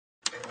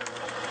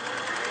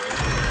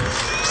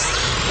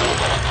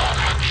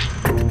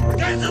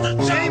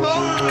Same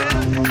old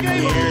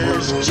game.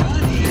 Here's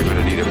Johnny. You're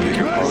gonna need a big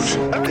approach.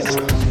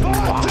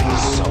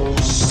 So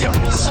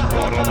serious.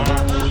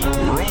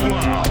 Roll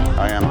out.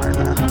 I am Iron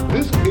Man.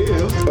 This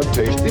is a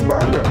tasty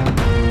burger.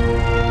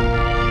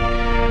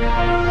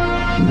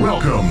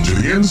 Welcome to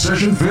the In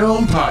Session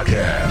Film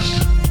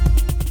Podcast.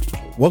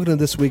 Welcome to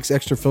this week's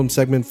extra film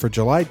segment for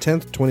July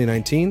 10th,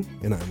 2019,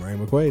 and I'm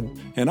Ryan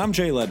McQuaid. And I'm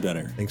Jay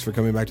Ledbetter. Thanks for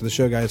coming back to the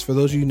show, guys. For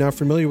those of you not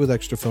familiar with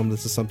extra film,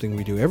 this is something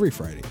we do every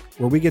Friday,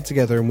 where we get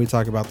together and we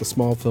talk about the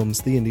small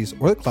films, the indies,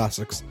 or the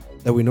classics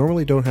that we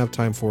normally don't have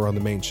time for on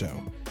the main show.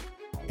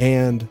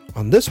 And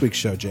on this week's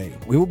show, Jay,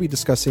 we will be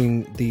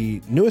discussing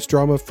the newest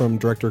drama from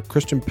director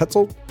Christian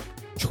Petzold,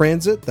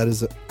 Transit, that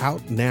is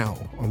out now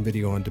on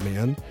video on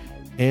demand.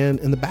 And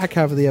in the back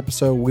half of the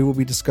episode, we will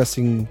be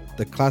discussing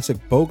the classic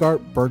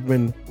Bogart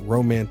Bergman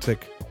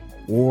romantic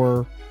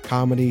war,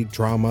 comedy,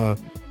 drama,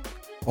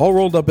 all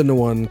rolled up into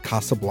one,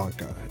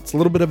 Casablanca. It's a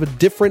little bit of a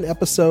different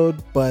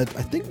episode, but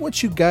I think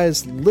once you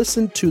guys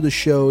listen to the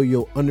show,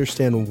 you'll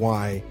understand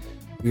why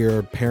we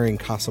are pairing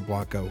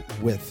Casablanca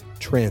with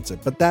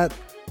Transit. But that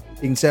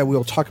being said,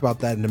 we'll talk about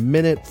that in a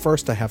minute.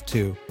 First, I have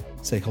to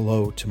say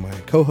hello to my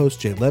co-host,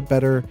 Jay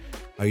Ledbetter.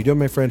 How you doing,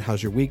 my friend?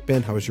 How's your week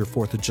been? How was your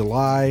 4th of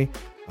July?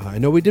 I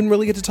know we didn't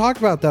really get to talk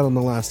about that on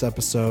the last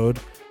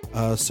episode.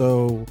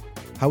 So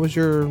how was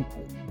your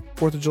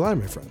 4th of July,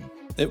 my friend?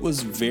 It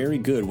was very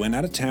good. Went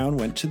out of town,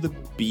 went to the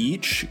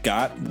beach,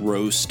 got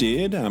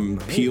roasted. I'm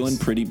peeling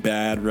pretty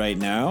bad right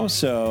now.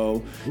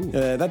 So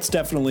that's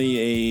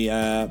definitely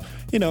a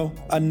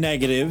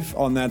negative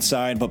on that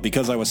side. But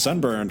because I was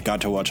sunburned,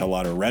 got to watch a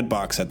lot of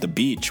Redbox at the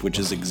beach, which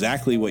is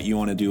exactly what you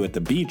want to do at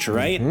the beach,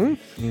 right?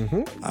 Mm-hmm.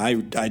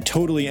 Mm-hmm. I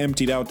totally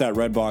emptied out that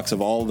Redbox of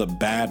all the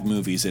bad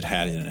movies it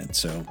had in it.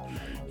 So,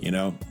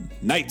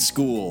 Night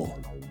School,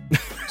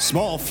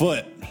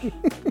 Smallfoot,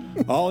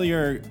 all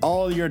your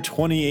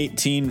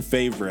 2018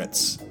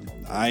 favorites.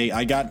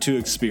 I got to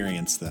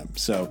experience them.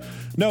 So,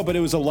 no, but it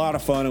was a lot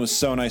of fun. It was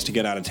so nice to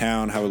get out of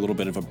town, have a little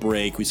bit of a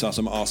break. We saw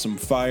some awesome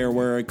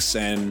fireworks,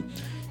 and,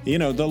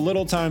 the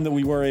little time that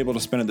we were able to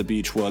spend at the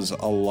beach was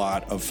a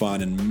lot of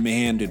fun. And,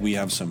 man, did we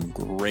have some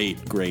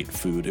great, great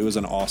food. It was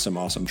an awesome,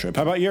 awesome trip.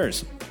 How about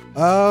yours?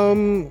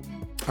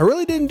 I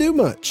really didn't do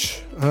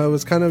much. I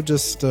was kind of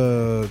just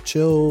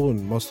chill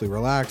and mostly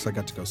relaxed. I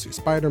got to go see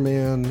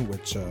Spider-Man,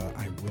 which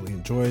I really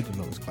enjoyed,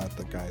 and I was glad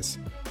the guys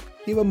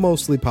gave a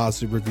mostly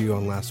positive review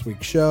on last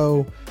week's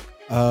show.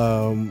 What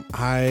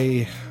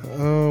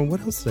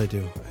else did I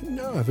do?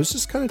 No, I was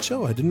just kind of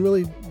chill. I didn't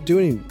really do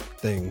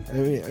anything. I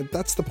mean,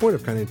 that's the point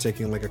of kind of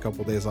taking like a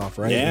couple of days off,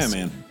 right? Yeah,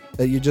 man.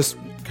 That you just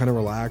kind of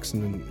relax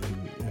and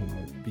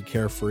be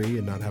carefree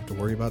and not have to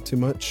worry about too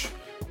much.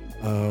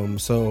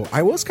 So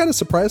I was kind of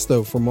surprised,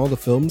 though, from all the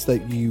films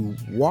that you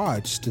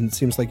watched, and it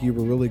seems like you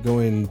were really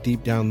going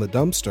deep down the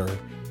dumpster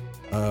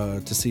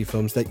to see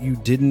films that you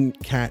didn't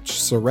catch.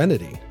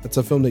 Serenity. That's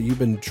a film that you've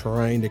been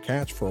trying to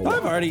catch for a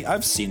while.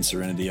 I've seen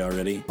Serenity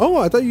already.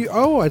 I thought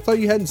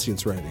you hadn't seen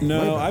Serenity.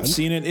 No, I've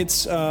seen it.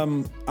 It's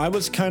I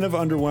was kind of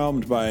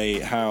underwhelmed by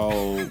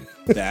how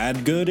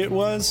bad good it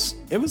was.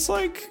 It was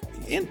like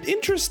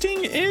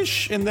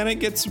interesting-ish, and then it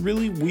gets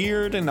really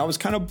weird, and I was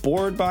kind of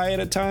bored by it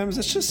at times.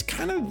 It's just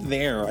kind of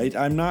there.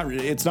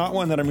 It's not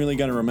one that I'm really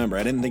going to remember.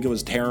 I didn't think it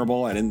was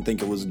terrible. I didn't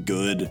think it was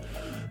good.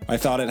 I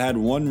thought it had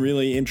one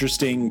really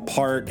interesting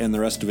part, and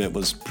the rest of it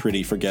was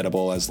pretty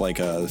forgettable as like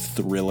a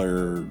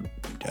thriller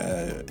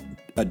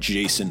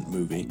adjacent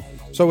movie.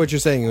 So what you're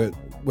saying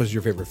was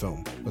your favorite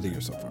film of the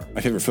year so far? My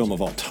favorite film of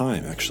all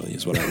time, actually,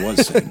 is what I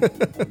was saying.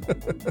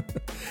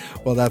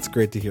 Well, that's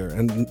great to hear.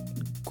 And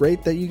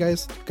great that you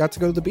guys got to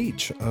go to the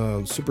beach.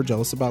 Super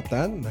jealous about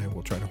that, and I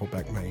will try to hold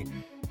back my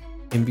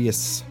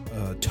envious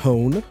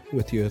tone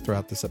with you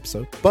throughout this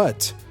episode.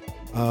 But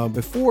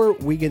before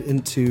we get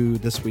into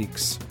this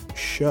week's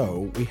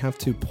show, we have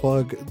to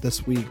plug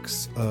this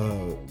week's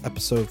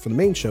episode for the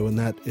main show, and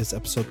that is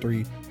episode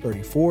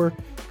 334.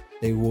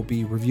 They will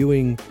be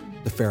reviewing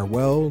The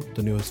Farewell,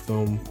 the newest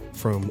film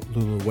from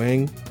Lulu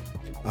Wang.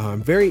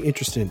 I'm very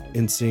interested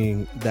in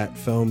seeing that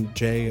film,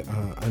 Jay.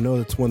 I know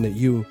it's one that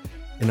you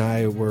and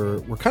I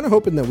were kind of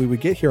hoping that we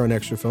would get here on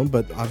Extra Film,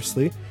 but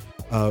obviously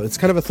it's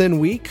kind of a thin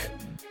week.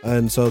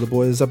 And so the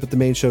boys up at the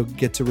main show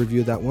get to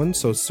review that one.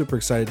 So super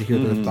excited to hear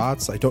their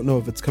thoughts. I don't know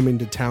if it's coming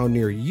to town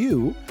near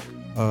you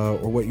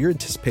or what your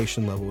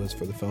anticipation level is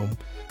for the film.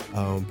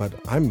 But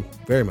I'm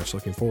very much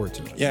looking forward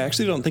to it. Yeah, I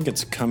actually don't think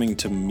it's coming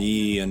to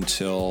me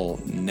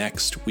until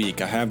next week.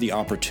 I have the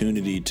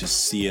opportunity to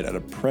see it at a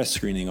press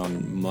screening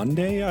on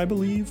Monday, I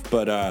believe.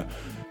 But,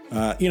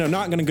 not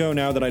going to go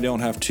now that I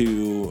don't have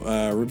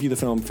to review the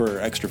film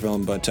for Extra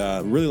Film. But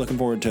really looking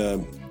forward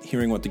to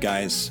hearing what the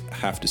guys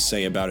have to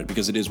say about it,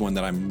 because it is one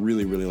that I'm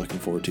really, really looking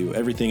forward to.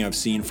 Everything I've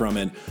seen from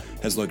it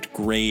has looked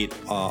great.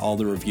 All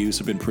the reviews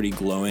have been pretty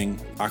glowing.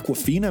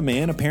 Awkwafina,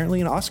 man, apparently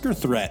an Oscar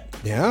threat.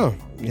 Yeah,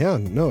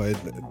 no,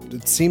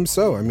 it seems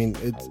so. I mean,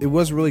 it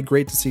was really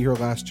great to see her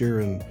last year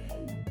in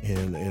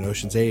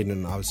Ocean's 8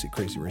 and obviously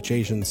Crazy Rich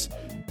Asians.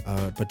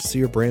 But to see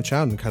her branch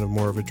out in kind of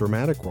more of a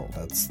dramatic role,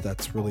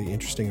 that's really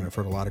interesting. And I've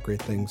heard a lot of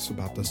great things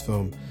about this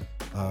film.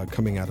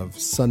 coming out of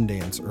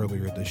Sundance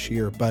earlier this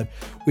year. But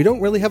we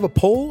don't really have a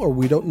poll, or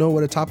we don't know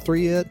what a top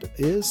 3 yet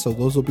is, so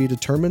those will be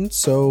determined.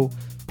 So,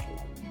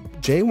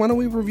 Jay, why don't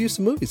we review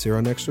some movies here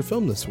on Extra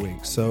Film this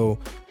week? So,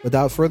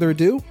 without further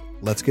ado,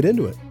 let's get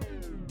into it.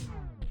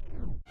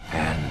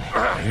 And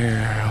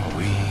here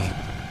we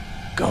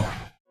go.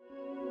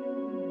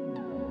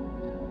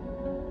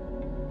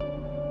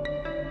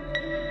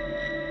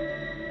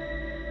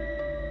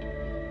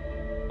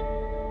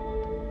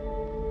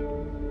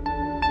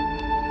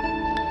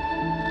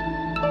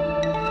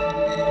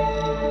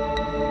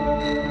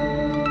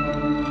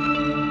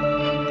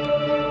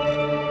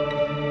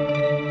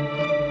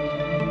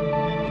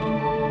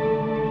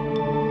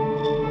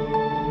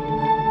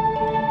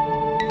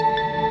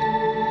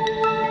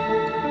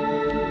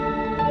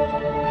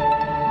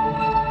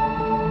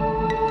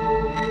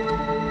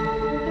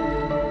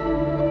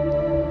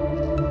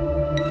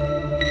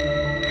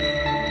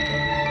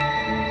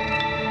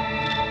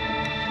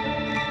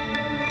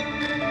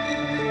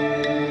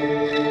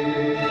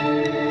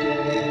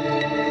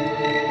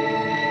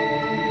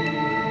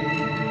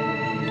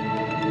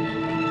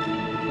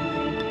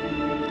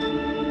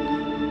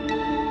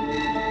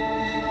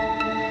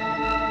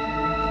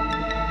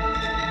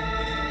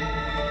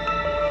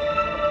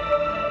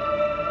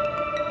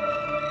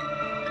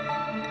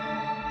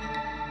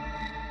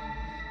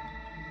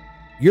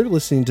 You're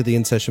listening to the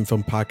In Session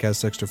Film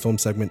Podcast Extra Film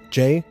segment.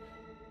 Jay,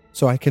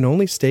 so I can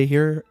only stay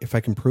here if I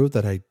can prove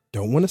that I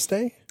don't want to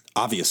stay?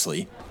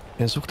 Obviously.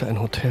 Suchte ein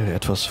Hotel,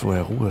 etwas, wo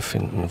Ruhe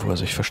finden, wo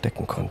sich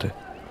verstecken konnte.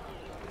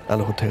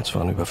 Alle Hotels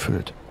waren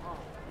überfüllt.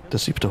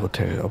 Das 7.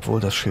 Hotel, obwohl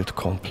das Schild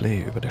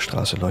Complet über der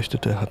Straße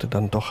leuchtete, hatte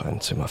dann doch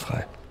ein Zimmer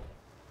frei.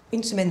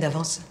 Une semaine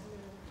d'avance.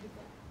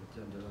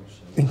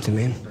 Une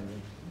semaine?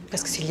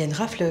 Parce que s'il y a une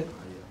rafle,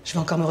 je vais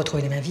encore me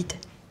retrouver les mains vides.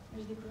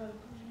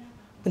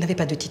 Vous n'avez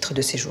pas de titre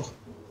de séjour.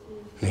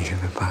 Mais je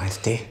veux pas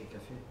rester.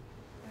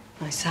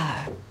 Et ça,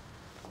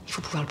 il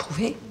faut pouvoir le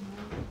prouver.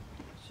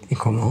 Et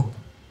comment?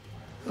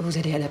 Vous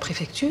allez à la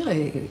préfecture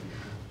et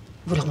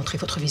vous leur montrez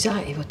votre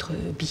visa et votre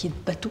billet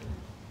de bateau.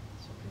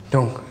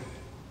 Donc,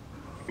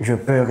 je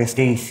peux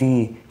rester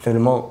ici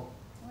seulement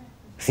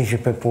si je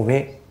peux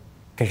prouver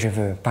que je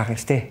veux pas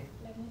rester.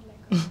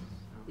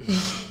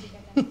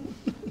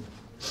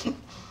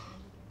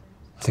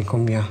 C'est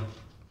combien?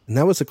 And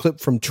that was a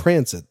clip from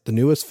Transit, the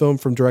newest film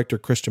from director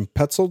Christian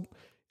Petzold.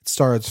 It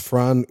stars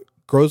Fran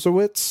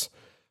Grozowitz,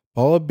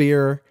 Paula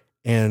Beer,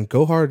 and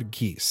Gohard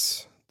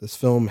Gies. This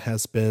film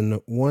has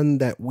been one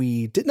that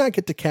we did not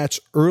get to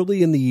catch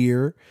early in the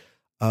year,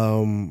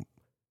 and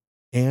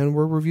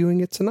we're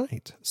reviewing it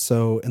tonight.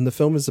 And the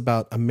film is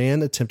about a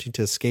man attempting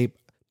to escape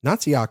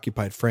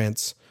Nazi-occupied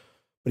France,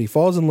 but he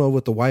falls in love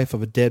with the wife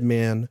of a dead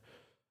man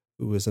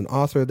who is an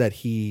author that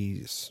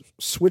he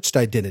switched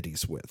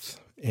identities with.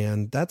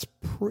 And that's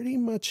pretty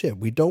much it.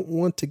 We don't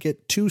want to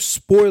get too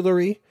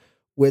spoilery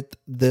with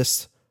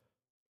this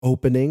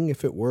opening,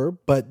 if it were.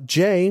 But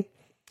Jay,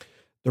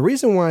 the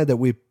reason why that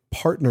we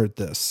partnered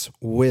this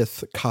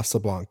with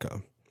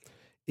Casablanca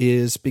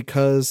is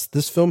because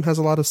this film has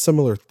a lot of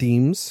similar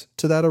themes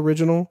to that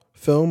original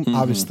film. Mm-hmm.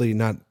 Obviously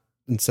not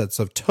in sense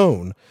of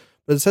tone,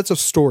 but in sense of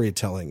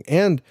storytelling.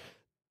 And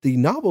the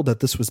novel that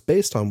this was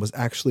based on was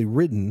actually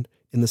written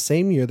in the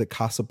same year that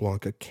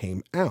Casablanca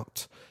came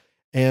out.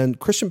 And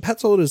Christian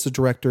Petzold is the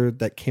director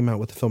that came out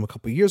with the film a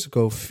couple of years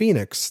ago,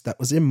 Phoenix, that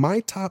was in my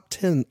top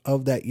 10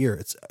 of that year.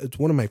 It's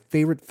one of my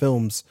favorite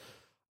films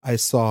I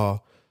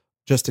saw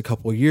just a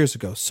couple of years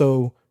ago.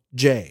 So,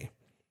 Jay,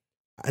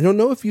 I don't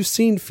know if you've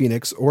seen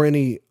Phoenix or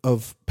any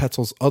of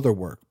Petzold's other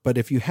work, but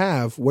if you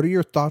have, what are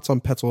your thoughts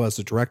on Petzold as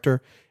a director,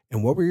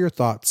 and what were your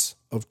thoughts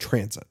of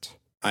Transit?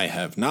 I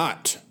have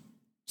not.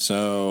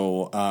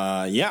 So,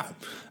 I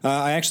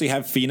actually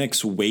have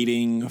Phoenix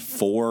waiting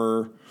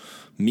for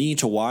me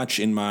to watch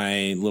in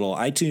my little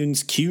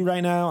iTunes queue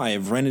right now. I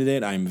have rented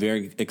it. I'm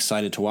very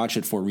excited to watch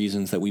it for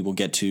reasons that we will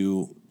get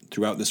to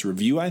throughout this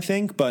review, I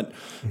think. But,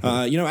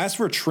 as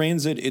for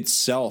Transit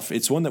itself,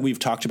 it's one that we've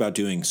talked about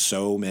doing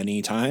so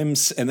many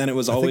times. And then it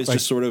was always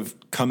just sort of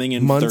coming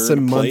in months third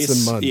and place.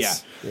 Months and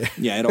months.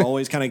 Yeah. It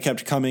always kind of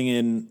kept coming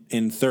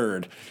in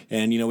third.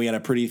 And, we had a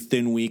pretty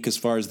thin week as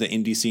far as the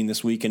indie scene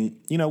this week. And,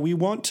 we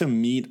want to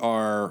meet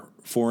our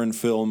foreign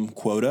film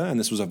quota. And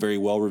this was a very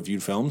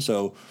well-reviewed film.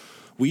 So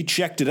we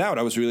checked it out.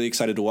 I was really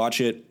excited to watch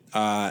it.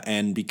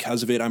 And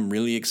because of it, I'm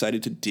really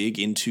excited to dig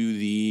into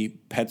the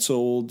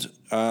Petzold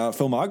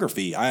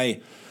filmography.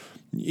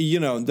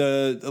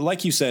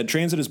 Like you said,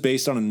 Transit is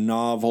based on a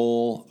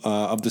novel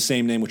of the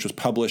same name, which was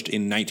published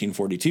in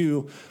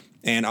 1942.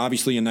 And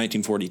obviously in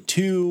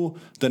 1942,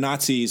 the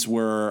Nazis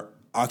were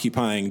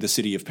occupying the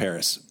city of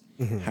Paris.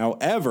 Mm-hmm.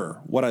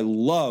 However, what I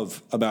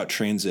love about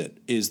Transit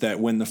is that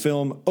when the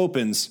film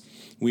opens,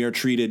 we are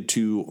treated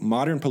to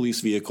modern police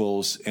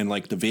vehicles and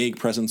like the vague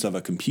presence of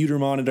a computer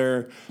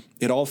monitor.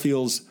 It all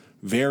feels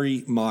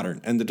very modern.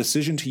 And the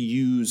decision to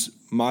use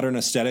modern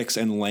aesthetics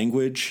and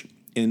language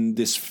in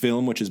this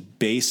film, which is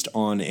based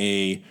on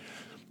a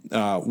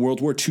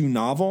World War II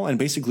novel and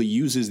basically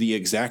uses the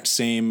exact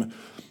same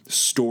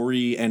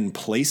story and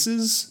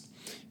places,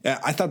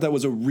 I thought that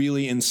was a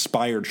really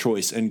inspired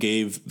choice and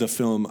gave the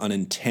film an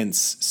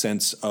intense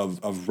sense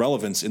of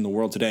relevance in the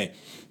world today.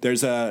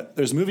 There's a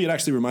movie it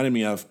actually reminded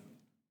me of,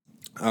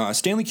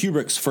 Stanley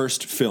Kubrick's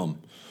first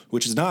film,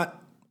 which is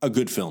not a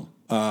good film.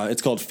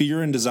 It's called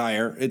Fear and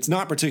Desire. It's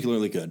not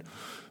particularly good,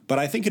 but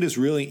I think it is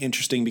really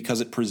interesting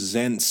because it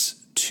presents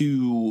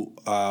two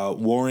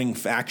warring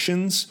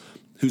factions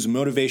whose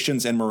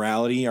motivations and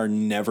morality are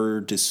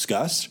never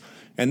discussed.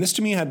 And this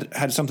to me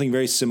had something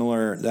very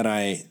similar that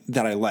I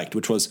liked,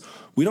 which was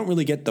we don't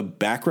really get the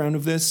background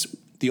of this.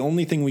 The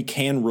only thing we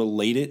can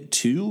relate it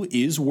to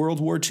is World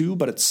War II,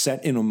 but it's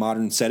set in a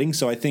modern setting.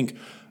 So I think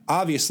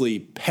obviously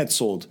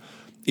Petzold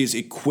is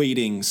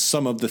equating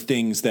some of the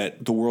things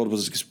that the world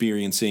was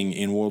experiencing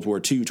in World War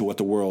II to what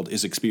the world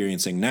is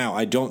experiencing now.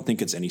 I don't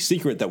think it's any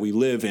secret that we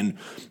live in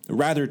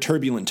rather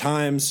turbulent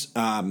times.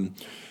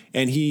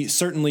 And he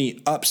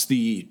certainly ups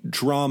the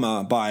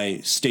drama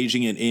by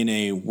staging it in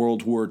a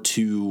World War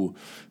II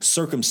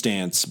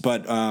circumstance,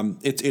 but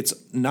it's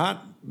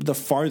not the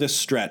farthest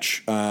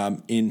stretch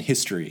in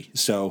history.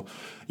 So,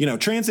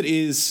 transit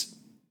is,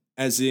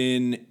 as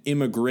in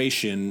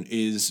immigration,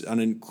 is an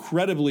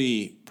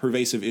incredibly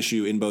pervasive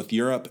issue in both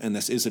Europe, and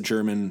this is a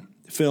German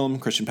film.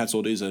 Christian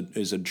Petzold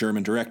is a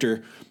German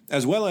director,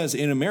 as well as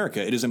in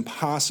America. It is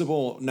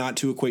impossible not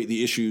to equate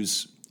the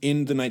issues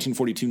in the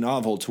 1942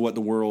 novel to what the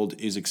world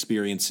is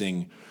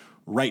experiencing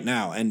right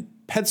now. And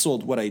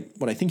Petzold, what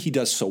I think he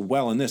does so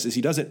well in this is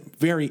he does it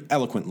very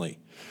eloquently.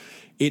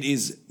 It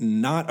is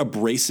not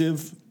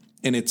abrasive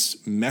in its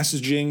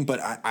messaging, but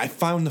I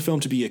found the film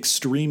to be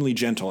extremely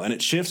gentle, and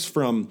it shifts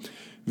from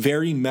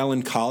very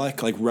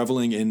melancholic, like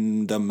reveling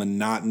in the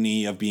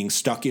monotony of being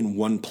stuck in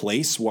one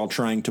place while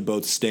trying to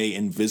both stay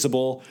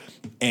invisible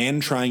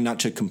and trying not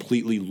to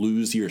completely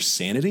lose your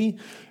sanity.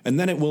 And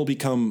then it will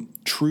become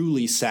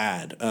truly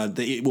sad.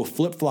 It will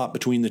flip-flop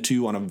between the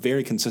two on a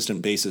very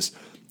consistent basis.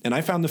 And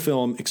I found the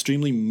film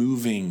extremely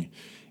moving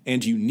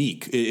and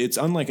unique. It's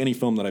unlike any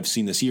film that I've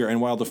seen this year. And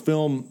while the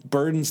film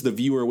burdens the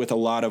viewer with a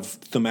lot of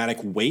thematic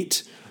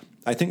weight,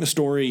 I think the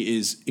story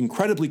is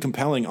incredibly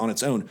compelling on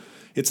its own.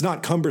 It's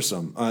not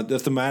cumbersome. The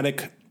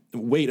thematic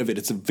weight of it,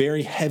 it's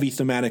very heavy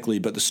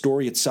thematically, but the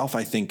story itself,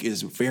 I think,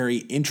 is very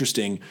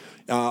interesting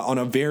to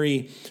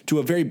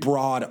a very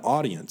broad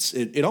audience.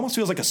 It almost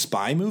feels like a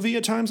spy movie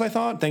at times, I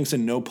thought, thanks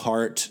in no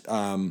part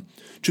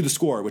to the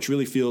score, which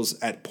really feels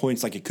at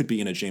points like it could be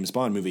in a James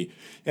Bond movie.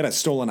 It has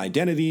stolen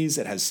identities.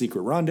 It has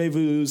secret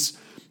rendezvous.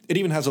 It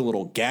even has a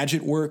little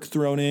gadget work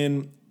thrown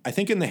in. I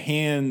think in the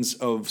hands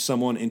of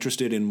someone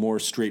interested in more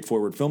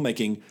straightforward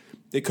filmmaking,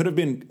 it could have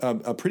been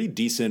a pretty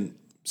decent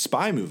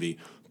spy movie.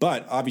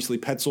 But obviously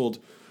Petzold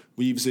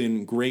weaves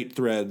in great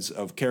threads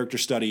of character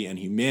study and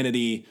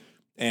humanity.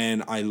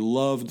 And I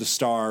love the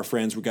star,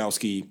 Franz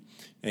Rogowski.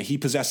 He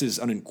possesses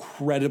an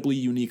incredibly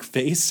unique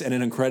face and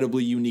an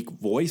incredibly unique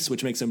voice,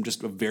 which makes him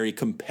just a very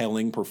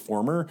compelling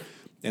performer.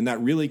 And that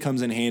really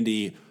comes in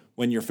handy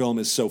when your film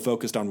is so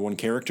focused on one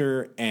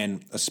character,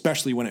 and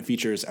especially when it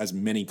features as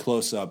many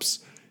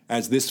close-ups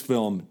as this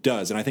film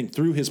does. And I think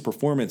through his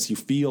performance, you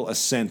feel a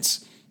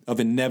sense of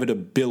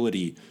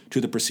inevitability to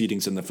the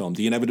proceedings in the film,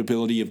 the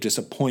inevitability of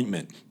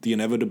disappointment, the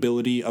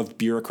inevitability of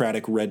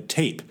bureaucratic red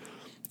tape.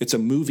 It's a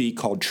movie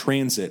called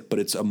Transit, but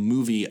it's a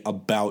movie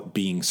about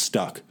being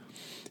stuck.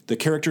 The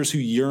characters who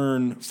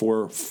yearn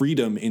for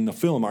freedom in the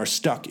film are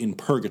stuck in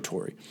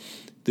purgatory.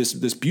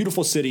 This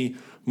beautiful city,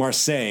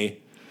 Marseille,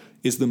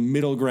 is the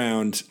middle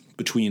ground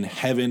between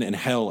heaven and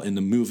hell in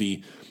the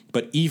movie,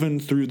 but even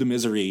through the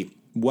misery,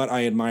 what I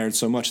admired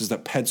so much is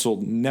that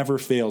Petzold never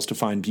fails to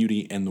find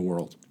beauty in the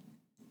world.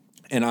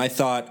 And I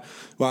thought,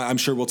 well, I'm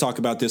sure we'll talk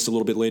about this a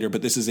little bit later,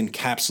 but this is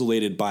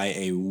encapsulated by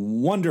a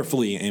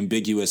wonderfully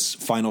ambiguous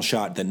final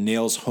shot that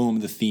nails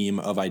home the theme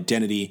of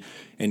identity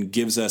and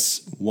gives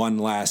us one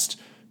last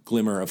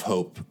glimmer of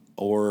hope.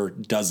 Or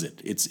does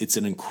it? It's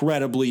an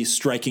incredibly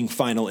striking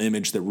final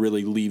image that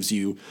really leaves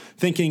you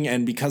thinking,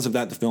 and because of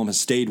that, the film has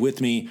stayed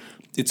with me.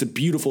 It's a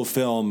beautiful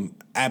film,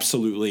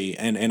 absolutely,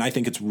 and I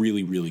think it's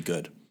really, really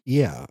good.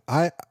 Yeah,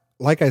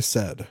 like I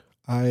said,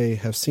 I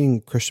have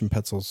seen Christian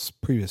Petzold's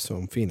previous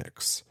film,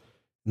 Phoenix.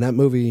 And that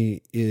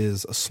movie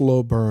is a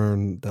slow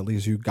burn that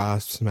leaves you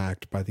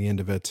gobsmacked by the end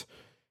of it,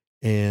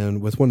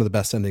 and with one of the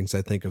best endings,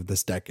 I think, of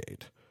this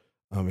decade.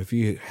 If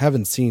you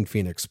haven't seen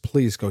Phoenix,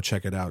 please go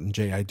check it out. And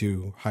Jay, I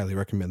do highly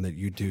recommend that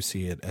you do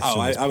see it as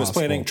soon as I was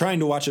possible. trying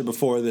to watch it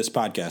before this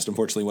podcast.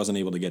 Unfortunately, wasn't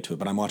able to get to it,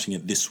 but I'm watching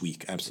it this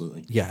week.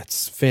 Absolutely. Yeah,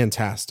 it's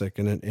fantastic.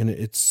 And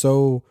it's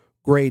so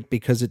great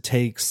because it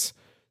takes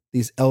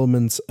these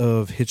elements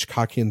of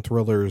Hitchcockian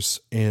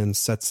thrillers and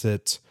sets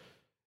it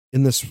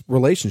in this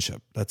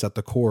relationship that's at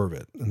the core of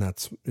it. And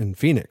that's in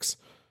Phoenix.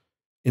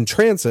 In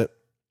Transit,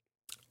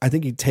 I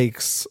think he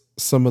takes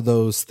some of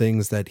those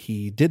things that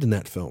he did in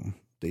that film,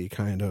 the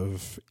kind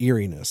of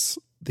eeriness,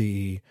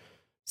 the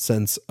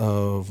sense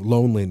of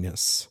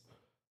loneliness,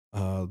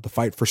 the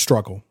fight for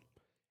struggle,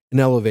 and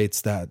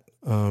elevates that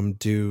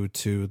due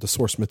to the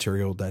source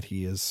material that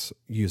he is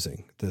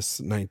using. This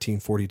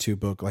 1942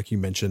 book, like you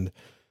mentioned,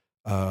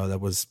 that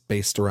was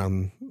based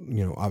around,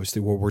 obviously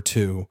World War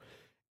II,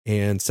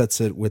 and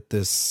sets it with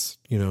this,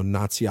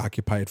 Nazi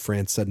occupied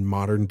France set in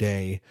modern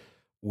day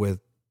with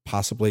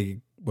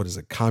possibly,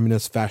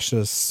 communist,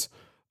 fascists,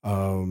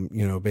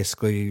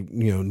 basically,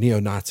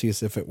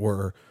 neo-Nazis, if it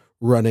were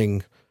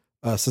running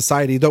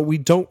society, though we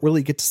don't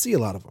really get to see a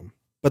lot of them,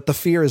 but the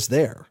fear is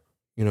there.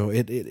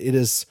 It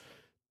is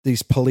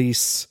these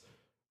police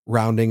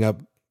rounding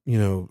up,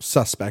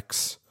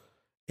 suspects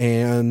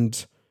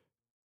and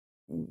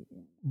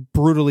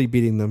brutally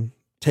beating them,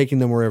 taking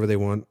them wherever they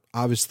want.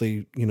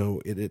 Obviously,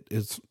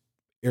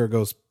 it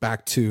goes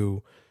back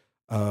to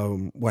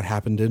what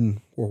happened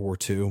in World War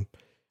II.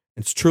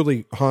 It's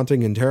truly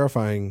haunting and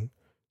terrifying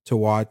to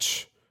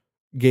watch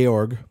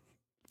Georg,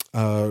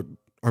 our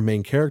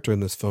main character in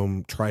this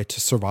film, try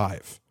to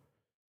survive.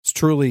 It's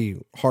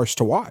truly harsh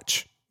to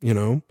watch,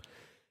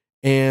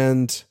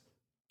 and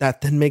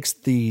that then makes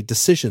the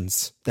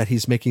decisions that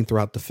he's making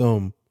throughout the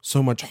film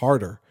so much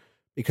harder,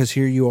 because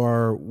here you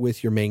are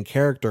with your main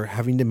character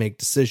having to make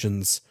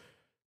decisions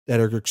that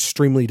are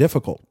extremely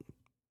difficult,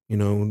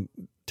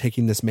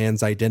 taking this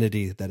man's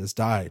identity that has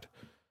died,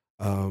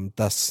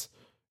 thus,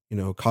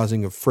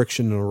 causing a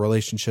friction in a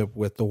relationship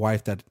with the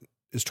wife that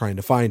is trying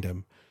to find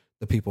him,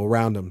 the people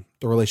around him,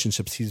 the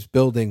relationships he's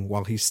building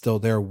while he's still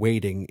there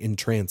waiting in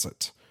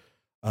transit.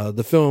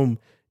 The film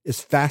is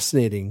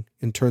fascinating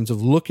in terms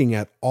of looking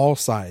at all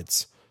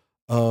sides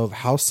of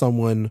how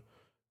someone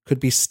could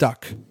be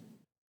stuck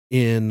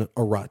in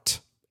a rut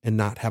and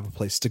not have a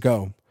place to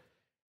go,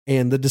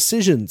 and the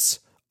decisions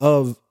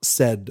of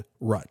said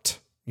rut.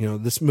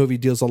 This movie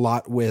deals a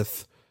lot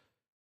with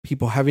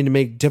people having to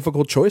make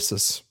difficult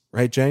choices,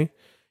 right, Jay?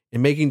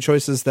 And making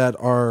choices that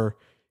are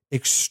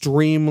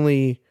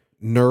extremely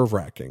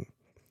nerve-wracking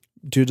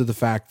due to the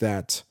fact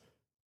that,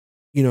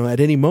 at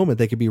any moment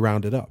they could be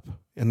rounded up,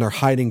 and they're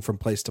hiding from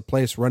place to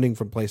place, running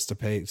from place to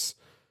place,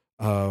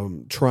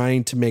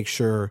 trying to make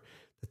sure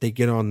that they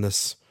get on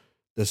this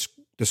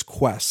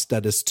quest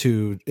that is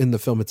to, in the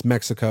film, it's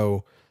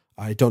Mexico.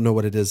 I don't know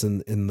what it is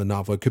in the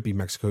novel. It could be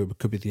Mexico. It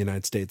could be the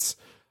United States.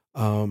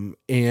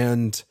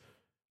 And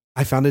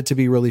I found it to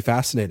be really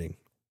fascinating,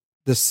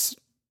 this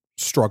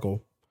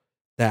struggle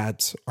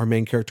that our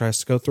main character has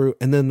to go through.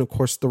 And then, of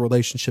course, the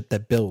relationship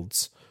that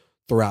builds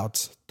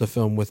throughout the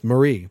film with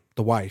Marie,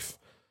 the wife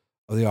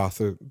of the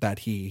author that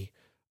he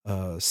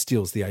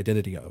steals the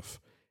identity of,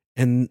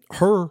 and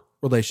her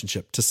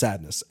relationship to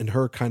sadness and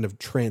her kind of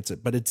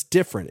transit. But it's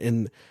different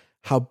in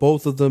how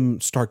both of them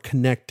start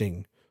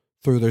connecting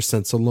through their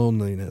sense of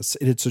loneliness.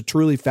 It's a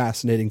truly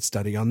fascinating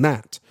study on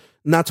that.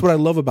 And that's what I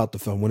love about the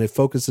film, when it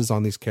focuses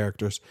on these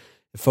characters,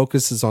 it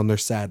focuses on their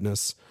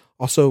sadness.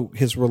 Also,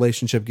 his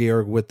relationship,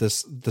 Georg, with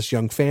this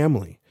young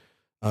family,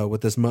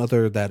 with this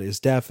mother that is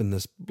deaf and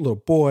this little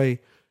boy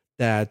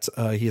that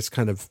he has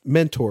kind of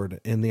mentored,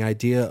 and the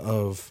idea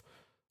of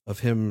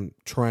him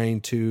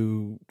trying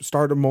to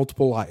start a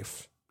multiple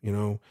life,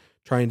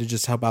 trying to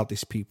just help out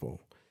these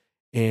people.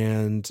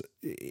 And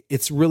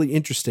it's really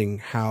interesting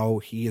how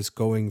he is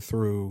going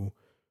through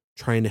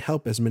trying to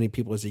help as many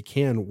people as he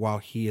can while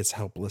he is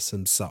helpless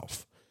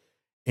himself.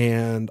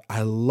 And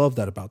I love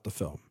that about the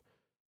film.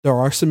 There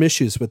are some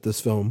issues with this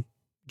film,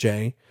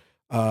 Jay.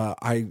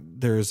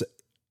 There's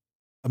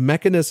a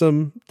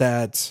mechanism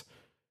that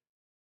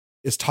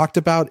is talked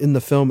about in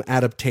the film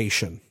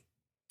adaptation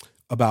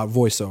about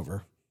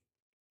voiceover.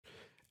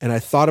 And I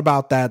thought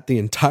about that the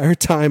entire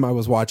time I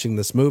was watching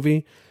this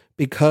movie,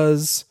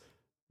 because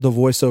the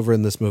voiceover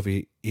in this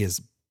movie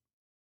is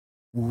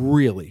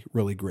really,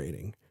 really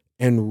grating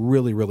and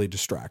really, really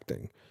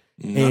distracting.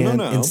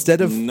 No. Instead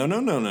of no.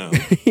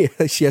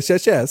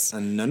 yes.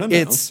 No.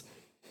 It's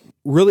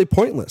really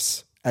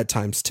pointless at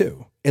times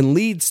too, and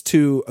leads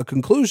to a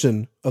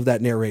conclusion of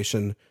that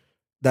narration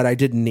that I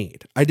didn't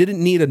need. I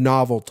didn't need a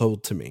novel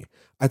told to me.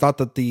 I thought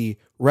that the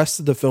rest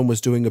of the film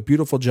was doing a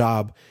beautiful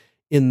job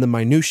in the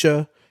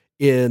minutia,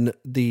 in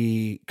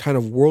the kind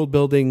of world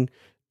building,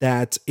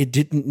 that it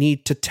didn't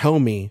need to tell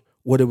me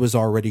what it was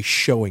already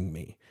showing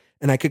me.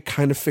 And I could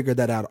kind of figure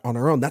that out on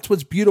our own. That's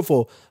what's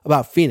beautiful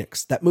about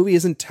Phoenix. That movie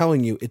isn't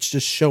telling you, it's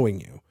just showing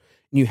you.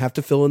 And you have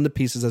to fill in the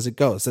pieces as it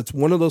goes. That's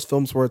one of those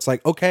films where it's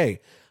like, okay,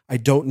 I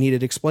don't need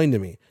it explained to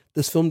me.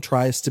 This film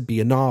tries to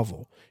be a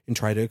novel and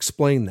try to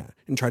explain that,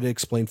 and try to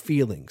explain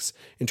feelings,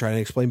 and try to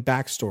explain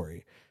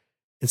backstory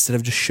instead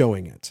of just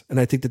showing it. And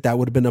I think that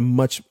would have been a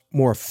much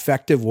more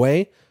effective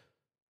way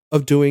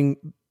of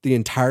doing the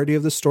entirety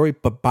of the story.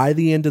 But by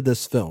the end of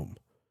this film,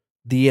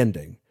 the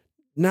ending,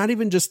 not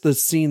even just the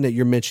scene that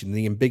you're mentioning,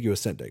 the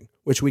ambiguous ending,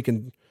 which we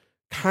can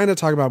kind of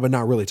talk about, but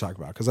not really talk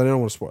about, because I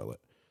don't want to spoil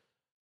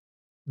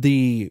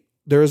it.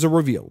 There is a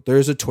reveal. There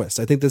is a twist.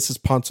 I think this is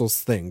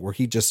Poncel's thing, where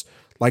he just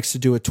likes to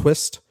do a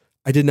twist.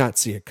 I did not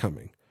see it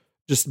coming.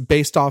 Just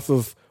based off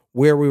of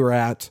where we were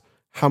at,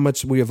 how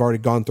much we have already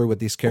gone through with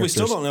these characters.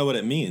 We still don't know what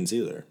it means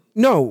either.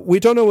 No, we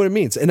don't know what it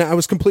means. And I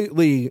was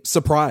completely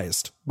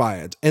surprised by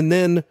it. And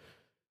then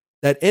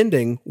that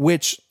ending,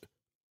 which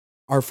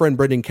our friend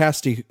Brendan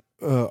Cassidy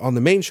on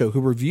the main show,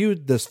 who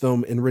reviewed this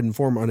film in written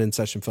form on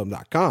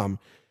InSessionFilm.com,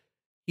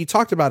 he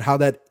talked about how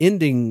that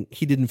ending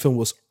he didn't feel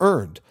was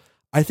earned.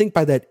 I think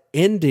by that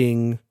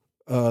ending,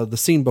 the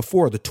scene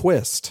before, the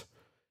twist,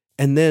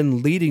 and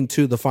then leading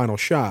to the final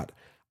shot,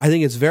 I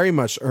think it's very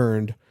much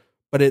earned,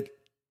 but it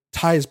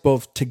ties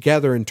both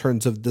together in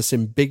terms of this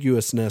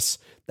ambiguousness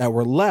that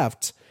we're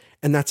left.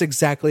 And that's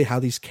exactly how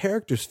these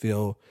characters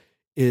feel,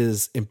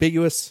 is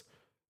ambiguous,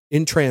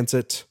 in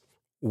transit,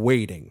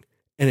 waiting.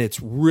 And it's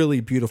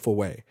really beautiful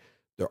way.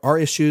 There are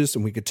issues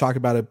and we could talk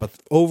about it, but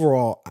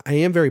overall, I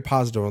am very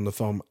positive on the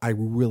film. I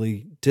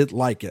really did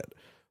like it,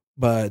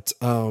 but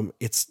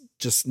it's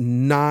just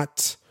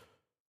not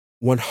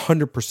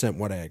 100%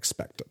 what I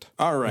expected.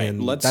 All right.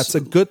 And that's a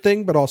good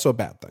thing, but also a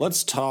bad thing.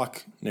 Let's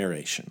talk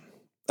narration.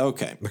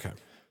 Okay.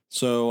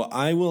 So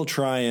I will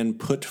try and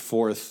put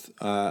forth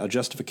a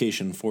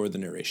justification for the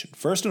narration.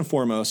 First and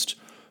foremost,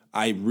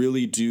 I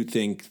really do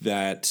think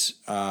that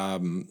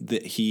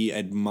that he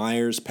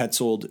admires,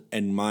 Petzold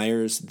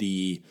admires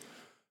the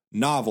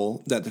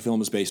novel that the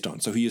film is based on.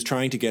 So he is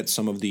trying to get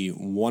some of the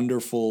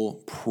wonderful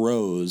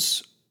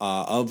prose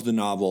of the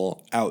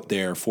novel out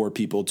there for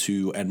people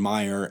to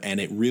admire, and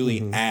it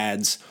really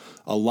adds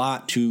a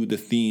lot to the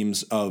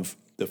themes of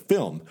the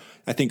film.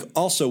 I think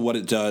also what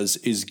it does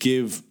is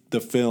give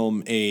the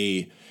film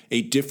a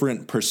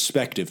different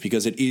perspective,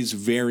 because it is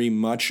very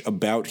much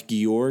about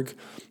Georg.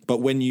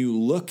 But when you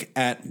look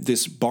at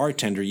this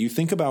bartender, you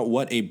think about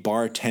what a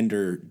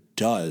bartender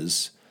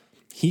does.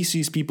 He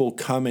sees people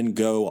come and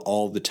go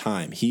all the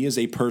time. He is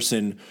a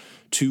person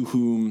to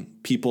whom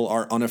people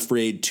are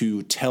unafraid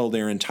to tell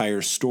their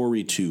entire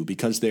story to,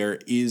 because there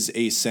is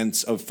a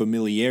sense of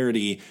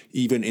familiarity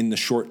even in the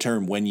short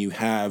term when you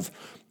have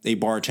a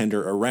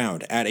bartender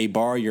around. At a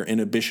bar, your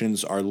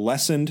inhibitions are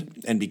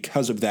lessened, and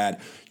because of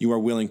that, you are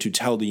willing to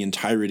tell the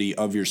entirety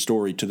of your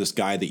story to this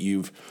guy that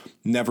you've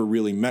never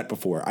really met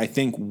before. I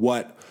think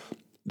what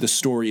the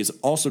story is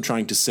also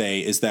trying to say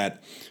is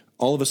that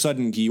all of a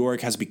sudden,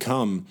 Georg has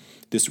become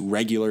this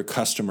regular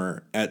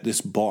customer at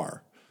this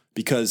bar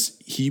because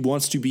he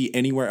wants to be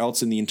anywhere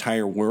else in the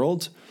entire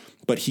world,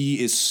 but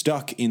he is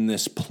stuck in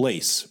this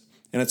place.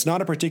 And it's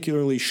not a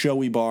particularly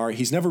showy bar.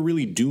 He's never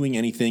really doing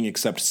anything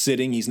except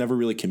sitting. He's never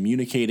really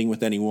communicating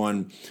with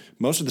anyone.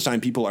 Most of the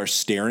time, people are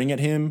staring at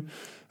him.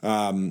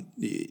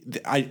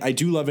 I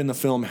do love in the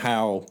film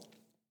how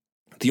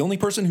the only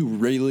person who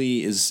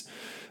really is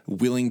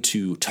willing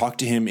to talk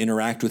to him,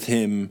 interact with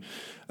him,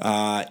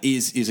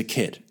 is a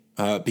kid.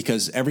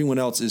 Because everyone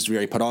else is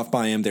very put off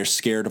by him. They're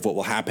scared of what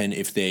will happen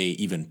if they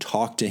even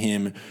talk to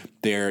him.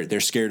 They're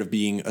scared of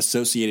being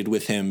associated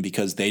with him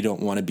because they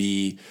don't want to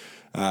be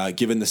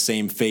given the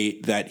same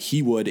fate that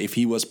he would if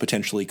he was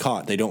potentially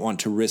caught. They don't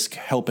want to risk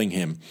helping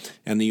him.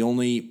 And the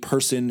only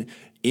person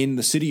in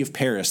the city of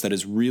Paris that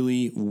is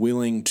really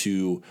willing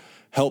to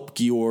help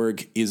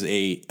Georg is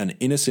an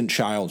innocent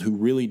child who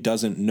really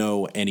doesn't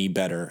know any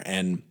better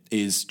and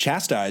is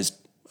chastised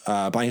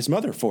by his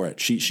mother for it.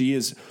 She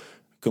is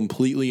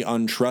completely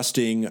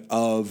untrusting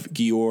of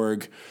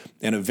Georg,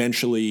 and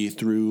eventually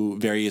through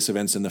various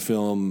events in the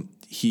film,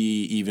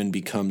 he even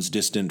becomes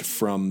distant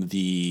from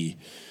the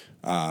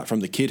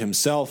kid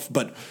himself.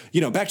 But,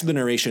 back to the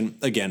narration,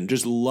 again,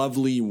 just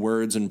lovely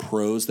words and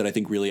prose that I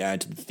think really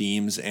add to the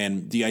themes.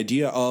 And the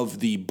idea of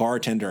the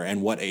bartender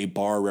and what a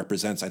bar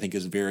represents, I think,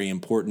 is very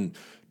important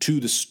to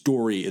the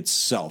story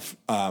itself.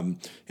 And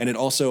it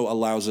also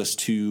allows us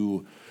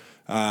to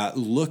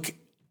look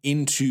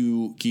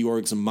into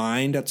Georg's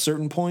mind at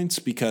certain points,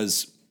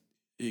 because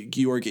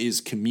Georg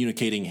is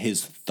communicating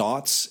his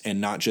thoughts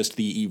and not just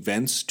the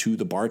events to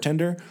the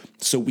bartender.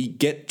 So we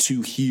get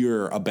to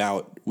hear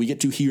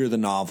the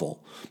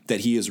novel that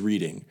he is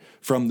reading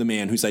from the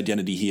man whose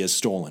identity he has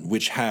stolen,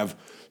 which have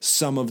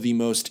some of the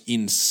most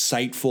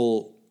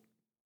insightful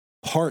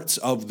parts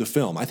of the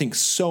film. I think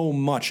so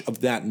much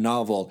of that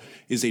novel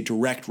is a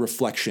direct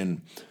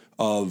reflection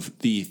of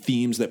the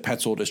themes that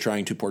Petzold is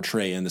trying to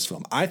portray in this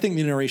film. I think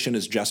the narration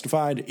is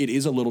justified. It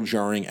is a little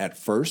jarring at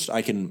first.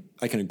 I can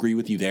agree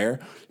with you there,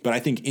 but I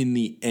think in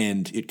the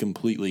end, it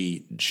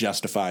completely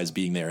justifies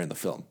being there in the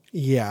film.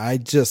 Yeah, I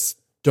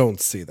just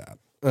don't see that.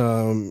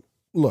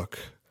 Look,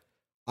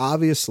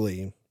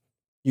 obviously,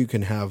 you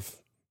can have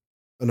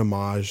an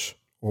homage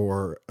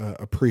or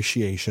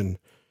appreciation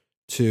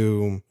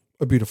to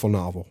a beautiful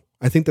novel.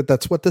 I think that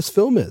that's what this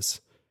film is.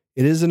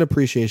 It is an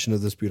appreciation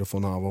of this beautiful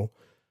novel.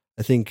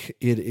 I think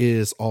it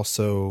is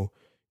also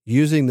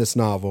using this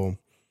novel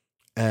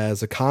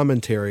as a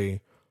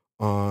commentary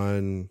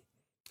on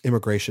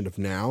immigration of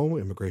now,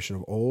 immigration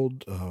of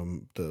old,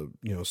 the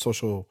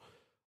social,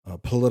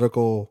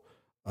 political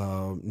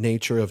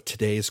nature of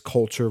today's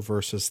culture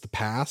versus the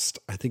past.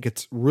 I think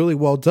it's really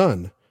well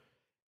done.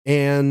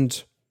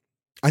 And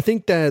I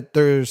think that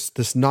there's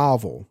this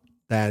novel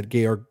that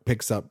Georg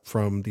picks up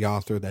from the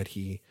author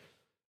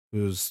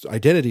whose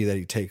identity that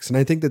he takes. And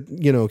I think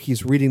that,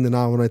 he's reading the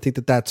novel, and I think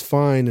that that's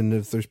fine. And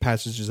if there's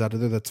passages out of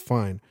there, that's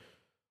fine.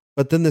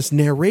 But then this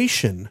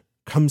narration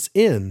comes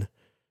in,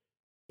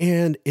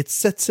 and it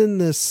sets in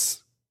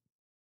this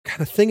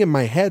kind of thing in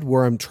my head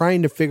where I'm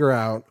trying to figure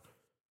out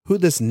who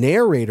this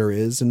narrator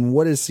is and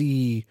what is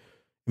he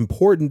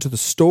important to the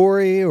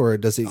story, or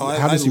does he?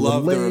 How does he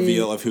love relate? the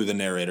reveal of who the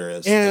narrator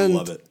is. And I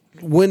love it.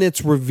 When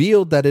it's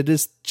revealed that it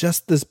is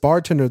just this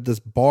bartender, this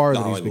bar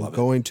that Oh, he's I been love it.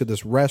 going to,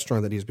 this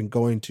restaurant that he's been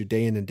going to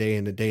day in and day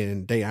in and day in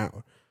and day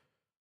out,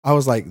 I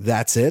was like,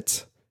 that's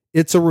it.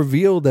 It's a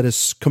reveal that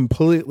is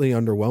completely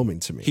underwhelming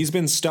to me. He's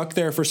been stuck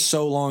there for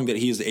so long that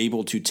he is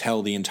able to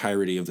tell the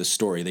entirety of the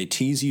story. They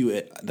tease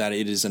you that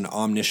it is an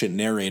omniscient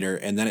narrator,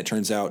 and then it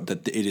turns out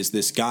that it is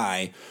this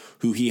guy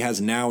who he has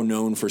now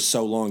known for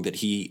so long that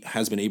he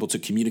has been able to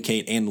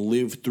communicate and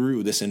live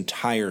through this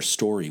entire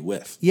story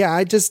with. Yeah,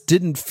 I just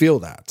didn't feel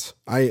that.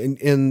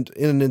 And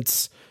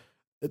it's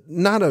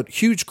not a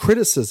huge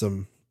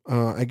criticism,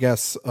 I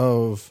guess,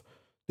 of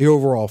the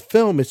overall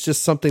film. It's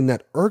just something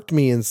that irked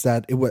me, is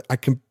that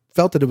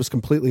felt that it was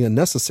completely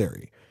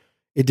unnecessary.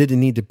 It didn't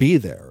need to be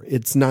there.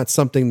 It's not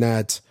something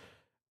that,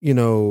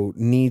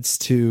 needs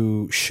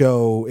to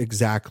show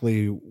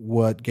exactly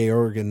what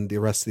Georg and the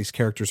rest of these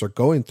characters are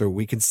going through.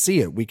 We can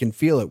see it. We can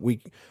feel it.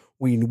 We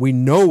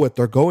know what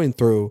they're going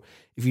through.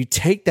 If you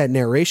take that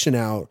narration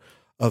out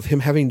of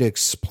him having to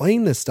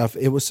explain this stuff,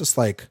 it was just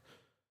like,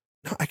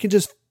 no, I can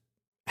just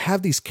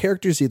have these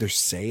characters either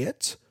say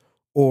it,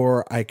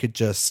 or I could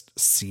just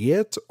see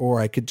it, or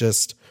I could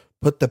just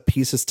put the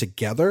pieces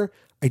together.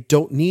 I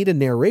don't need a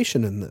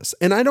narration in this.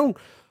 And I'm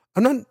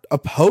not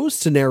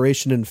opposed to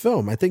narration in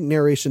film. I think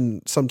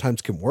narration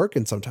sometimes can work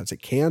and sometimes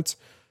it can't.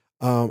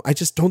 I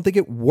just don't think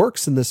it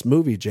works in this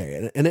movie,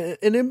 Jay. And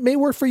it may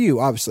work for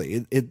you,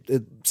 obviously.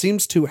 It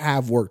seems to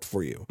have worked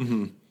for you.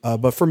 Mm-hmm.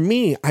 But for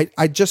me,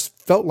 I just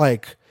felt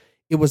like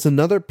it was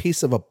another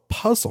piece of a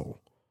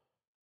puzzle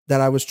that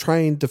I was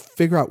trying to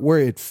figure out where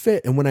it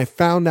fit. And when I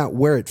found out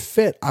where it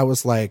fit, I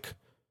was like,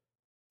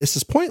 this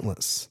is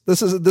pointless.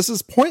 This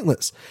is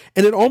pointless.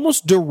 And it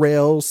almost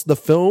derails the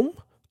film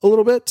a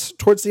little bit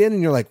towards the end.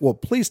 And you're like, well,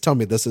 please tell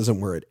me this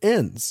isn't where it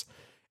ends.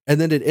 And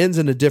then it ends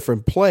in a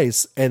different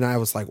place. And I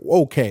was like,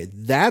 okay,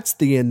 that's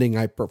the ending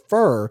I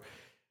prefer.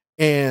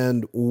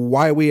 And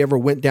why we ever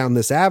went down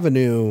this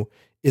avenue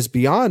is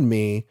beyond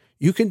me.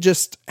 You can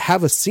just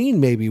have a scene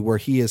maybe where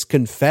he is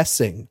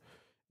confessing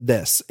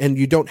this and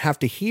you don't have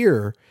to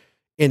hear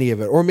any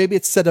of it. Or maybe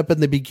it's set up in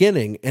the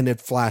beginning and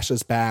it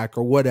flashes back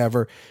or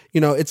whatever.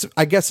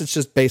 I guess it's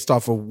just based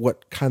off of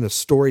what kind of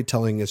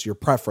storytelling is your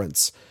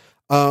preference.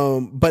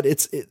 But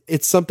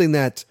it's something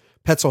that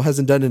Petzold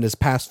hasn't done in his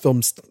past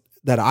films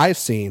that I've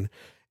seen.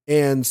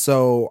 And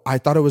so I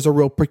thought it was a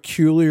real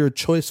peculiar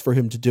choice for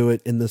him to do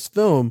it in this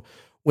film,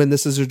 when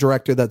this is a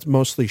director that's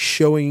mostly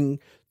showing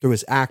through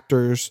his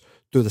actors,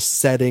 through the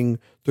setting,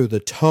 through the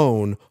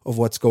tone of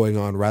what's going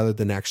on, rather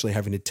than actually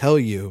having to tell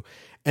you.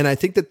 And I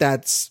think that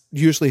that's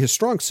usually his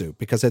strong suit,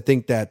 because I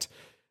think that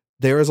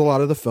there is a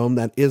lot of the film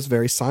that is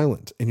very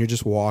silent, and you're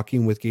just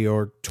walking with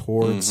Georg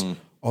towards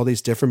all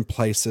these different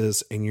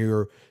places, and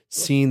you're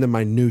seeing the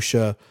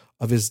minutia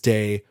of his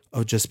day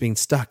of just being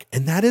stuck.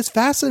 And that is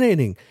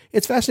fascinating.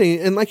 It's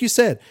fascinating. And like you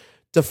said,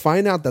 to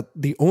find out that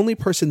the only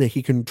person that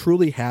he can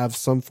truly have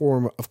some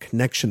form of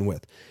connection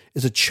with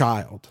is a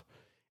child,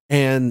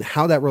 and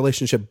how that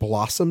relationship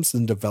blossoms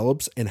and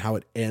develops and how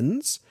it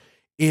ends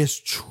is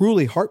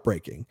truly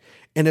heartbreaking.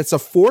 And it's a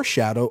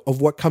foreshadow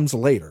of what comes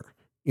later.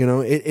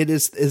 It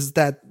is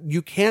that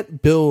you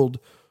can't build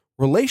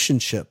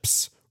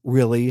relationships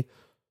really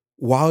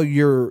while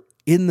you're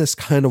in this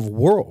kind of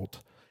world.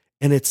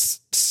 And it's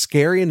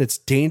scary and it's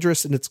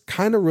dangerous and it's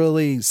kind of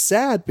really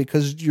sad,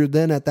 because you're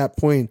then at that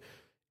point,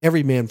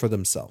 every man for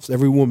themselves,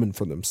 every woman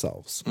for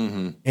themselves.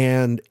 Mm-hmm.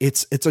 And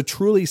it's a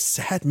truly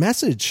sad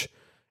message.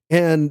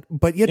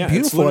 But yet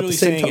beautiful at the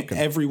same token.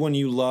 Everyone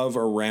you love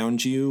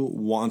around you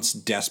wants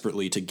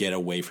desperately to get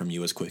away from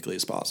you as quickly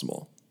as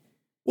possible.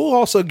 We'll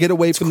also get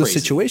away from the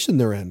situation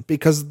they're in,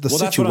 because the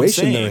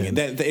situation they're in.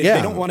 They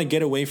don't want to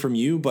get away from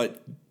you,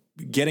 but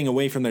getting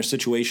away from their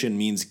situation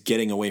means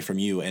getting away from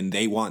you, and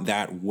they want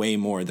that way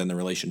more than the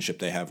relationship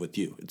they have with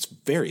you. It's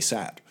very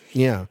sad.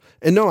 Yeah.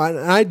 And no,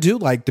 I do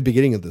like the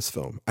beginning of this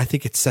film. I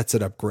think it sets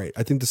it up great.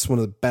 I think this is one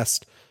of the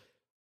best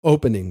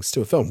openings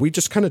to a film. We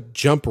just kind of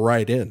jump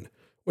right in.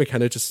 We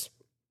kind of just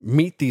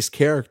meet these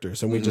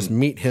characters, and we just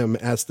meet him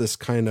as this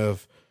kind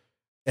of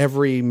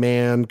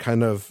everyman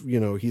kind of,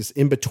 he's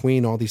in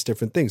between all these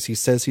different things. He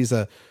says he's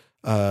a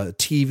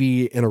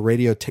TV and a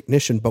radio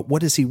technician, but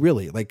what is he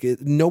really? Like,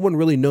 no one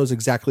really knows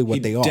exactly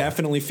what they are. He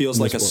definitely feels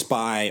like a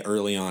spy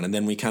early on, and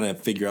then we kind of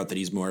figure out that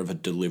he's more of a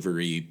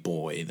delivery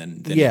boy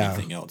than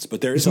anything else. But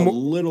there is a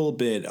little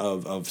bit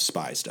of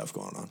spy stuff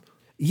going on.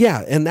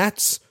 Yeah, and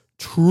that's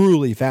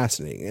truly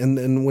fascinating.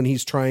 And when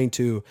he's trying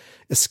to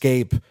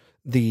escape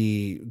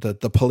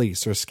the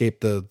police, or escape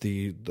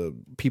the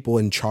people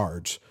in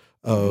charge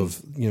of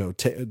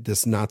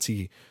this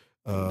Nazi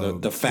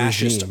the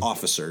fascist regime.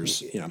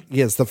 Officers.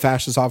 Yes, the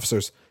fascist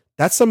officers.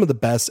 That's some of the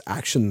best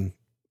action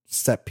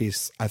set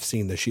piece I've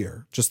seen this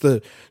year. Just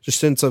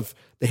sense of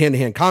the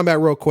hand-to-hand combat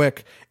real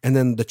quick, and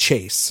then the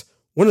chase.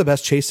 One of the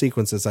best chase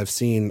sequences I've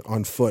seen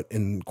on foot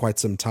in quite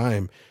some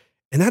time.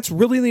 And that's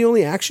really the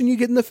only action you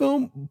get in the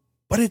film,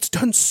 but it's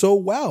done so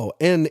well.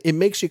 And it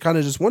makes you kind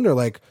of just wonder,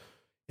 like,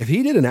 if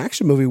he did an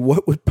action movie,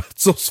 what would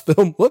Petzold's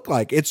film look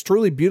like? It's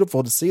truly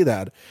beautiful to see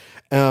that.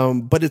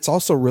 But it's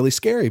also really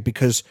scary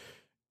because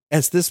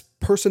as this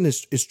person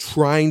is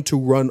trying to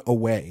run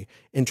away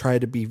and try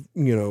to be,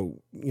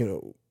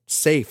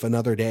 safe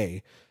another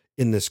day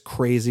in this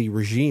crazy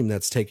regime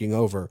that's taking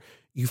over,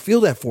 you feel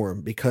that for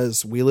him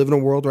because we live in a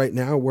world right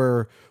now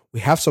where we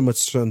have so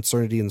much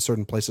uncertainty in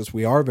certain places.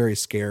 We are very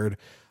scared.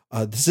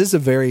 This is a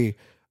very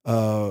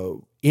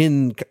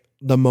in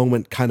the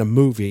moment kind of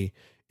movie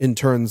in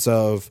terms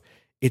of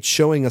it's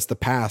showing us the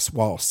past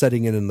while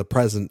setting it in the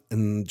present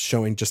and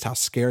showing just how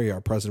scary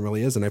our present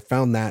really is. And I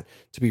found that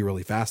to be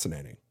really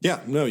fascinating.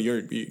 Yeah, no,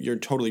 you're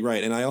totally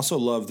right. And I also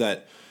love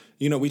that,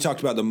 we talked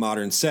about the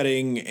modern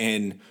setting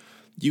and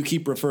you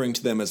keep referring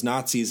to them as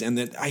Nazis, and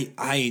that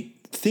I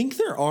think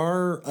there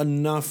are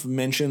enough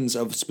mentions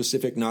of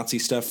specific Nazi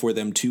stuff for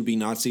them to be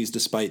Nazis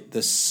despite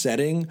the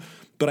setting.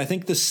 But I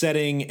think the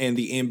setting and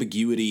the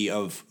ambiguity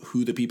of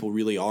who the people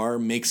really are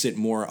makes it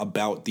more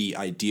about the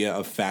idea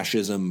of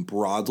fascism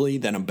broadly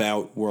than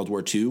about World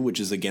War II, which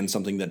is, again,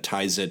 something that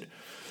ties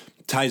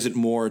it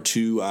more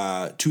to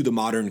the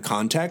modern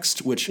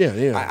context, which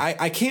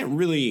I can't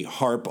really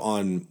harp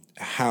on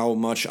how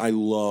much I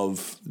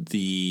love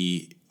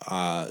the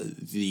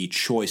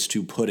choice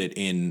to put it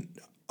in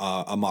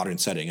a modern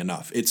setting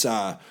enough. It's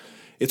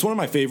one of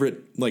my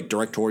favorite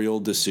directorial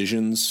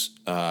decisions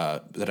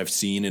that I've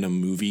seen in a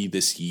movie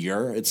this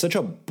year. It's such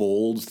a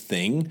bold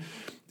thing.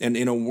 And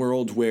in a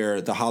world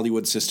where the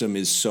Hollywood system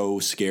is so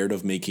scared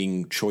of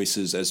making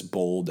choices as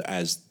bold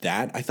as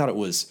that, I thought it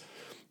was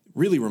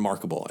really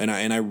remarkable. And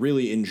I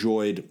really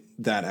enjoyed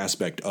that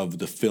aspect of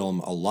the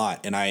film a lot.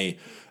 And I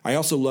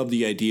also love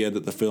the idea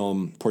that the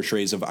film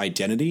portrays of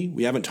identity.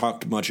 We haven't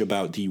talked much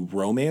about the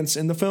romance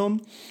in the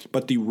film,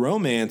 but the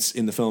romance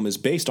in the film is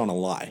based on a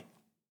lie.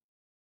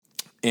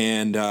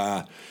 And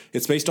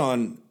it's based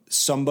on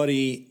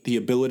the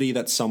ability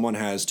that someone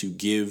has to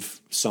give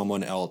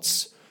someone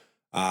else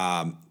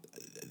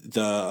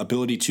the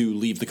ability to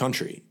leave the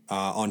country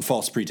on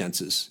false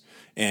pretenses.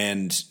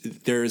 And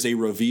there is a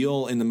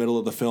reveal in the middle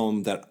of the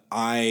film that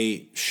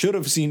I should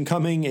have seen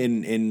coming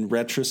in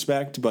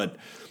retrospect, but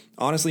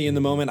honestly, in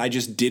the moment, I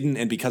just didn't.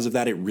 And because of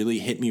that, it really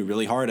hit me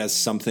really hard as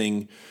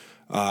something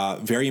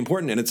very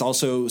important. And it's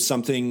also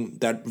something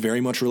that very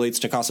much relates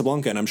to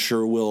Casablanca. And I'm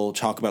sure we'll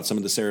talk about some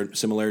of the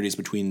similarities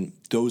between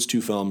those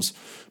two films.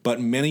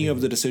 But many of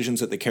the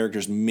decisions that the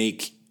characters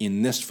make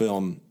in this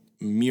film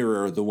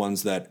mirror the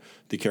ones that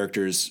the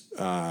characters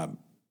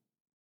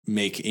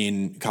make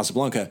in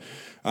Casablanca.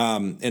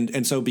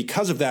 And so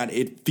because of that,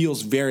 it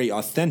feels very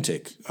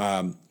authentic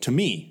to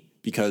me,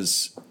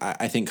 because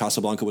I think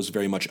Casablanca was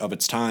very much of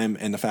its time.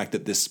 And the fact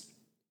that this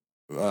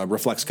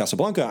reflects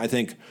Casablanca, I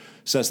think,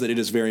 says that it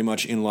is very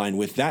much in line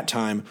with that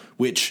time,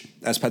 which,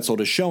 as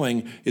Petzold is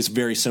showing, is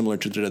very similar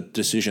to the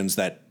decisions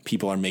that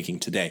people are making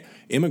today.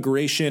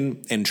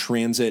 Immigration and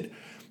transit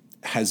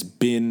has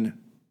been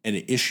an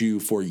issue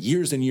for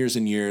years and years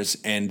and years,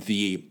 and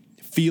the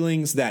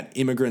feelings that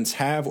immigrants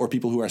have, or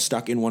people who are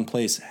stuck in one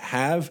place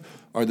have,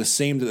 are the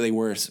same that they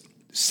were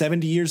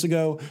 70 years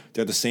ago.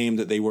 They're the same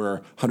that they were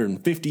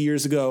 150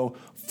 years ago,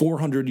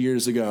 400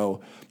 years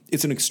ago.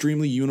 It's an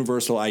extremely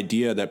universal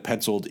idea that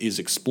Petzold is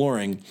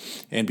exploring.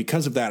 And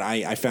because of that,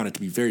 I found it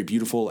to be very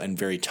beautiful and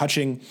very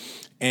touching.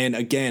 And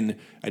again,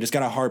 I just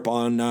got to harp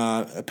on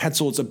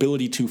Petzold's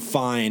ability to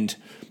find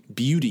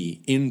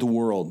beauty in the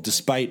world,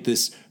 despite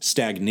this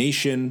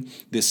stagnation,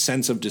 this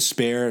sense of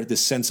despair,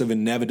 this sense of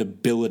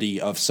inevitability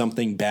of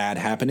something bad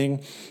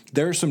happening.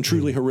 There are some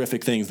truly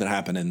horrific things that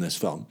happen in this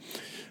film.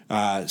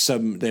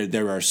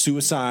 There are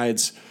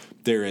suicides,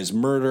 there is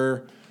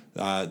murder,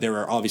 there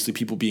are obviously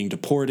people being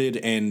deported,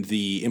 and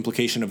the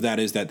implication of that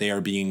is that they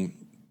are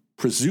being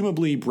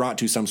presumably brought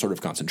to some sort of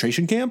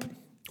concentration camp.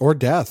 Or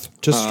death,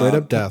 just straight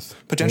up death.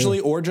 Potentially,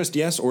 or just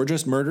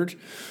murdered.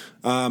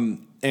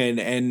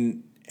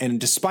 And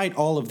despite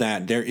all of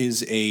that, there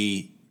is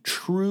a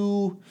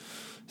true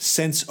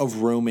sense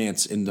of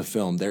romance in the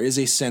film. There is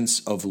a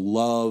sense of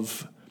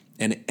love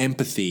and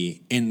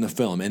empathy in the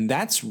film. And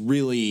that's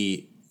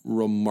really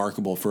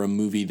remarkable for a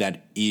movie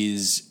that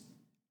is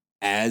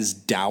as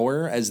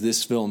dour as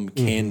this film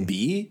can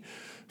be.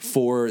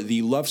 For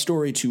the love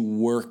story to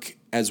work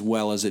as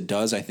well as it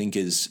does, I think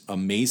is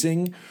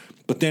amazing.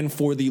 But then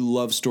for the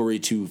love story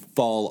to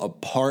fall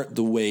apart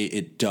the way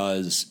it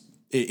does,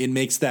 it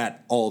makes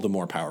that all the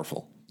more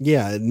powerful.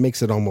 Yeah, it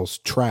makes it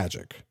almost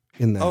tragic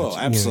in that. Oh,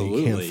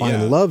 absolutely. You can't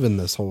find love in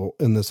this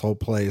whole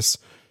place.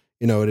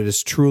 It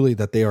is truly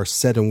that they are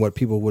set in what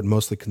people would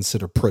mostly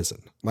consider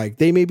prison. Like,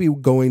 they may be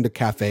going to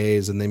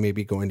cafes and they may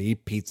be going to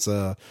eat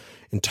pizza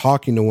and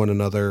talking to one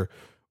another,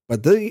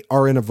 but they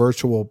are in a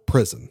virtual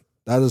prison.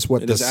 That is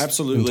what this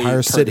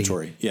entire city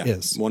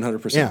is.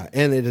 100%. Yeah,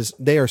 and it is.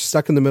 They are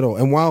stuck in the middle.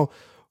 And while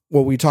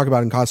what we talk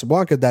about in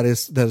Casablanca, that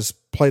is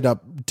played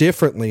up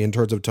differently in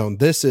terms of tone.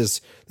 This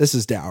is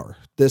dour.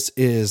 This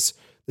is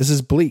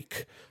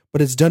bleak,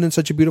 but it's done in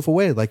such a beautiful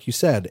way, like you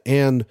said.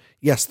 And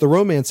yes, the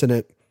romance in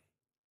it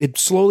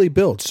slowly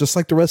builds, just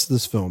like the rest of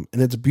this film,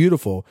 and it's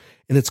beautiful.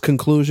 And its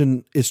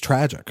conclusion is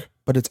tragic.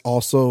 but it's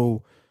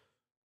also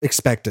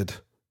expected,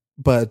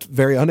 but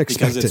very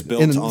unexpected. Because it's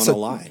built on a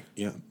lie.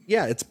 Yeah.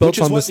 Yeah, it's built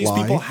on this lie. Which is what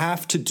these people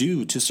have to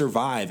do to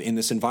survive in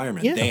this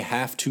environment. Yeah. They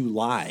have to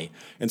lie.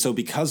 And so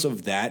because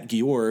of that,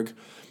 Georg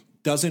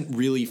doesn't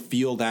really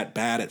feel that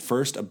bad at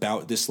first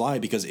about this lie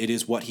because it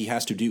is what he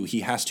has to do. He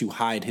has to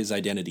hide his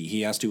identity.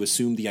 He has to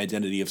assume the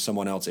identity of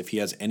someone else if he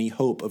has any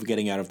hope of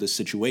getting out of this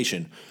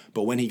situation.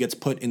 But when he gets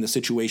put in the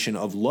situation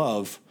of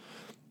love,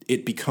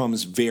 it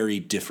becomes very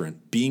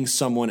different. Being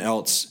someone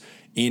else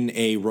in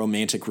a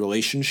romantic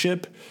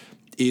relationship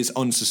is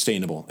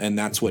unsustainable, and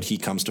that's what he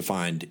comes to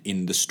find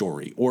in the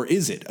story. Or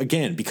is it?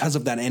 Again, because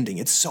of that ending,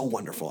 it's so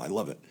wonderful. I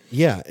love it.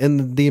 Yeah,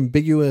 and the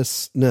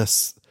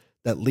ambiguousness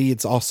that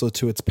leads also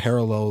to its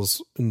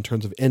parallels in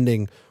terms of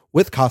ending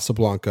with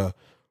Casablanca,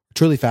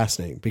 truly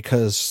fascinating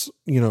because,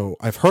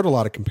 I've heard a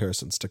lot of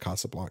comparisons to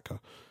Casablanca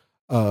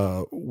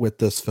with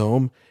this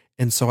film.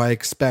 And so I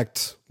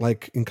expect,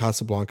 like in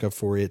Casablanca,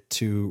 for it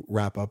to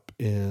wrap up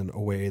in a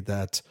way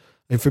that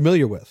I'm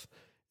familiar with.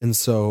 And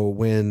so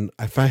when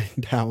I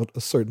find out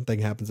a certain thing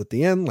happens at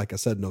the end, like I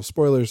said, no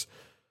spoilers,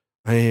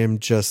 I am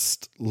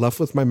just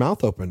left with my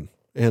mouth open.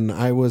 And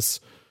I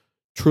was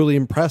truly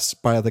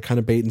impressed by the kind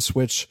of bait and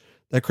switch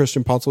that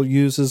Christian Potzel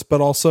uses,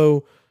 but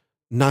also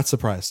not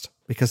surprised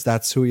because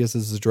that's who he is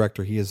as a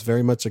director. He is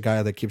very much a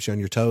guy that keeps you on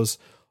your toes,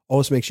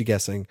 always makes you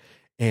guessing,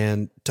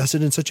 and does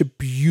it in such a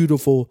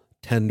beautiful,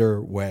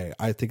 tender way.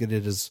 I think that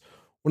it is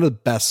one of the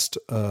best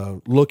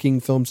looking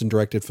films and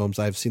directed films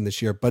I've seen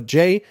this year. But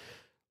Jay,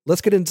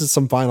 let's get into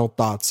some final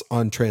thoughts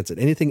on Transit.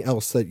 Anything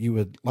else that you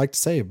would like to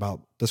say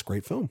about this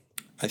great film?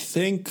 I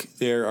think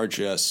there are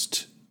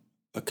just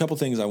a couple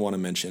things I want to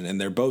mention, and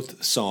they're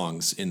both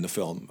songs in the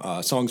film,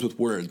 songs with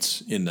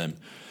words in them.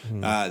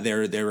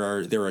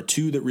 There are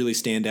two that really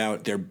stand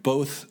out. They're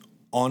both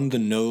on the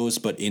nose,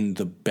 but in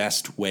the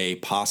best way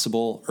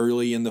possible.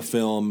 Early in the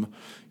film,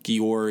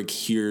 Georg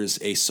hears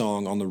a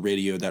song on the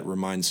radio that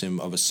reminds him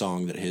of a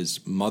song that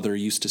his mother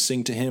used to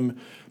sing to him.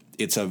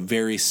 It's a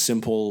very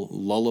simple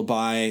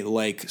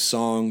lullaby-like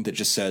song that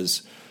just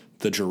says,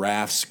 the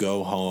giraffes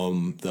go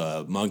home,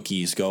 the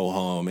monkeys go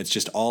home. It's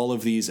just all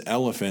of these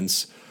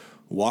elephants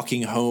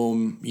walking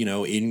home,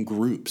 in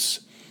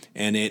groups.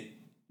 And it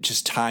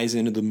just ties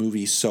into the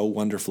movie so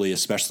wonderfully,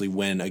 especially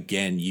when,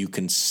 again, you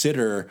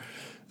consider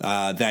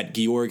that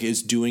Georg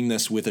is doing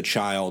this with a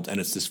child, and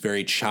it's this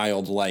very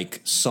childlike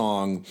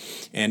song.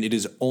 And it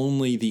is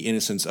only the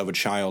innocence of a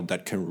child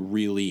that can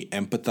really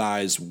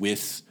empathize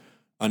with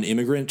an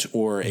immigrant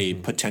or a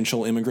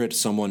potential immigrant,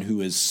 someone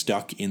who is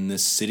stuck in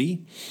this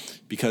city,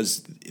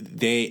 because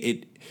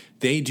they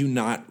do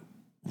not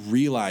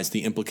realize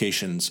the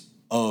implications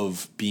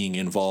of being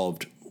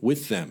involved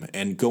with them.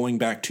 And going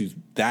back to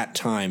that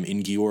time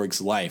in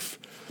Georg's life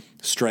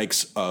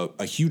strikes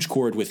a huge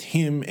chord with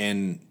him,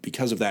 and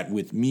because of that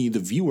with me, the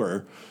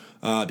viewer,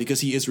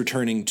 because he is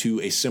returning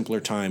to a simpler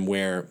time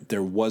where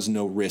there was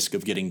no risk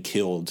of getting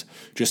killed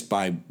just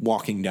by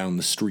walking down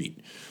the street.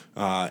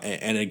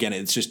 And again,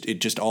 it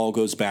just all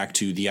goes back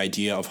to the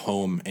idea of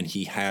home, and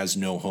he has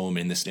no home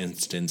in this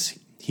instance.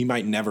 He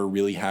might never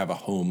really have a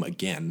home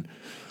again.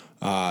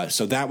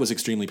 So that was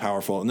extremely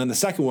powerful. And then the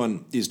second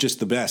one is just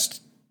the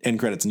best end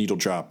credits needle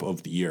drop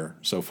of the year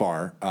so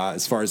far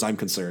as I'm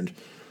concerned.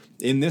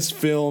 In this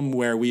film,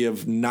 where we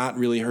have not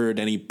really heard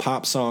any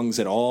pop songs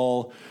at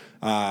all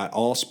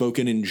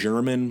spoken in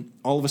German,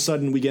 all of a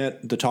sudden we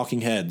get the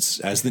Talking Heads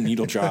as the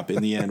needle drop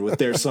in the end with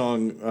their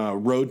song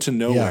Road to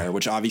Nowhere,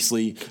 which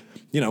obviously,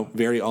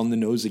 very on the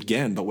nose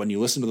again. But when you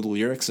listen to the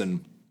lyrics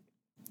and,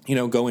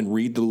 go and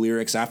read the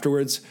lyrics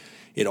afterwards,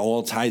 it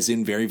all ties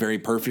in very, very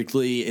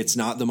perfectly. It's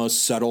not the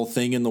most subtle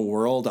thing in the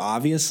world,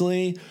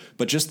 obviously,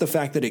 but just the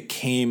fact that it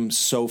came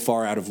so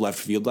far out of left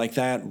field like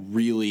that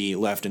really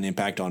left an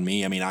impact on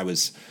me. I mean, I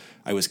was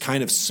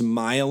kind of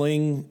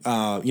smiling,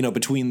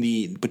 between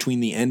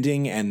the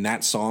ending and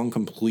that song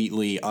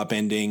completely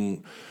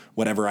upending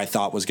whatever I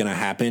thought was going to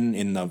happen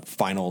in the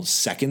final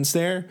seconds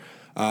there.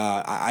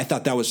 I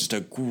thought that was just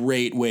a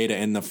great way to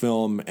end the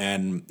film,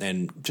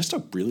 and just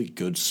a really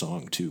good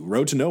song too.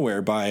 Road to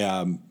Nowhere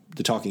by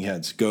the Talking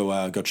Heads.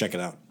 Go check it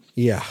out.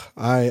 Yeah,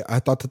 I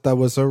thought that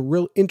was a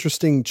real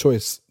interesting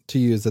choice to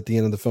use at the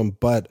end of the film,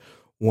 but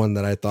one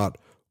that I thought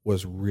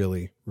was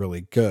really,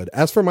 really good.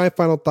 As for my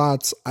final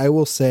thoughts, I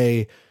will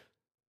say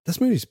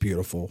this movie's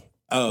beautiful.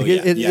 Oh,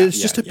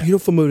 it's just a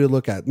beautiful movie to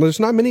look at. There's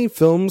not many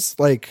films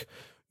like,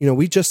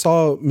 we just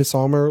saw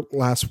Midsommar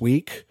last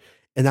week,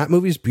 and that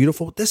movie's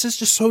beautiful. This is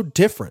just so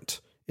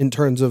different in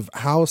terms of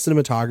how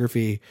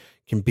cinematography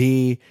can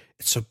be.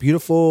 It's so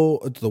beautiful,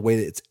 the way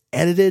that it's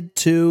edited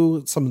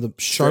to, some of the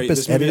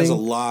sharpest editing. This movie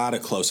has a lot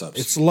of close-ups.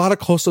 It's a lot of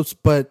close-ups,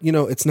 but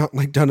it's not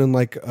like done in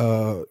like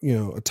a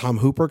Tom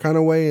Hooper kind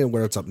of way, and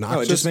where it's obnoxious.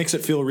 No, it just makes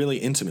it feel really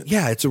intimate.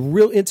 Yeah, it's a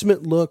real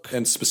intimate look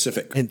and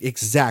specific. And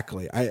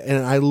exactly,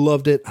 I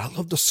loved it. I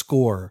love the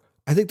score.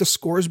 I think the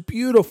score is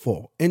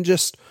beautiful and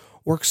just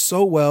works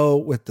so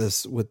well with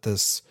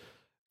this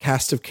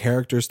cast of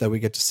characters that we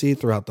get to see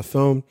throughout the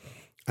film.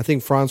 I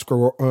think Franz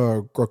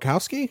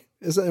Grokowski,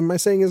 am I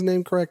saying his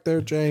name correct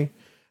there, Jay?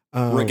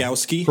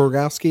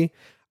 Rogowski.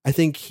 I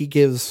think he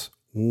gives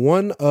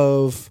one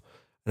of,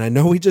 and I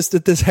know we just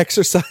did this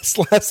exercise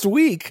last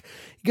week,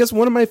 he gives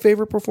one of my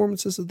favorite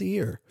performances of the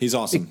year. He's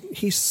awesome.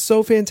 He's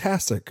so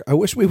fantastic. I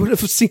wish we would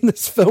have seen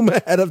this film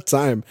ahead of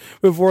time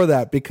before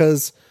that,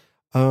 because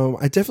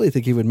I definitely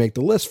think he would make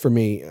the list for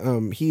me.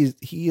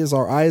 He is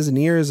our eyes and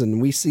ears,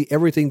 and we see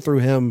everything through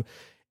him.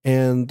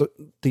 And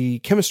the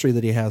chemistry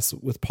that he has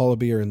with Paula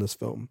Beer in this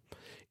film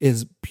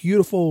is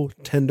beautiful,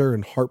 tender,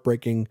 and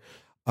heartbreaking,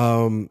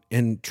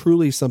 and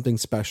truly something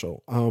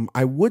special.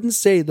 I wouldn't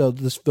say, though,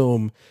 this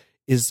film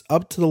is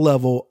up to the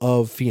level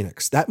of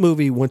Phoenix. That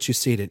movie, once you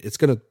see it, it's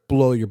going to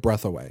blow your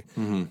breath away.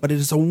 Mm-hmm. But it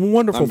is a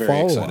wonderful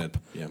follow-up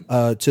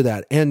to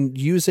that. And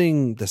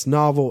using this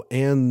novel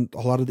and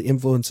a lot of the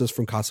influences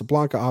from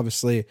Casablanca,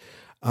 obviously,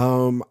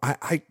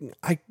 I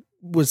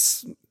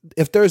was...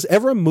 If there's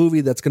ever a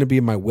movie that's going to be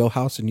in my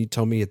wheelhouse and you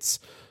tell me it's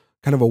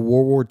kind of a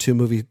World War II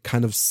movie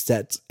kind of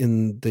set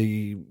in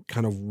the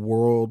kind of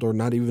world, or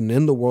not even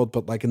in the world,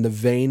 but like in the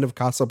vein of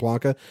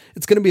Casablanca,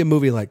 it's going to be a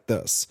movie like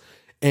this.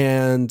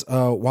 And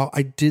while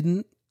I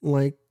didn't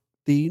like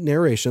the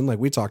narration, like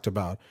we talked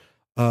about,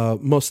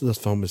 most of this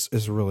film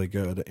is really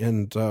good.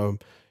 And,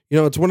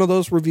 it's one of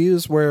those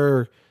reviews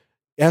where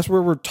as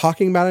we're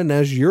talking about it and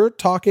as you're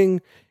talking,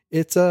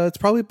 it's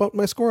probably bumped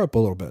my score up a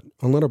little bit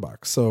on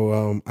Letterboxd.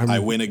 So I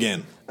win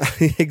again.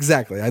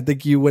 Exactly. I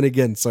think you win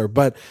again, sir.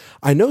 But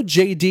I know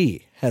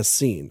JD has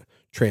seen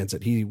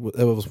Transit. It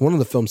was one of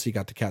the films he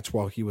got to catch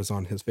while he was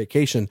on his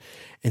vacation,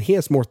 and he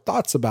has more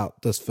thoughts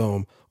about this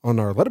film on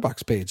our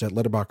Letterboxd page at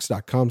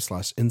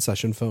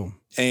letterboxd.com/InSessionFilm.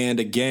 And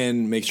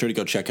again, make sure to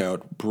go check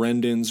out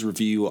Brendan's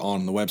review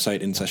on the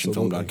website,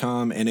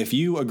 InSessionFilm.com. And if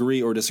you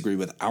agree or disagree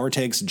with our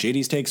takes,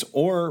 JD's takes,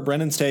 or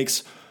Brendan's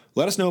takes,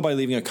 let us know by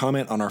leaving a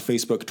comment on our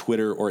Facebook,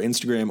 Twitter, or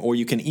Instagram, or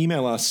you can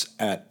email us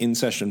at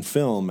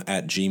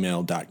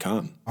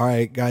insessionfilm@gmail.com. All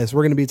right, guys,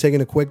 we're going to be taking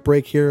a quick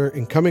break here,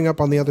 and coming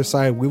up on the other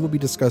side, we will be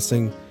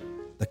discussing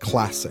the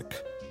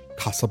classic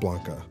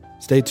Casablanca.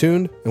 Stay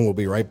tuned, and we'll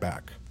be right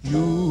back. You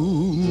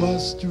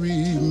must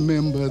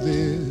remember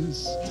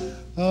this.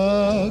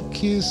 A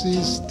kiss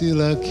is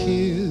still a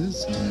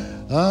kiss.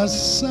 A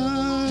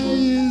sigh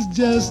is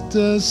just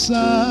a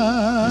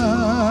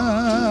sigh.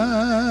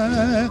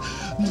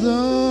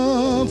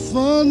 The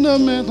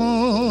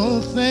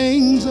fundamental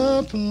things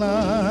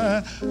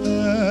apply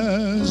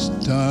as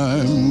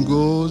time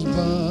goes by.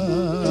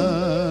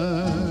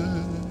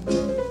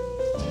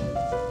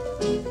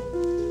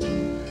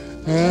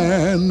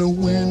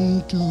 And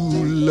when two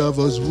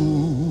lovers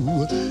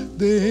woo,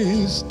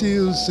 they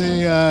still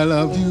say I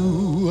love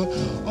you.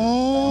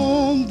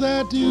 On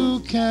that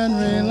you can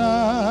rely.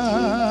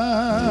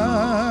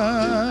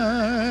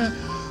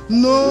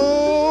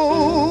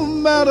 No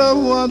matter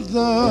what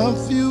the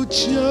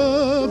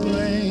future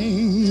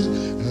brings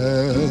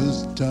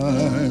as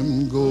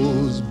time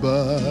goes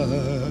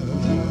by.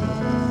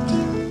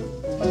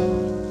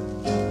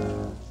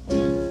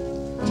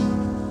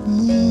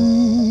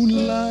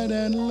 Moonlight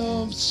and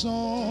love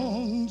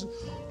songs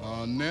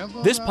are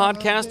never... This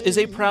podcast is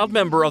a proud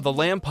member of the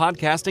Lamb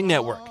Podcasting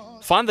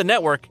Network. Find the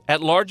network at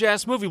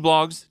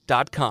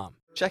largeassmovieblogs.com.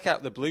 Check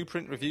out the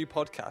Blueprint Review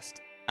podcast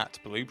at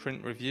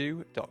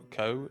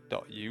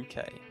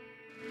blueprintreview.co.uk.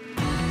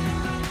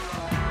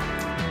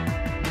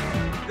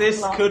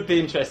 This could be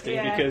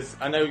interesting because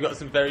I know we've got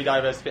some very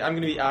diverse people. I'm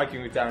going to be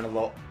arguing with Darren a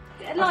lot.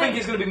 I think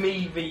it's going to be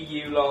me v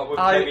you lot, with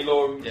Debbie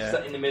Law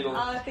sat in the middle.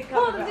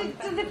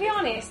 To be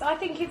honest, I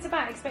think it's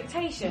about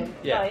expectation.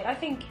 Yeah. Like, I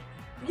think...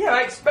 Yeah,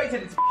 I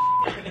expected it to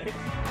be...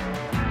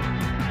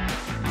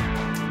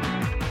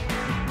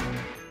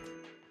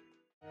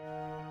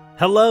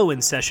 Hello,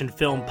 In Session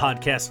Film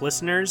podcast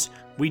listeners.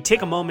 We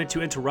take a moment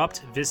to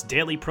interrupt this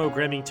daily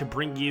programming to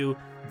bring you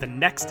the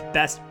Next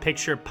Best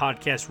Picture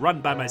podcast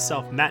run by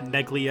myself, Matt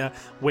Neglia,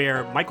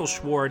 where Michael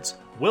Schwartz,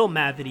 Will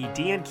Mavity,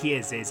 Deanne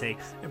Chiesese,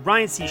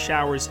 Ryan C.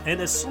 Showers,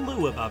 and a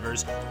slew of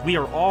others, we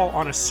are all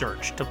on a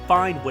search to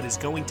find what is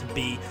going to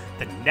be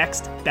the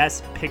next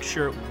Best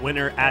Picture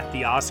winner at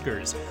the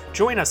Oscars.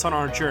 Join us on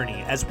our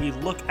journey as we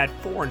look at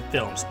foreign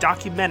films,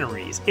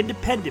 documentaries,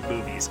 independent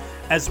movies,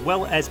 as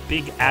well as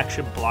big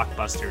action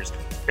blockbusters.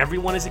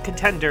 Everyone is a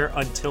contender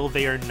until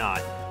they are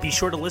not. Be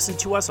sure to listen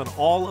to us on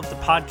all of the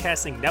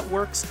podcasting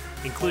networks,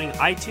 including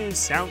iTunes,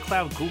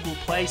 SoundCloud, Google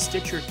Play,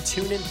 Stitcher,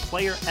 TuneIn,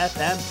 Player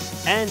FM,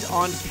 and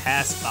on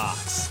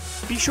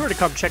CastBox. Be sure to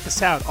come check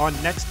us out on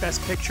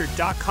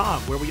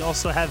nextbestpicture.com, where we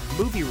also have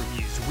movie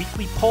reviews,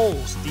 weekly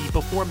polls, the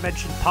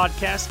before-mentioned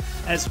podcast,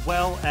 as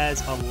well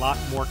as a lot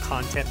more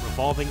content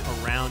revolving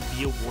around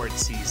the award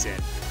season.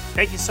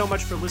 Thank you so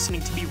much for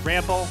listening to me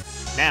ramble.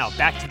 Now,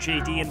 back to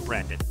JD and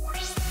Brendan.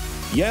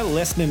 You're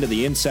listening to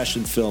the In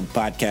Session Film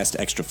Podcast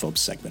Extra Film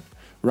segment.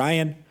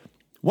 Ryan,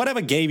 whatever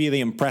gave you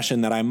the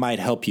impression that I might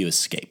help you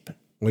escape?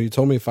 Well, you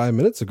told me 5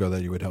 minutes ago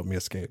that you would help me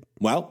escape.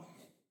 Well,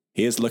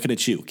 here's looking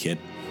at you, kid.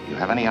 You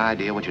have any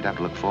idea what you'd have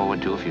to look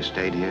forward to if you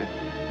stayed here?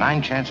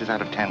 9 chances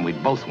out of 10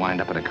 we'd both wind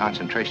up at a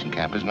concentration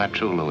camp. Isn't that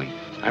true, Louis?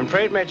 I'm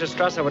afraid Major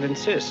Strasser would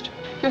insist.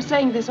 You're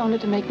saying this only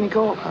to make me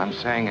go. I'm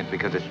saying it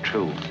because it's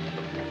true.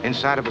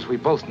 Inside of us, we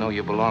both know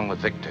you belong with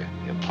Victor.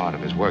 You're part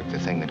of his work, the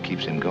thing that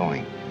keeps him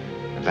going.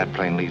 If that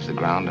plane leaves the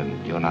ground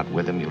and you're not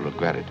with him, you'll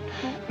regret it.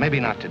 Maybe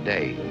not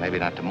today, maybe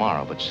not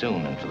tomorrow, but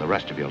soon and for the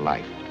rest of your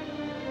life.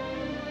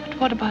 But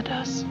what about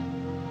us?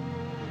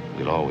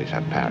 We'll always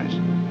have Paris.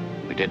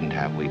 We didn't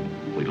have, we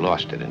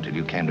lost it until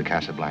you came to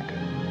Casablanca.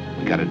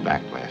 We got it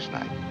back last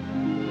night.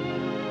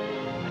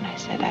 When I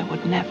said I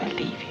would never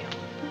leave you.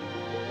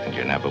 And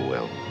you never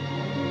will.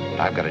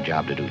 But I've got a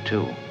job to do,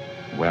 too.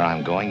 Where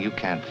I'm going, you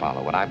can't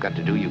follow. What I've got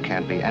to do, you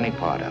can't be any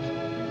part of.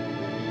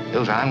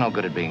 Ilsa, I'm no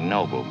good at being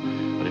noble,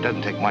 but it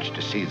doesn't take much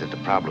to see that the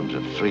problems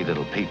of three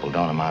little people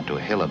don't amount to a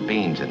hill of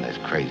beans in this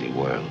crazy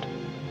world.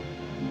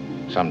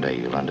 Someday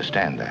you'll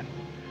understand that.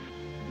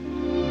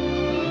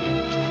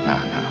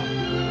 Now.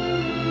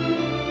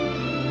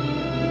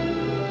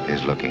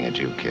 He's looking at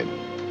you, kid.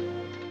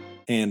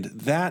 And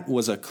that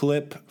was a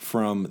clip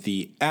from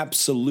the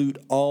absolute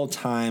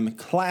all-time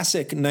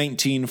classic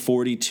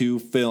 1942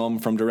 film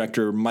from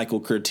director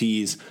Michael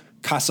Curtiz,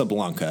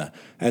 Casablanca.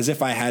 As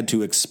if I had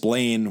to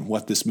explain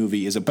what this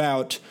movie is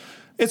about,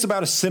 it's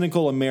about a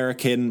cynical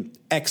American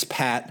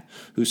expat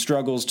who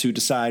struggles to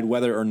decide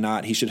whether or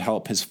not he should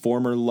help his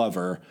former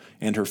lover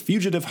and her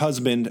fugitive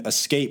husband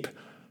escape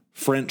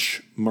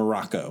French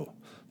Morocco.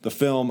 The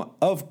film,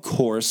 of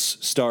course,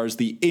 stars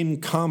the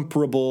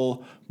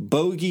incomparable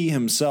Bogey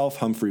himself,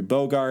 Humphrey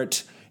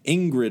Bogart,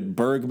 Ingrid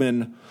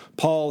Bergman,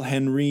 Paul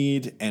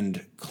Henreid,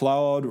 and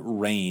Claude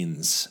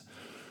Rains.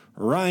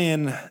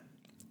 Ryan,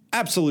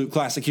 absolute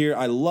classic here.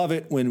 I love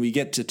it when we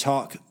get to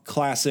talk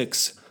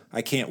classics.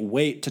 I can't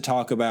wait to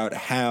talk about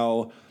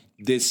how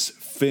this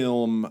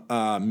film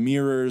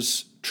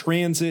mirrors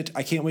transit.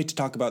 I can't wait to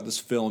talk about this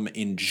film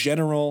in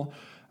general.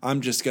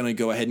 I'm just going to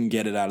go ahead and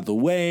get it out of the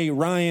way.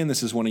 Ryan,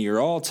 this is one of your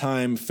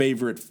all-time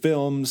favorite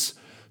films.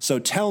 So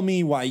tell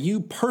me why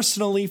you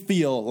personally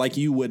feel like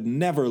you would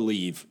never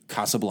leave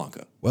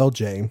Casablanca. Well,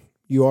 Jay,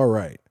 you are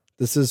right.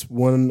 This is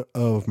one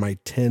of my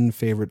 10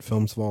 favorite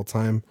films of all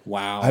time.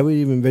 Wow. I would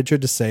even venture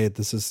to say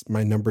this is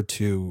my number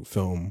 2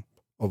 film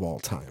of all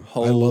time.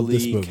 Holy I love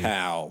this movie.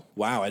 Cow.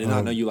 Wow, I did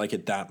not know you like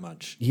it that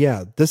much.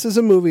 Yeah, this is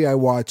a movie I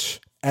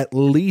watch at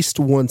least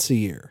once a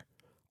year.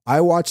 I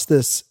watch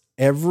this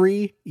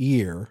every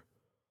year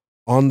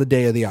on the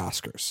day of the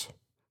Oscars.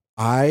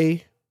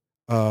 I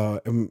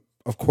am,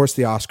 of course,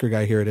 the Oscar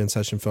guy here at In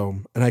Session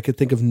Film, and I could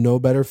think of no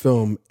better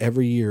film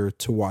every year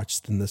to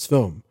watch than this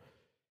film.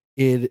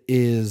 It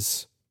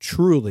is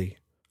truly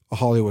a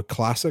Hollywood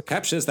classic.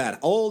 Captures that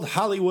old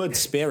Hollywood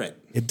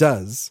spirit. It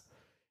does.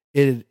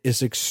 It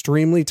is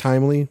extremely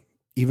timely,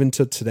 even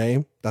to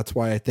today. That's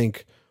why I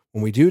think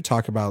when we do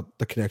talk about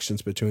the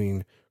connections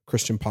between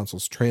Christian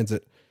Ponsol's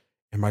Transit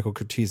and Michael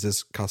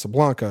Curtiz's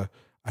Casablanca,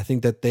 I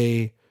think that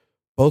they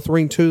both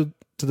ring to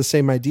the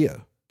same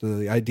idea,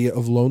 the idea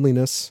of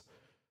loneliness,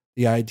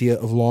 the idea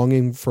of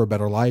longing for a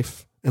better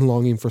life and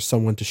longing for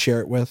someone to share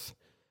it with.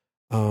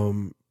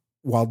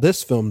 While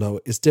this film, though,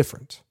 is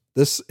different.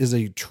 This is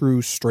a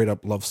true straight up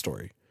love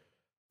story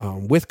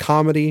with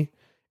comedy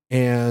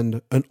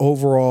and an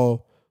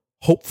overall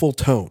hopeful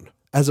tone,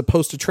 as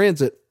opposed to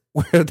Transit,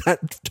 where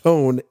that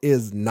tone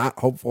is not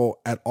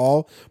hopeful at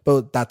all.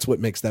 But that's what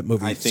makes that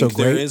movie so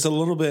great. There is a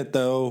little bit,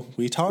 though.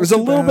 There's a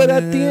little bit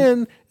at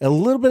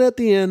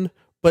the end,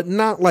 but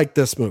not like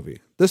this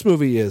movie. This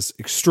movie is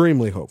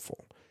extremely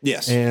hopeful.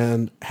 Yes.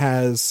 And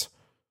has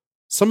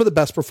some of the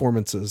best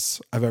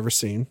performances I've ever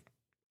seen.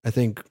 I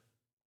think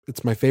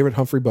it's my favorite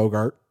Humphrey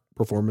Bogart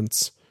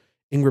performance.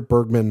 Ingrid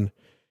Bergman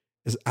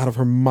is out of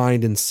her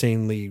mind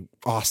insanely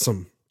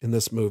awesome in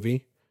this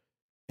movie.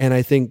 And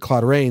I think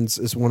Claude Rains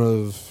is one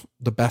of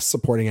the best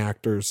supporting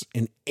actors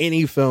in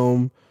any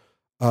film.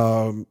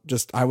 I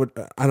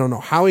don't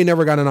know how he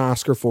never got an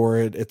Oscar for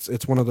it.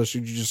 It's one of those,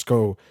 you just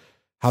go,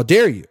 how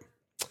dare you?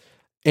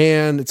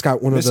 And it's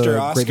got one of the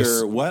Oscar,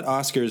 greatest. What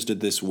Oscars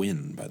did this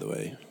win, by the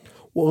way?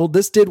 Well,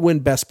 this did win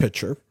Best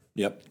Picture.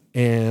 Yep.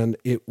 And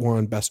it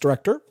won Best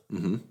Director.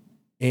 Mm-hmm.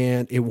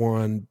 And it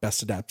won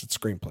Best Adapted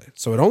Screenplay.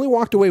 So it only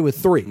walked away with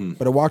 3,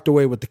 but it walked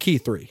away with the key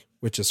 3,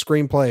 which is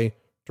Screenplay,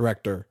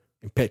 Director,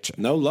 and Picture.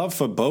 No love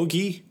for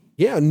Bogey?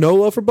 Yeah, no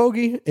love for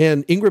Bogey.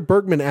 And Ingrid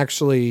Bergman,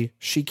 actually,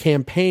 she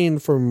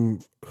campaigned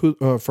from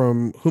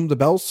Whom the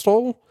Bell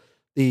Stole,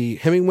 the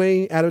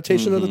Hemingway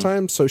adaptation of the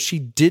time. So she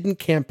didn't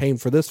campaign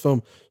for this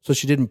film. So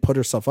she didn't put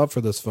herself up for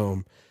this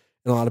film.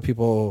 And a lot of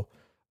people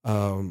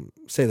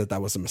say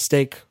that was a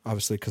mistake,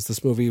 obviously, because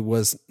this movie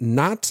was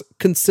not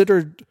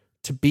considered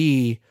to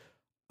be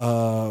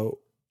a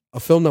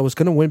film that was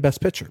going to win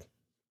Best Picture.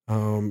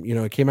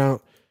 It came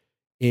out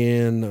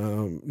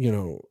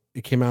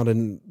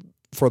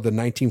for the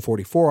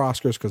 1944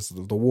 Oscars because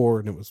of the war,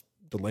 and it was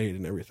delayed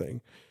and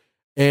everything.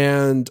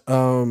 And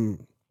so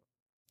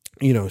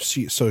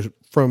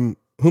from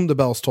Whom the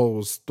Bell Stole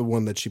was the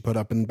one that she put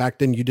up, and back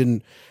then you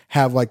didn't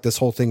have like this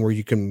whole thing where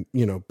you can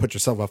put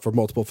yourself up for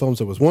multiple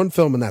films. It was one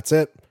film and that's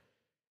it.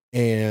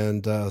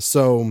 And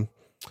so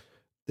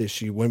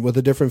she went with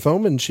a different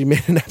film, and she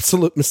made an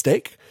absolute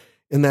mistake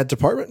in that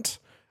department.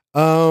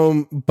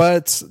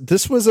 But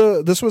this was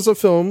a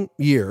film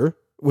year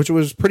which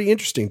was pretty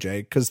interesting,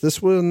 Jay, because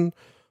this one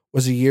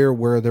was a year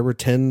where there were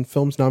 10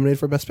 films nominated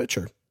for Best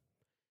Picture.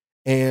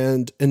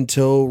 And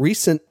until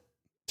recent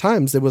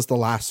times, it was the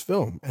last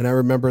film. And I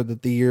remember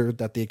that the year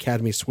that the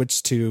Academy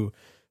switched to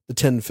the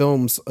 10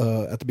 films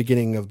at the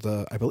beginning of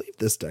I believe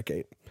this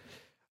decade,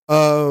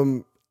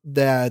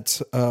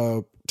 that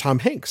Tom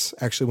Hanks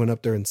actually went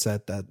up there and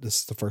said that this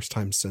is the first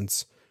time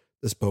since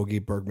this Bogey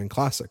Bergman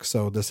classic.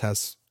 So this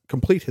has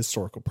complete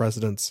historical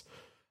precedence.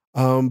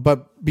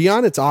 But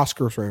beyond its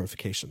Oscar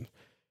ramification,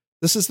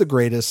 this is the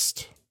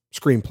greatest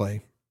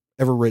screenplay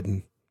ever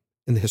written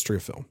in the history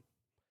of film.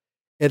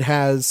 It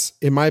has,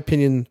 in my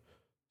opinion,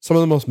 some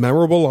of the most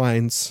memorable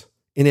lines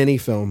in any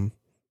film,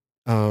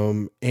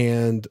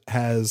 and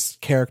has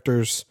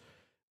characters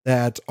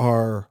that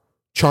are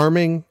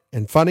charming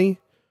and funny,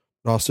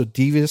 but also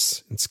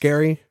devious and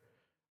scary,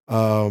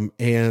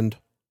 and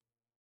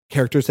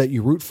characters that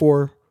you root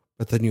for,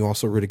 but then you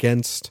also root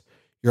against.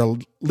 Your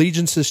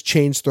allegiances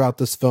change throughout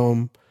this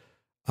film.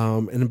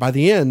 And by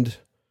the end,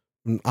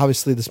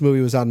 obviously this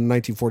movie was out in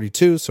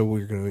 1942, so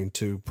we're going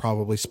to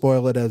probably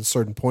spoil it at a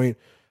certain point.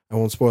 I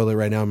won't spoil it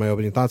right now in my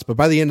opening thoughts, but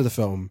by the end of the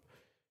film,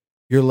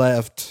 you're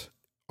left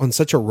on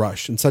such a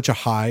rush and such a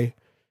high,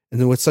 and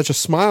then with such a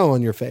smile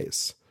on your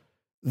face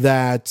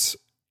that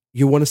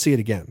you want to see it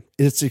again.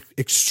 It's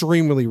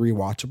extremely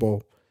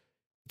rewatchable.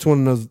 It's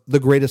one of the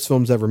greatest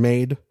films ever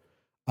made.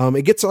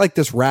 It gets like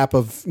this rap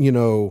of,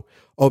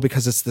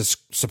 because it's this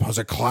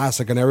supposed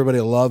classic and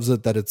everybody loves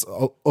it, that it's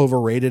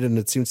overrated, and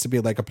it seems to be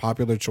like a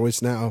popular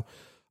choice now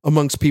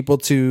amongst people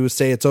to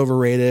say it's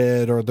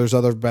overrated or there's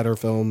other better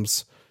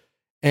films.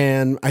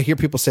 And I hear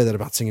people say that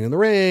about Singing in the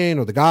Rain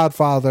or The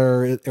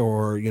Godfather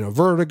or,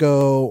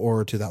 Vertigo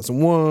or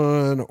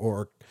 2001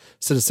 or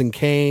Citizen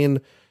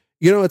Kane.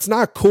 It's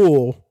not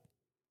cool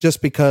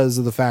just because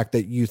of the fact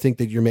that you think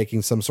that you're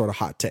making some sort of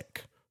hot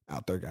take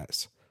out there,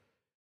 guys.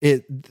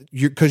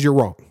 Because you're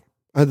wrong.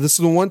 This is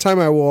the one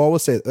time I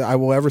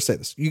will ever say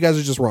this. You guys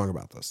are just wrong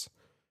about this.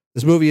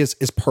 This movie is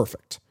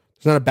perfect.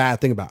 There's not a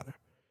bad thing about it.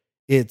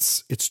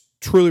 It's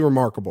truly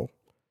remarkable.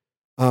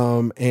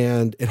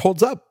 And it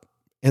holds up.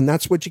 And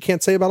that's what you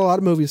can't say about a lot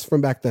of movies from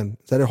back then,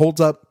 is that it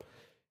holds up,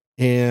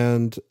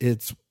 and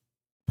it's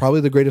probably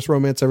the greatest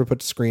romance ever put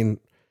to screen.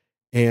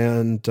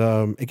 And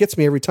it gets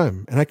me every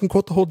time. And I can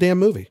quote the whole damn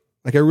movie.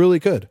 Like I really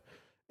could.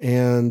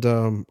 And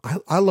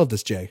I love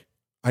this, Jay.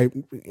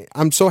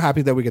 I'm so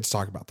happy that we get to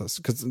talk about this,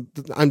 because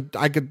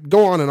I could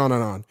go on and on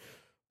and on,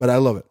 but I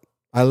love it.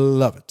 I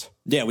love it.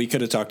 Yeah, we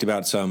could have talked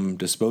about some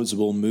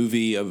disposable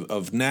movie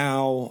of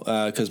now,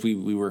 because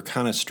we were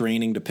kind of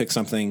straining to pick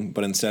something,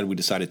 but instead we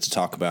decided to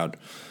talk about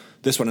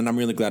this one, and I'm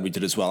really glad we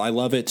did as well. I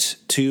love it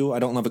too. I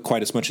don't love it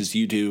quite as much as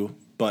you do,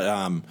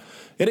 but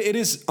it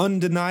is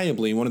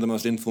undeniably one of the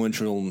most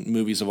influential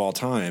movies of all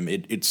time.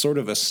 It sort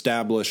of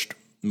established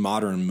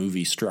modern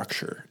movie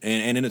structure,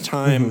 and in a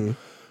time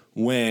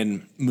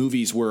when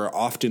movies were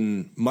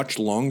often much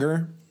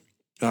longer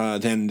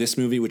than this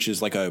movie, which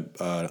is like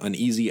an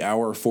easy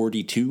hour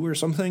 42 or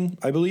something,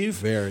 I believe.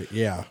 Very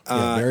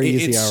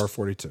easy hour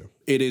 42.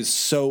 It is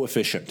so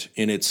efficient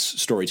in its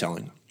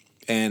storytelling,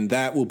 and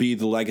that will be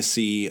the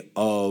legacy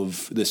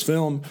of this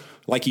film.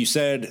 Like you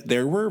said,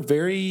 there were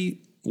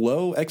very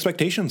low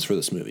expectations for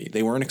this movie.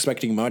 They weren't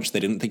expecting much. They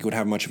didn't think it would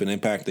have much of an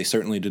impact. They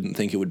certainly didn't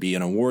think it would be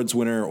an awards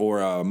winner or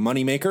a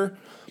moneymaker.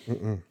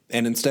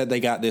 And instead they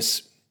got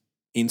this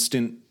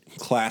instant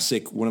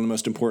classic, one of the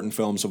most important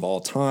films of all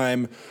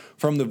time.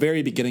 From the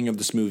very beginning of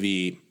this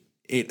movie,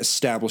 it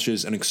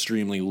establishes an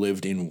extremely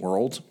lived-in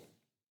world.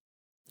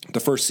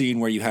 The first scene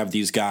where you have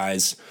these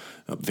guys,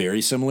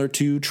 very similar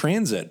to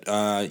Transit.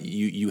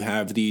 You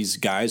have these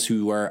guys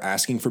who are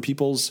asking for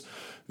people's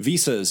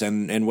visas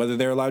and whether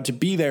they're allowed to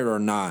be there or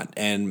not.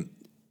 And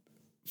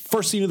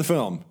first scene of the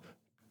film,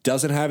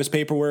 doesn't have his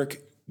paperwork,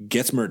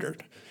 gets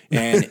murdered.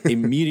 And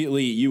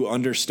immediately you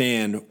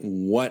understand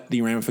what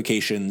the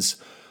ramifications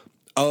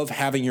of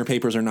having your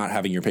papers or not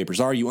having your papers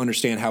are. You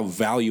understand how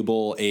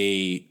valuable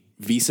a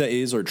visa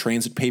is or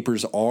transit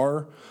papers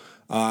are.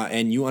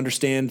 And you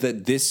understand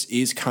that this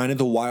is kind of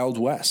the Wild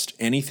West.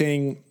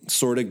 Anything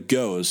sort of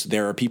goes.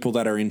 There are people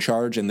that are in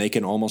charge and they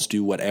can almost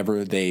do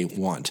whatever they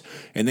want.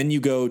 And then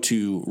you go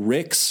to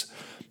Rick's,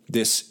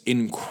 this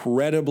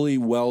incredibly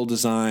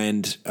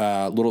well-designed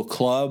little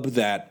club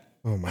that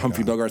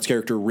Humphrey Bogart's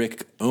character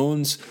Rick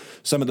owns.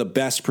 Some of the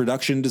best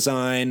production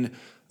design.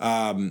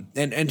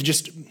 And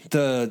just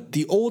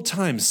the old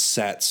time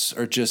sets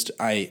are just,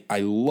 I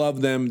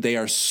love them. They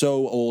are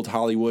so old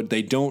Hollywood.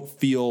 They don't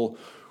feel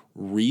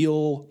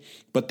real,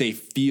 but they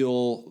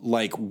feel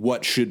like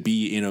what should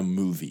be in a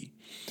movie.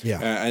 Yeah.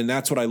 And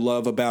that's what I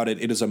love about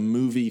it. It is a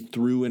movie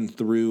through and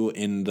through,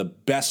 in the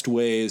best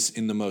ways,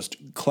 in the most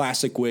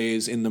classic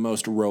ways, in the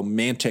most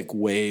romantic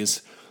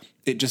ways.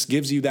 It just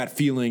gives you that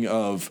feeling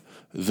of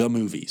the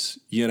movies,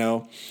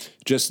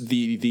 just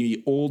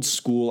the old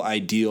school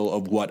ideal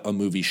of what a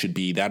movie should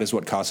be. That is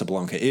what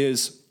Casablanca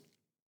is.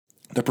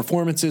 The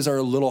performances are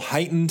a little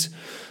heightened,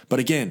 but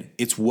again,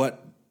 it's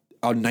what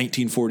a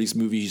 1940s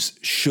movies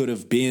should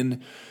have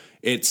been.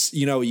 It's,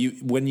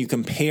 when you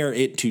compare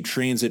it to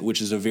Transit,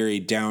 which is a very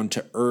down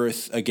to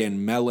earth,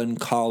 again,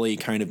 melancholy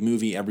kind of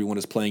movie, everyone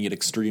is playing it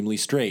extremely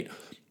straight,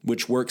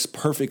 which works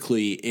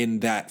perfectly in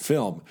that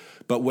film.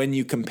 But when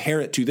you compare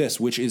it to this,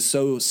 which is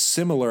so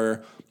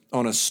similar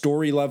on a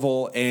story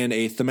level and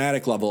a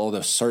thematic level,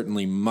 although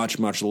certainly much,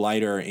 much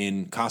lighter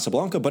in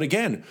Casablanca. But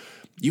again,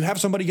 you have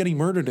somebody getting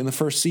murdered in the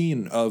first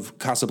scene of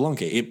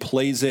Casablanca. It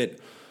plays it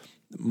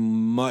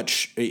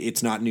much.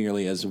 It's not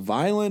nearly as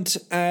violent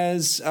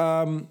as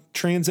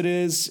Transit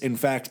is. In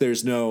fact,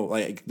 there's no,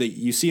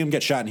 you see him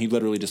get shot and he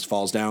literally just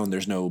falls down.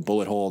 There's no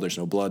bullet hole. There's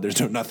no blood. There's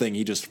no nothing.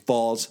 He just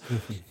falls.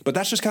 But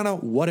that's just kind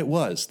of what it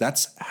was.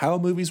 That's how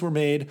movies were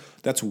made.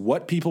 That's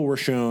what people were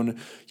shown.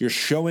 You're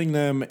showing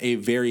them a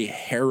very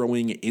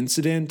harrowing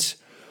incident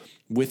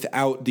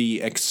without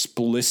the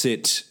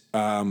explicit,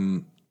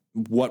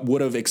 what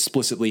would have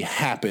explicitly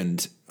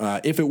happened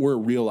if it were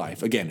real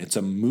life. Again, it's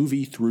a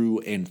movie through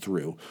and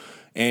through.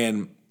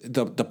 And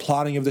the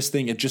plotting of this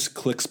thing, it just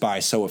clicks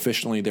by so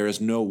efficiently. There is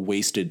no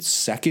wasted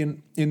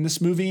second in this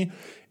movie.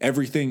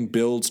 Everything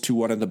builds to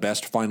one of the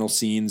best final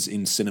scenes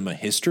in cinema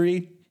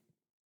history.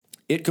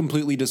 It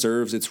completely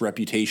deserves its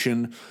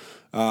reputation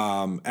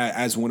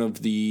as one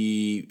of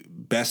the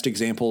best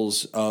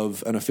examples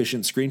of an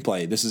efficient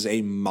screenplay. This is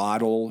a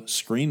model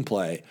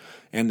screenplay,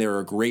 and there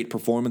are great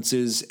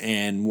performances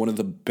and one of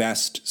the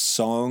best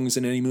songs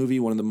in any movie,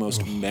 one of the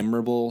most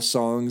memorable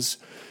songs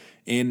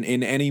in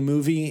any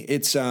movie.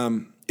 It's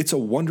a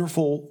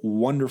wonderful,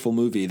 wonderful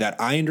movie that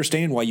I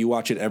understand why you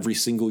watch it every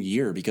single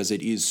year, because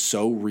it is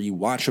so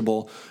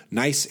rewatchable,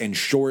 nice and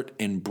short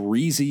and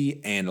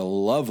breezy and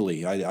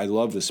lovely. I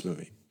love this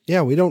movie.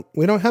 Yeah, we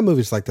don't have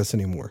movies like this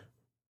anymore.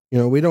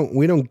 We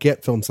don't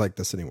get films like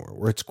this anymore,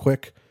 where it's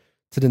quick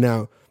to the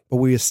now, but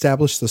we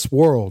establish this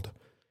world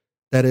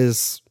that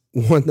is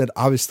one that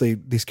obviously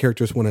these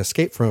characters want to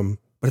escape from,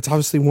 but it's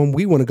obviously one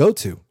we want to go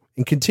to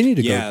and continue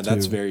to go to. Yeah,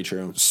 that's very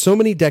true. So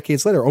many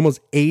decades later, almost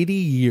 80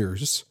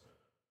 years,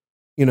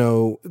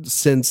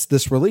 since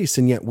this release,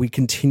 and yet we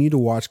continue to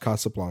watch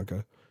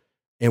Casablanca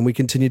and we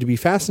continue to be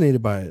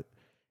fascinated by it.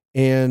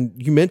 And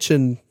you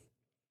mentioned,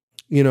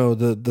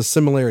 the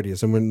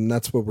similarities, and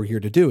that's what we're here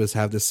to do, is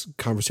have this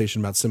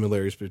conversation about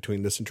similarities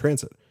between this and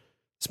Transit.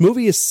 This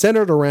movie is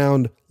centered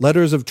around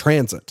letters of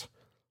transit,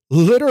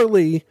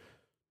 literally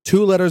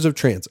 2 letters of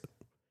transit.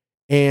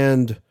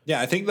 And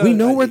yeah, I think we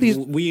know where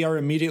we are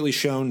immediately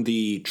shown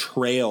the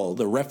trail,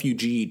 the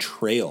refugee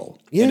trail.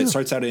 Yeah. And it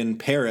starts out in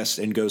Paris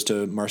and goes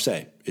to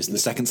Marseille. Is the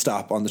second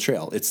stop on the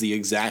trail. It's the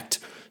exact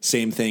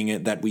same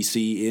thing that we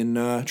see in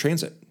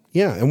Transit.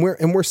 Yeah. And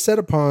we're set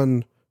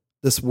upon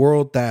this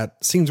world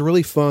that seems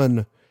really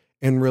fun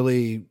and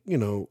really,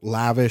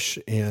 lavish,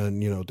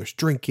 and, there's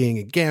drinking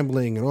and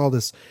gambling and all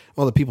this,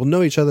 all the people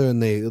know each other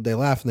and they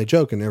laugh and they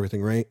joke and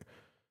everything. Right.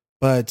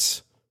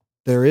 But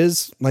there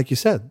is, like you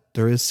said,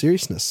 there is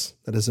seriousness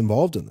that is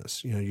involved in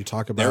this. You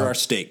talk about, there are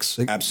stakes.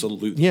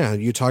 Absolutely. Yeah.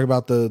 You talk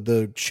about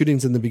the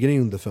shootings in the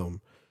beginning of the film.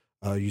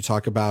 You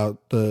talk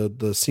about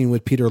the scene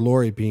with Peter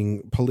Lorre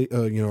being,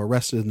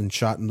 arrested and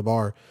shot in the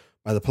bar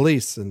by the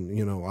police.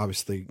 And,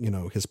 obviously,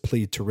 his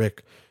plea to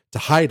Rick to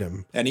hide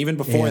him. And even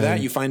before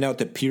that, you find out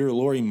that Peter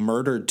Lorre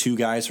murdered 2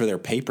 guys for their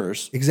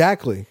papers.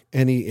 Exactly.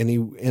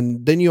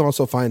 And then you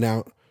also find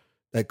out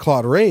that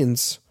Claude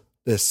Rains,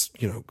 this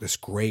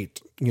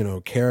great,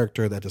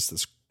 character that is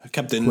this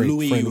Captain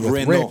Louis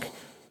Renault. Rick.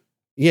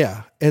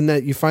 Yeah. And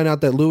that you find out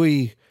that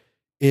Louis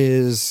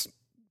is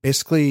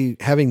basically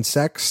having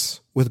sex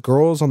with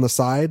girls on the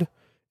side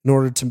in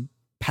order to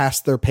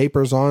pass their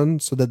papers on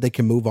so that they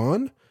can move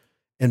on,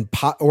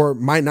 or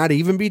might not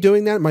even be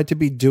doing that, might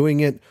be doing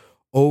it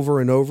over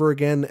and over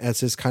again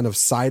as his kind of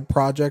side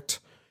project,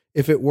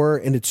 if it were.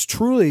 And it's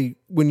truly,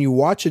 when you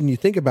watch it and you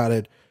think about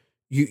it,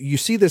 you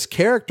see this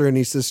character, and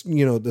he's this,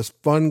 this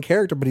fun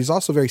character, but he's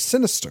also very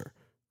sinister,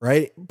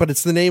 right? But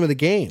it's the name of the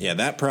game. Yeah,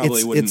 that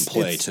probably wouldn't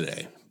play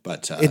today.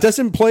 But it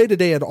doesn't play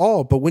today at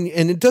all. But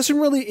it doesn't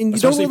really, and you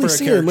don't really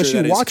see it unless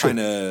you watch it. Kind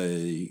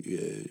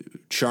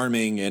of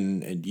charming,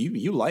 and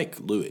you like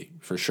Louis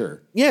for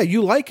sure. Yeah,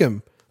 you like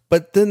him,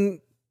 but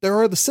then there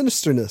are the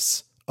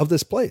sinisterness of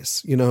this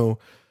place. You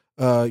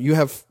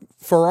have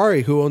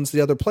Ferrari, who owns the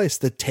other place,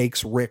 that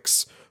takes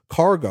Rick's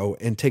cargo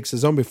and takes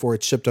his own before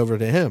it's shipped over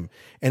to him.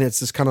 And it's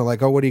just kind of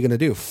like, oh, what are you going to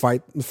do?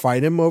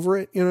 Fight him over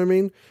it? You know what I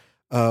mean?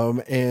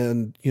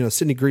 And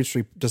Sidney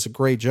Greenstreet does a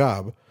great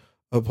job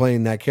of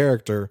playing that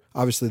character.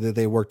 Obviously that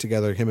they work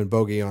together, him and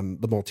Bogey, on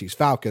the Maltese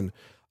Falcon.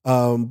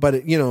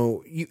 But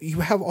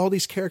you have all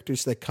these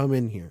characters that come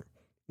in here.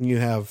 You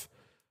have,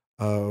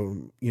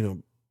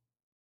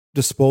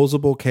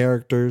 disposable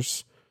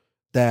characters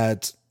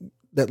that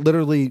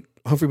literally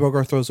Humphrey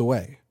Bogart throws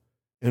away.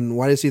 And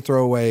why does he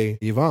throw away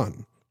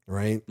Yvonne?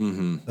 Right.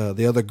 Mm-hmm.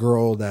 The other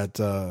girl that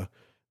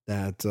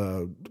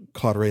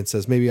Claude Rains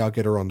says, maybe I'll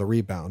get her on the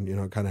rebound,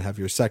 kind of have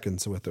your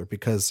seconds with her,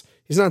 because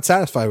he's not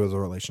satisfied with the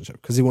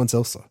relationship, because he wants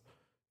Ilsa,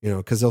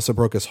 because Ilsa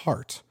broke his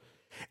heart.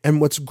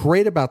 And what's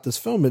great about this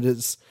film, it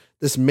is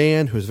this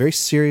man who's very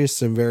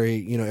serious and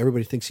very,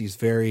 everybody thinks he's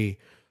very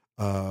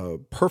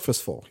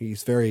purposeful.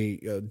 He's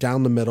very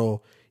down the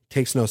middle,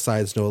 takes no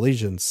sides, no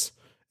allegiance,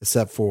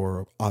 except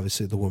for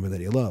obviously the woman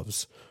that he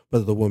loves.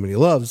 But the woman he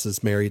loves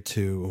is married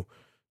to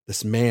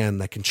this man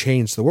that can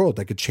change the world,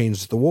 that could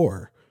change the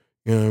war.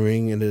 You know what I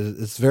mean? And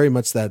it's very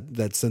much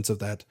that sense of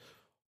that,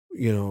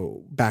 you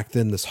know, back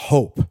then, this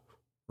hope,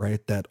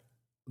 right? That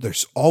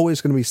there's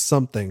always going to be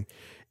something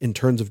in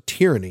terms of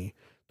tyranny.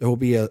 There will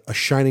be a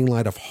shining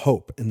light of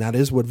hope. And that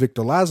is what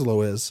Victor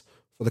Laszlo is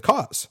for the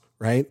cause,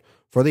 right?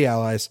 For the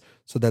Allies,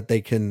 so that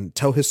they can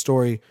tell his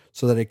story,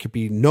 so that it could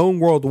be known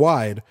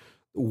worldwide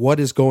what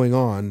is going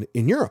on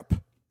in Europe,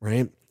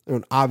 right?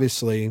 And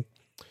obviously,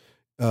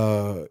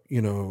 you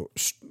know,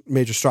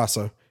 Major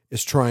Strasse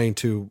is trying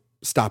to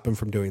stop him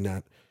from doing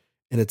that.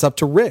 And it's up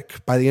to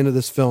Rick by the end of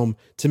this film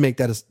to make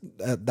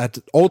that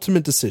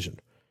ultimate decision.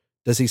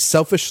 Does he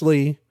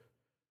selfishly,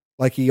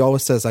 like he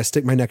always says, I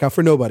stick my neck out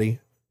for nobody,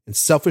 and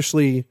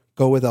selfishly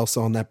go with Elsa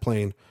on that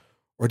plane?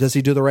 Or does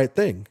he do the right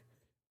thing?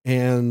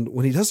 And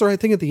when he does the right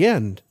thing at the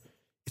end,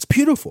 it's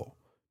beautiful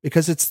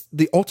because it's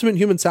the ultimate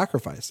human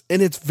sacrifice.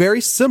 And it's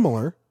very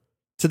similar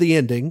to the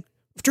ending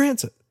of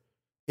Transit.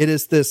 It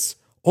is this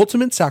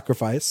ultimate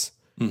sacrifice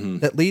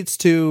that leads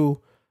to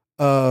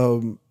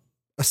a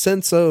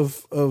sense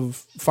of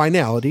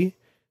finality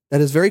that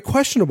is very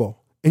questionable.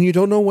 And you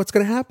don't know what's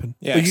going to happen.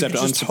 Yeah, except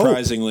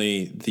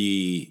unsurprisingly,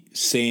 the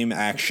same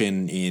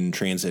action in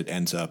Transit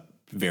ends up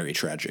very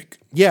tragic.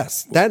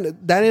 Yes, that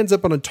ends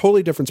up on a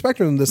totally different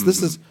spectrum than this.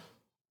 This is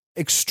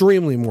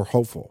extremely more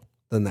hopeful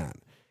than that.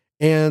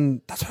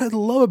 And that's what I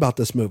love about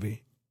this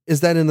movie,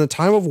 is that in the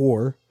time of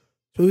war,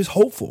 it was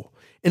hopeful.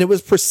 And it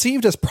was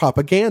perceived as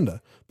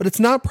propaganda, but it's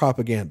not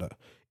propaganda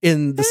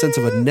in the sense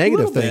of a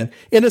negative thing.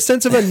 In a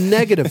sense of a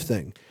negative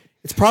thing.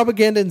 It's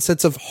propaganda in the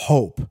sense of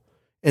hope.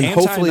 And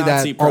hopefully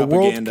that our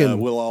world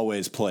will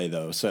always play,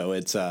 though. So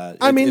it's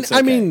I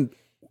mean,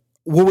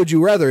 what would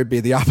you rather it be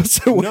the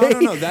opposite way?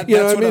 No.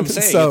 That's what I'm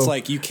saying. So, it's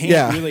like you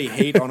can't really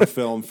hate on a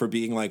film for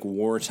being like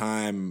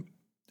wartime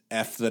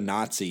F the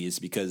Nazis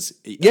because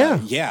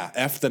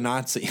F the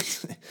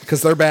Nazis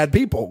because they're bad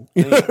people.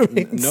 You know what I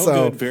mean?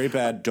 Good, very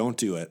bad. Don't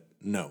do it.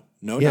 No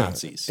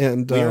Nazis.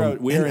 And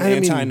we are an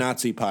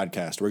anti-Nazi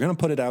podcast. We're going to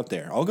put it out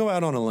there. I'll go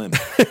out on a limb.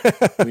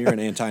 We are an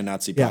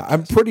anti-Nazi podcast. Yeah,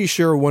 I'm pretty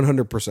sure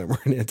 100% we're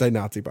an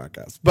anti-Nazi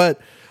podcast. But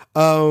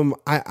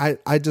I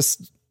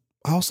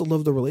also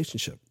love the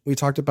relationship. We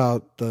talked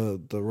about the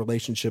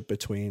relationship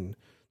between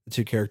the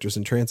two characters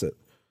in Transit.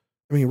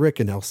 I mean,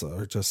 Rick and Elsa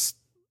are just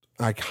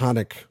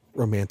iconic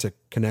romantic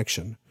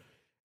connection.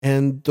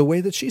 And the way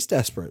that she's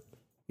desperate,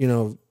 you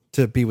know,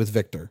 to be with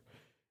Victor.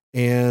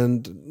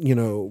 And, you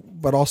know,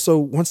 but also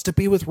wants to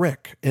be with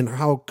Rick, and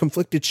how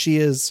conflicted she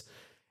is.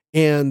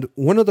 And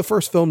one of the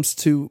first films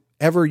to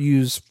ever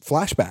use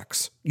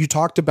flashbacks. You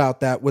talked about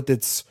that with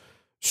its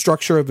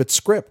structure of its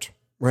script,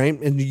 right?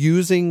 And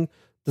using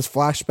this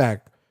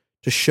flashback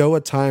to show a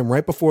time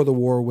right before the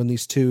war when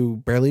these two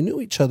barely knew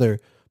each other,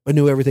 but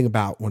knew everything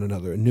about one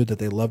another and knew that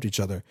they loved each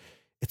other.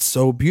 It's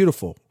so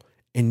beautiful.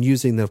 And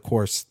using, of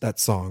course, that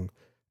song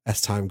As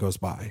Time Goes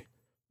By,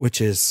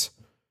 which is,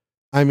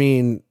 I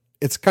mean,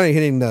 it's kind of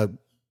hitting the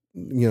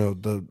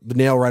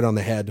nail right on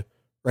the head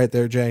right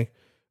there, Jay,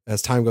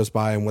 as time goes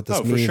by and what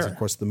this means. Sure. Of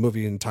course, the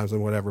movie and times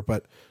and whatever,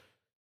 but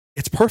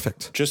it's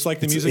perfect. Just like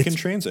the music in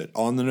Transit,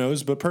 on the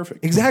nose, but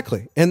perfect.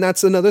 Exactly. And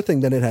that's another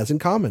thing that it has in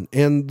common.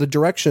 And the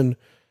direction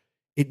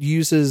it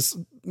uses,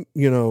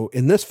 you know,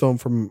 in this film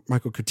from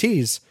Michael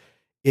Curtiz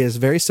is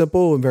very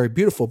simple and very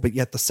beautiful, but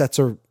yet the sets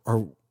are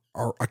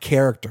a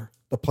character.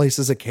 The place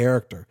is a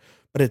character,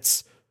 but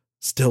it's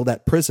still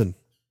that prison.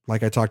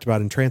 Like I talked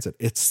about in Transit,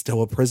 it's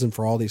still a prison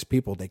for all these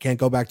people. They can't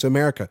go back to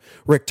America.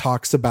 Rick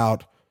talks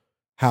about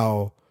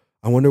how,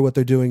 I wonder what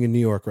they're doing in New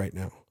York right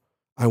now.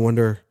 I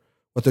wonder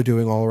what they're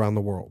doing all around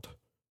the world.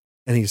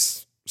 And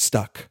he's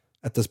stuck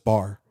at this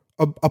bar,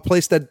 a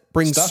place that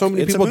brings so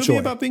many people joy. It's a movie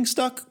about being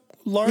stuck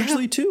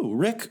largely too.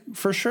 Rick,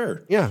 for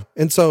sure. Yeah.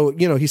 And so,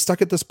 you know, he's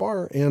stuck at this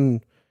bar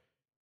and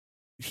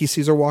he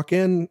sees her walk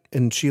in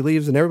and she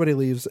leaves and everybody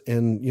leaves.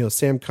 And, you know,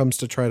 Sam comes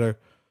to try to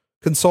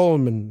console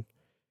him and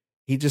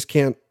he just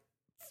can't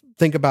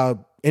think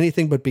about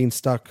anything but being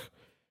stuck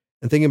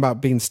and thinking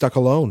about being stuck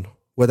alone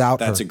without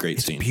her. That's a great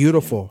scene. It's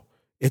beautiful. Yeah.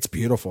 It's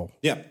beautiful.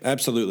 Yeah,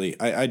 absolutely.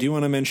 I do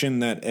want to mention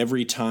that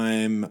every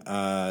time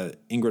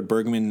Ingrid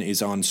Bergman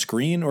is on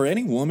screen, or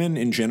any woman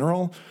in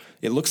general,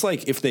 it looks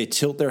like if they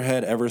tilt their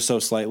head ever so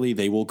slightly,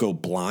 they will go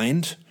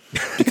blind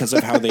because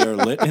of how they are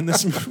lit in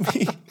this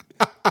movie.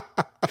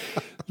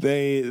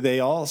 They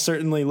all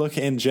certainly look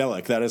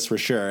angelic, that is for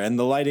sure. And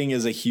the lighting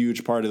is a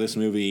huge part of this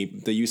movie.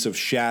 The use of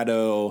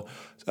shadow,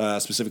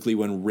 specifically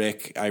when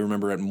Rick, I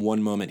remember at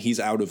one moment, he's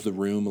out of the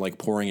room like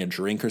pouring a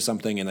drink or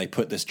something, and they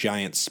put this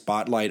giant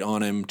spotlight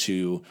on him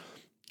to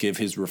give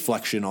his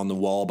reflection on the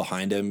wall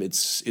behind him.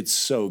 It's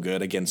so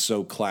good. Again,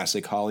 so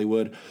classic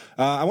Hollywood.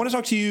 I want to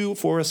talk to you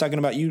for a second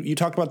about, you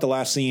talked about the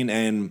last scene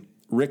and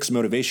Rick's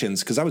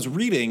motivations, because I was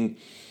reading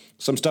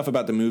some stuff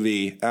about the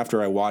movie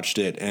after I watched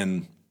it,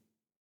 and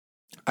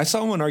I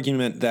saw one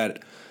argument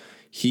that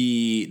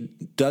he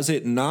does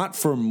it not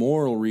for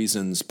moral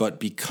reasons, but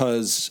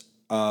because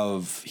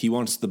of he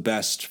wants the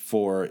best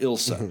for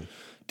Ilsa. Mm-hmm.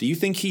 Do you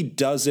think he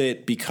does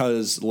it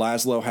because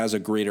Laszlo has a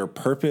greater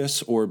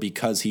purpose, or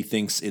because he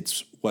thinks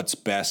it's what's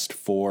best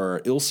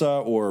for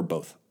Ilsa, or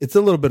both? It's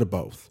a little bit of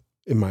both,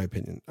 in my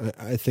opinion.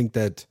 I think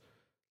that,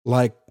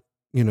 like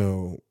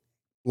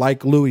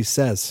Louis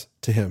says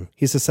to him,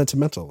 he's a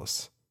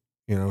sentimentalist.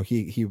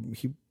 He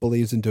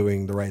believes in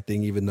doing the right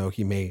thing, even though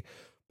he may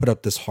put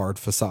up this hard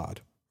facade,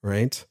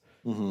 right?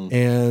 Mm-hmm.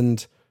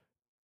 And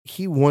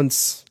he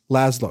wants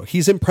Laszlo.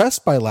 He's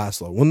impressed by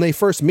Laszlo. When they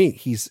first meet,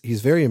 he's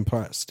very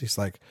impressed. He's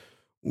like,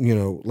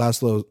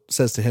 Laszlo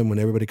says to him when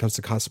everybody comes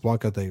to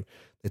Casablanca, they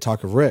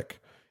talk of Rick.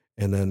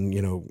 And then,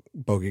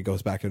 Bogey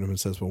goes back at him and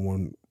says, well,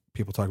 when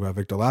people talk about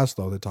Victor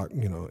Laszlo, they talk,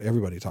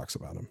 everybody talks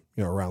about him,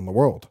 around the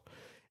world.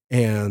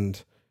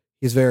 And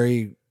he's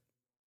very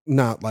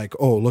not like,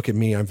 oh, look at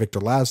me, I'm Victor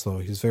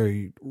Laszlo. He's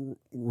very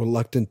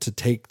reluctant to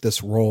take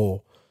this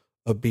role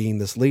of being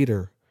this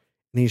leader.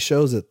 And he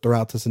shows it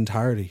throughout this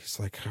entirety. He's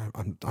like,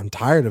 I'm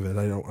tired of it.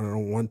 I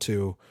don't want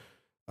to,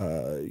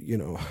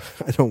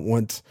 I don't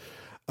want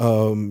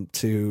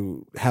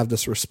to have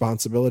this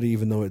responsibility,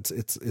 even though it's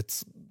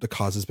the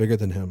cause is bigger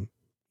than him.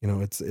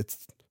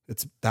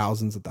 It's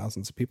thousands and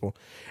thousands of people,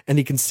 and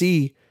he can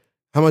see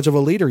how much of a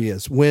leader he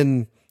is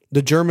when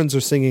the Germans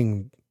are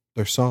singing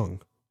their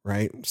song,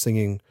 right?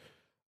 Singing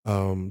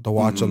the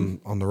Watch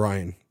on the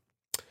Rhine,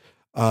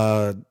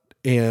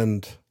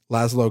 and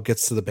Laszlo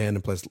gets to the band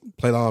and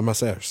play La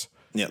Marseillaise.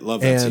 Yeah,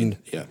 love that scene.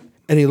 Yeah.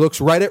 And he looks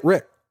right at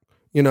Rick,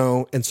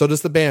 and so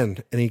does the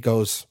band. And he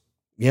goes,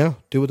 yeah,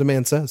 do what the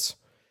man says.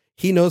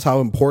 He knows how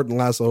important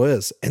Laszlo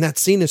is. And that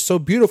scene is so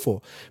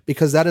beautiful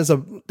because that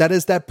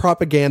is that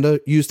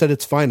propaganda used at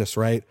its finest,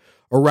 right?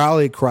 A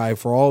rally cry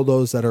for all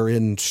those that are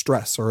in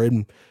stress or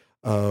in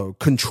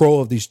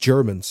control of these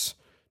Germans.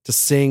 To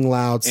sing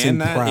loud, sing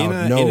proud.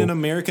 In an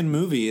American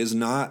movie is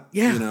not,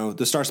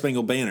 the Star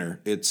Spangled Banner.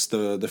 It's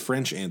the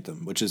French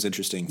anthem, which is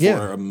interesting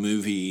for a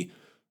movie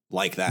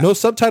like that. No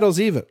subtitles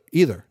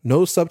either.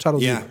 No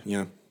subtitles either.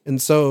 Yeah.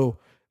 And so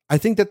I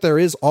think that there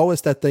is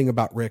always that thing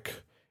about Rick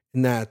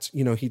in that,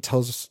 he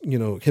tells,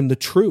 him the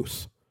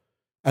truth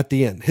at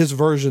the end, his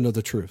version of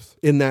the truth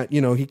in that,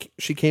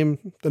 she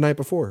came the night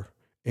before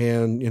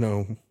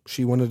and,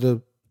 she wanted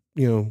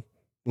to,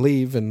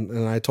 leave.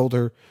 And I told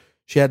her,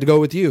 she had to go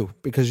with you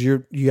because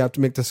you have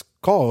to make this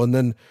call. And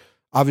then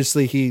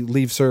obviously he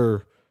leaves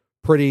her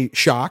pretty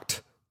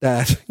shocked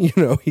that,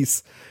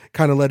 he's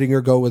kind of letting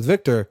her go with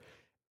Victor.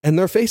 And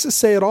their faces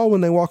say it all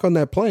when they walk on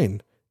that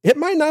plane. It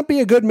might not be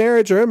a good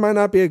marriage or it might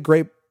not be a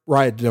great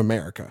ride to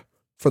America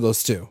for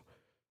those two.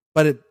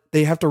 But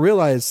they have to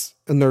realize,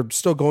 and they're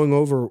still going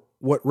over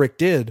what Rick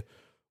did,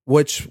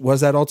 which was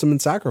that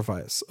ultimate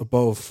sacrifice of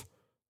both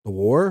the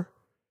war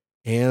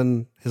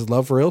and his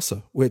love for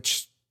Ilsa,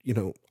 which,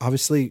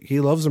 obviously he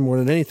loves her more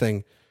than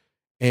anything.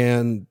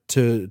 And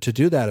to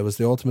do that, it was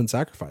the ultimate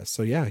sacrifice.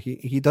 So yeah,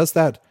 he does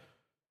that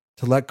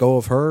to let go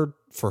of her,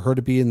 for her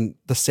to be in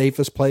the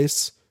safest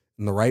place,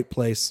 in the right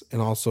place,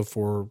 and also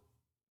for,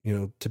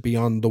 to be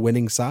on the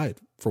winning side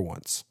for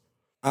once.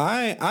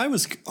 I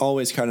was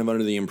always kind of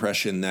under the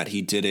impression that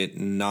he did it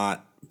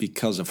not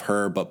because of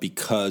her, but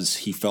because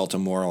he felt a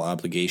moral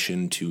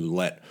obligation to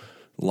let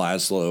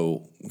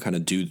Laszlo kind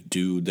of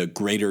do the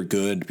greater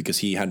good because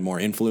he had more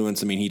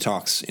influence. I mean, he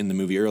talks in the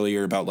movie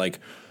earlier about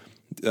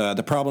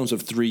the problems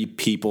of three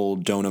people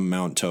don't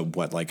amount to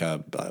what, like a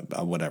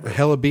whatever. A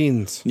hell of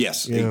beans.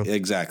 Yes,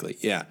 exactly.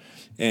 Yeah.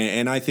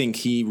 And I think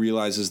he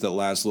realizes that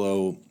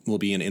Laszlo will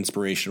be an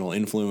inspirational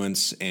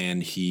influence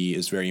and he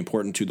is very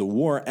important to the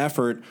war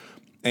effort.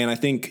 And I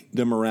think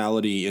the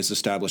morality is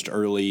established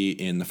early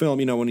in the film.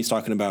 When he's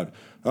talking about,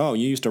 oh,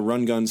 you used to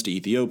run guns to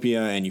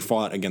Ethiopia and you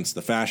fought against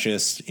the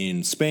fascists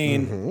in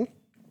Spain. Mm-hmm.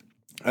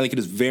 I think it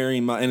is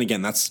very much, and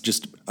again, that's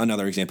just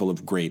another example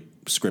of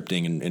great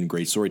scripting and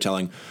great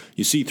storytelling.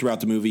 You see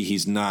throughout the movie,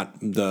 he's not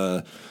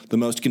the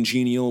most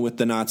congenial with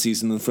the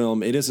Nazis in the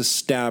film. It is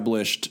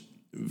established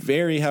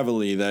very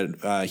heavily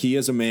that he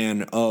is a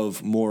man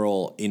of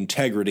moral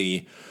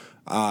integrity,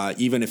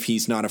 even if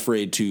he's not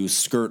afraid to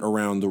skirt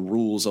around the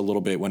rules a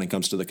little bit when it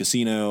comes to the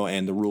casino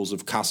and the rules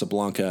of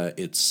Casablanca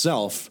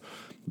itself.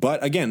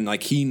 But again,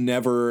 he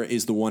never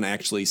is the one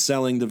actually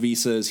selling the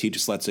visas. He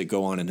just lets it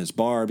go on in his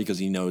bar because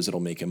he knows it'll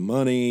make him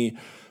money.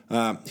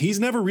 He's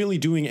never really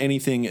doing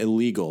anything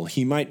illegal.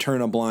 He might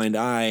turn a blind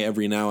eye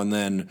every now and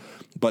then,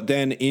 but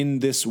then in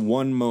this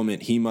one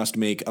moment, he must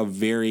make a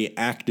very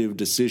active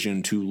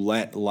decision to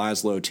let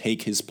Laszlo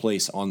take his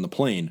place on the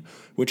plane,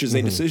 which is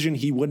a decision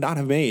he would not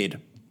have made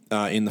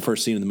in the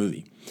first scene of the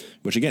movie,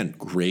 which again,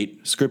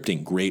 great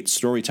scripting, great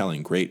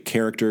storytelling, great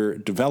character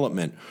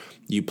development.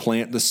 You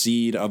plant the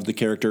seed of the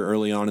character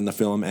early on in the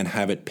film and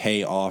have it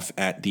pay off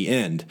at the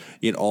end.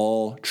 It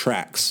all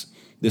tracks.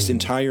 This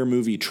entire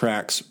movie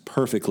tracks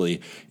perfectly.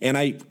 And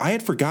I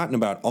had forgotten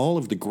about all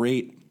of the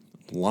great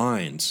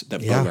lines that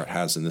Bogart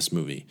has in this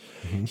movie.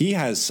 Mm-hmm. He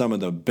has some of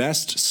the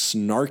best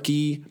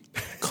snarky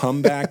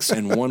comebacks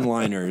and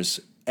one-liners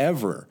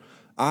ever.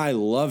 I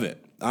love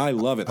it. I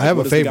love it. I have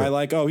what a is the favorite. guy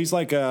like? Oh, he's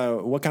like,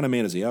 what kind of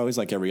man is he? Oh, he's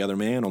like every other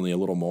man, only a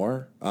little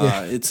more.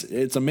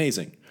 It's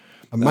amazing.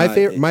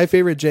 My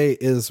favorite, Jay,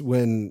 is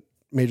when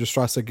Major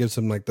Strasser gives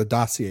him like the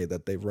dossier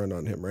that they've run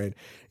on him, right?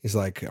 He's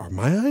like, are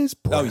my eyes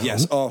brown? Oh,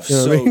 yes. Oh, You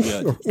know what I so mean?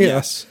 good. Yeah.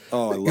 Yes.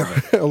 Oh, I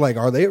love it. Like,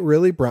 are they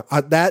really brown?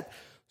 That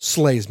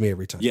slays me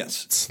every time.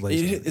 Yes. It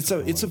slays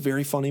me. It's a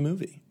very funny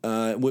movie,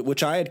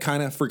 which I had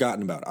kind of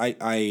forgotten about.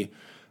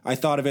 I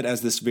thought of it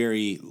as this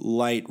very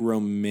light,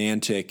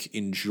 romantic,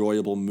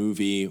 enjoyable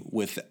movie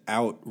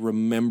without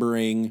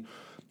remembering,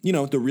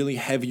 the really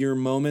heavier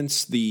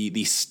moments,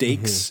 the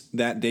stakes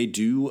that they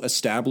do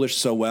establish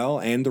so well,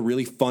 and the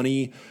really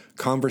funny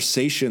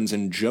conversations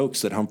and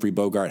jokes that Humphrey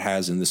Bogart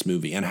has in this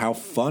movie, and how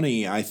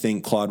funny I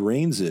think Claude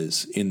Rains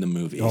is in the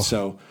movie. Oh,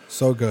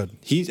 so good.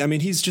 He's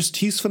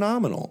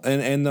phenomenal.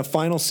 And the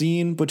final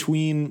scene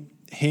between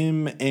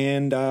him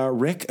and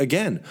Rick,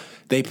 again,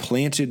 they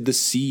planted the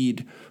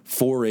seed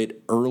for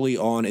it early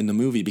on in the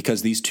movie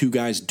because these two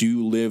guys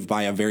do live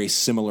by a very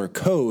similar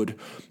code.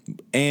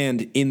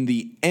 And in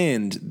the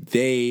end,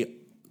 they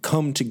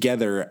come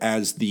together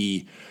as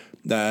the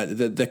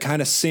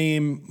kind of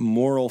same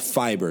moral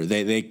fiber.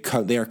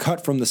 They are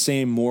cut from the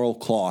same moral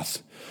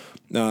cloth.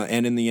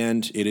 And in the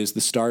end, it is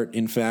the start,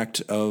 in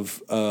fact,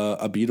 of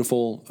a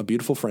beautiful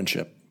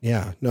friendship.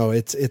 Yeah, no,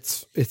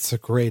 it's a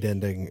great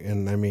ending.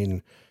 And I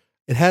mean,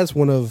 it has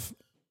one of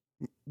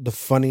the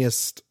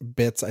funniest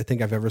bits I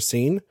think I've ever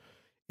seen.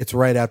 It's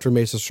right after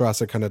Major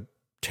Strasser kind of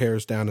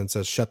tears down and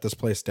says, "Shut this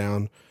place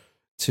down,"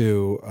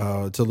 to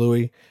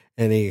Louis,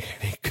 and he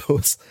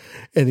goes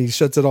and he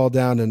shuts it all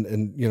down,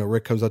 and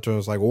Rick comes up to him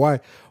and is like, "Why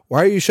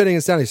are you shutting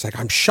us down?" He's like,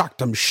 I'm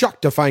shocked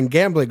to find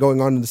gambling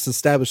going on in this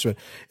establishment."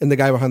 And the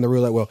guy behind the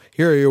roulette wheel,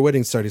 "Here are your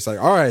wedding starts." He's like,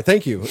 "All right,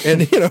 thank you."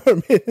 And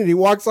and he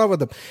walks off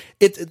with them.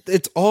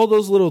 It's all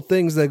those little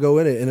things that go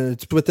in it, and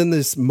it's within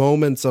these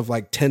moments of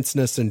like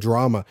tenseness and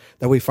drama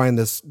that we find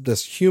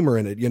this humor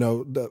in it.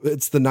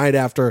 It's the night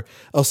after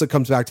Elsa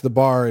comes back to the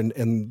bar,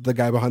 and the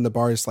guy behind the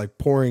bar is like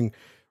pouring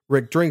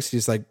Rick drinks.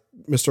 He's like,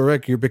 "Mr.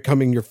 Rick, you're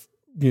becoming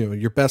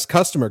your best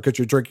customer because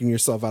you're drinking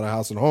yourself out of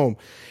house and home."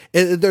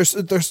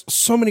 There's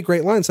so many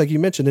great lines, like you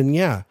mentioned. And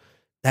yeah,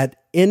 that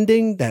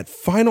ending, that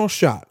final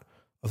shot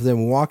of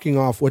them walking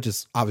off, which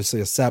is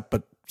obviously a set,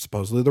 but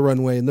supposedly the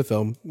runway in the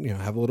film,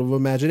 have a little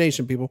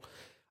imagination, people.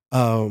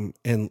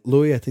 And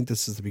Louis, I think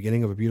this is the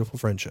beginning of a beautiful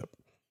friendship.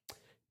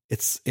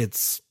 It's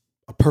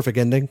a perfect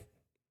ending.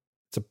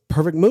 It's a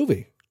perfect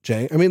movie,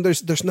 Jay. I mean,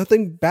 there's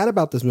nothing bad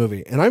about this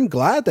movie. And I'm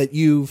glad that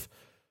you've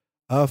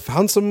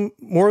found some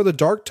more of the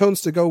dark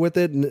tones to go with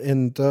it,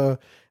 and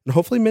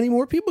hopefully many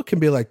more people can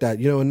be like that,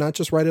 and not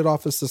just write it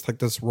off as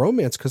this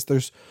romance, because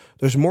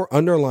there's more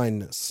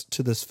underlinedness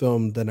to this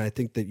film than I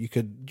think that you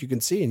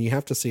can see, and you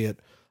have to see it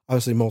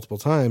obviously multiple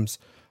times.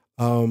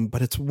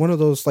 But it's one of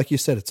those, like you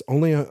said, it's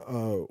only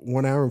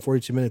 1 hour and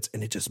 42 minutes,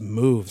 and it just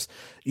moves.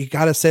 You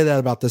got to say that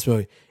about this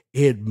movie.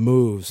 It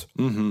moves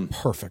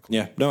perfectly.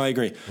 Yeah, no, I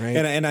agree. Right?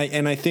 And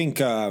I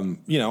think,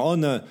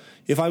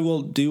 if I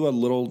will do a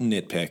little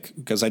nitpick,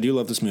 because I do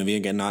love this movie,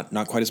 again,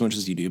 not quite as much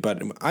as you do,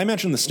 but I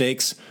mentioned the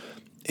stakes.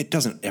 It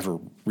doesn't ever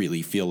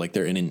really feel like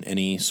they're in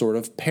any sort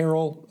of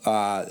peril.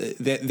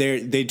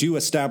 They do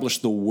establish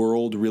the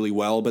world really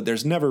well, but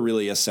there's never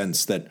really a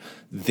sense that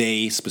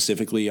they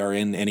specifically are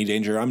in any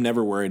danger. I'm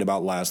never worried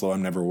about Laszlo.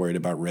 I'm never worried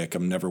about Rick.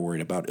 I'm never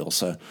worried about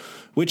Ilsa,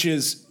 which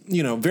is,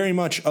 very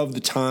much of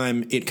the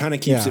time, it kind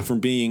of keeps it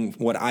from being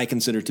what I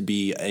consider to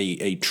be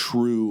a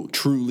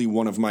truly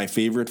one of my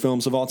favorite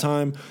films of all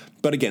time.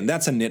 But again,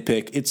 that's a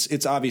nitpick.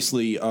 It's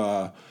obviously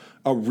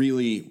a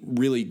really,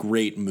 really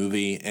great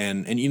movie.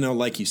 And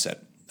like you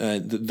said,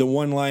 the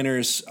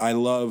one-liners I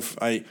love.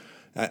 I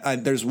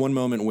there's one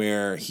moment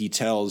where he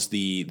tells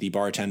the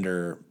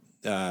bartender,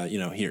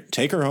 here,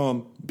 take her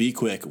home, be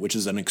quick, which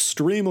is an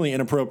extremely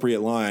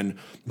inappropriate line,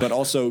 but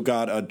also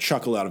got a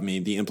chuckle out of me.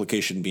 The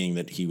implication being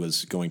that he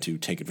was going to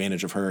take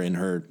advantage of her in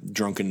her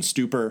drunken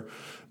stupor.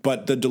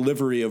 But the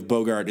delivery of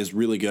Bogart is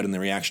really good, and the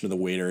reaction of the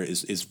waiter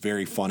is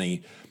very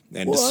funny.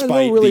 And I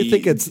don't really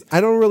think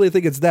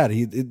it's that.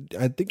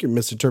 I think you're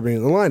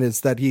misinterpreting the line.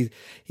 It's that he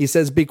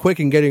says be quick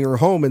in getting her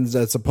home, and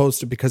as opposed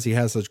to because he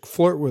has a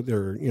flirt with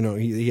her,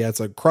 he has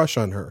a crush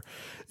on her.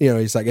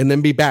 He's like, and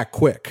then be back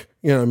quick.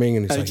 You know what I mean?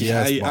 And he's like,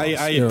 yes, boss.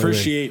 I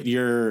appreciate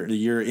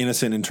your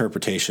innocent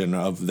interpretation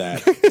of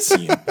that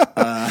scene.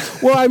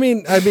 Well, I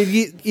mean,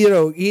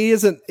 he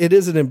isn't. It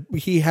isn't.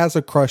 He has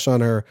a crush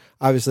on her.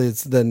 Obviously,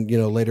 it's then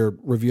later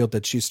revealed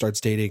that she starts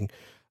dating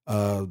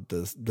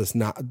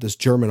this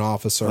German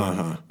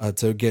officer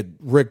to get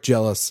Rick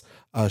jealous.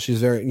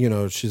 She's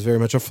very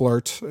much a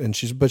flirt, and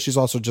she's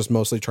also just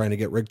mostly trying to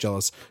get Rick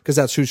jealous because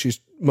that's who she's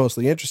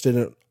mostly interested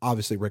in.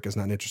 Obviously, Rick is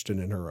not interested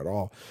in her at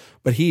all,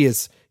 but he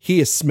is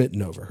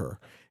smitten over her,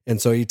 and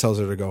so he tells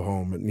her to go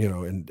home,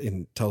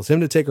 and tells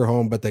him to take her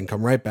home, but then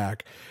come right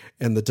back.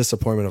 And the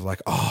disappointment of like,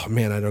 oh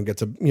man, I don't get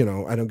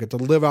to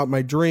live out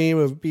my dream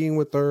of being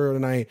with her,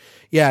 and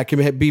it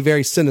can be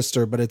very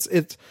sinister, but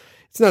it's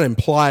not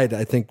implied,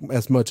 I think,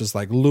 as much as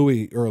like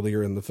Louis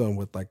earlier in the film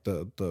with like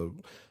the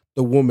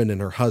the woman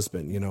and her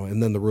husband,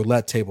 and then the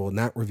roulette table and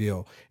that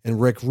reveal,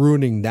 and Rick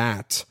ruining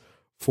that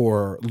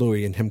for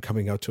Louis, and him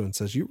coming out to him and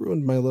says, "You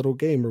ruined my little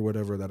game," or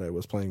whatever that I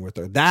was playing with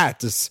her.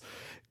 That is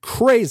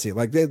crazy.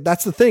 Like,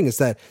 that's the thing, is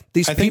that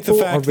these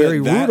people are very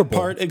rootable. That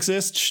part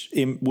exists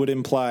would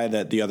imply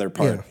that the other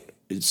part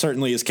it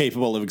certainly is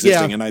capable of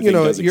existing, and I think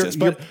does exist.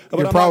 But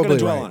I'm not going to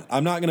dwell on it.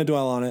 I'm not going to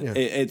dwell on it.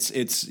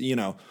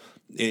 Yeah.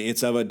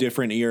 It's of a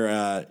different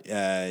era.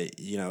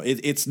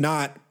 It's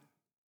not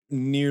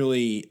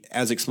nearly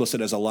as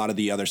explicit as a lot of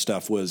the other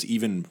stuff was,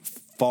 even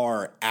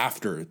far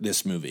after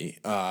this movie.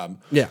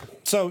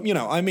 So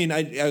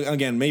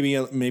again,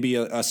 maybe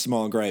a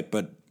small gripe,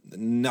 but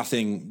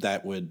nothing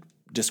that would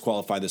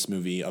disqualify this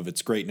movie of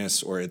its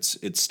greatness or its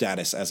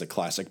status as a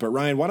classic. But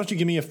Ryan, why don't you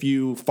give me a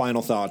few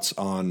final thoughts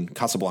on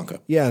Casablanca?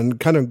 Yeah, and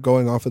kind of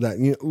going off of that,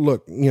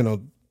 look,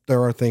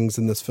 there are things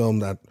in this film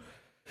that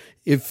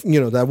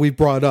that we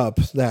brought up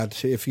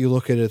that if you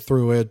look at it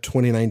through a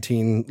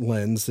 2019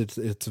 lens,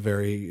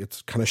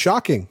 it's kind of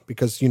shocking,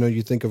 because,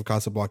 you think of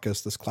Casablanca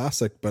as this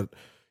classic, but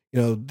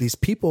these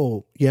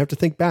people, you have to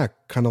think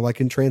back, kind of like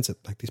In Transit.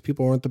 Like, these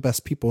people aren't the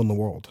best people in the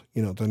world.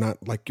 They're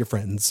not like your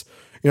friends.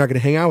 You're not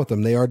going to hang out with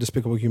them. They are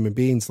despicable human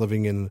beings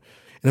living in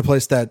a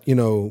place that,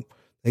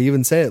 they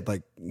even say it,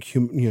 like,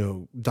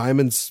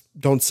 diamonds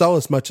don't sell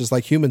as much as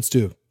like humans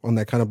do on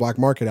that kind of black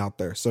market out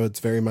there. So it's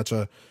very much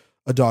a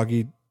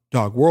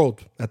dog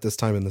world at this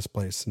time in this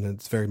place. And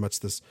it's very much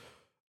this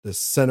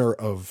center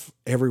of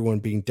everyone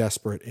being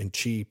desperate and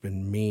cheap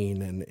and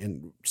mean,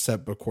 and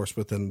set, of course,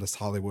 within this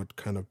Hollywood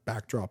kind of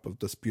backdrop of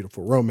this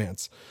beautiful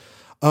romance.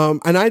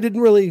 And I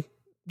didn't really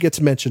get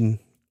to mention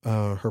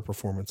her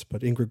performance,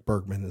 but Ingrid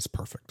Bergman is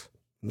perfect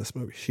in this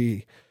movie.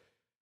 She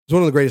is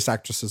one of the greatest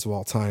actresses of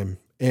all time.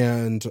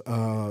 And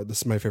this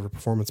is my favorite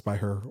performance by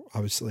her,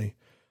 obviously.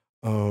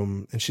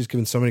 And she's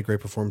given so many great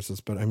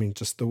performances, but I mean,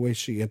 just the way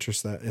she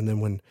enters that. And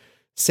then when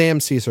Sam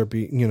sees her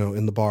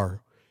in the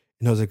bar,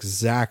 he knows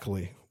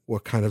exactly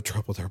what kind of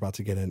trouble they're about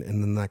to get in.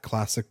 And then that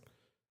classic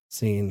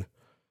scene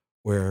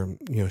where,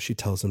 she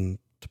tells him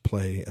to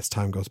play As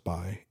Time Goes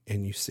By,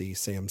 and you see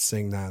Sam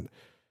sing that.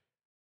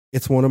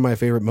 It's one of my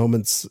favorite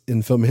moments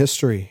in film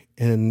history.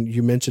 And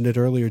you mentioned it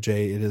earlier,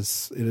 Jay. It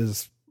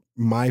is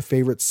my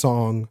favorite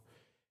song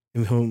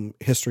in film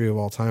history of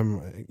all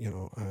time.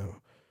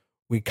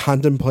 We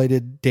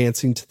contemplated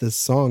dancing to this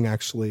song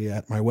actually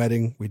at my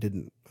wedding. We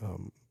didn't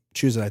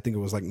choose it. I think it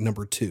was like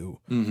number 2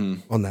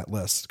 on that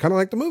list. Kind of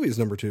like the movie's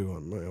number 2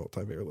 on my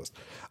all-time favorite list.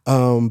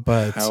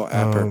 But how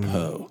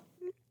apropos.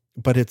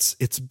 But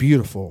it's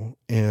beautiful,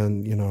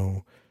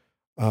 and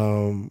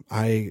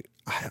I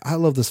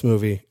love this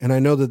movie, and I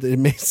know that it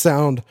may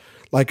sound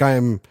like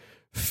I'm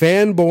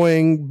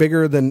fanboying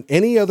bigger than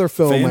any other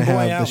film I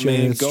have this year.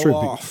 Man. It's Go true.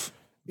 off.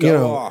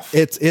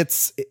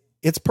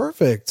 It's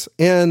perfect.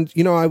 And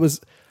I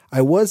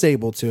was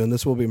able to, and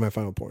this will be my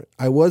final point,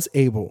 I was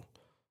able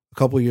a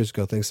couple of years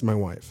ago, thanks to my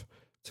wife,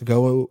 to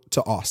go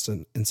to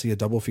Austin and see a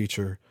double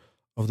feature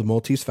of The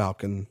Maltese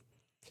Falcon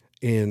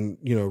in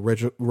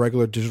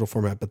regular digital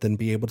format, but then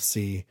be able to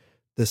see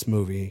this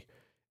movie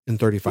in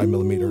 35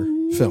 millimeter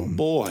film.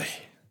 Boy.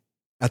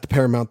 At the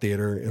Paramount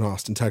Theater in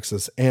Austin,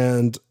 Texas.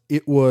 And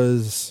it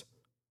was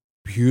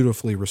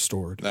beautifully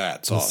restored.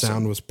 That's the awesome. The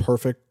sound was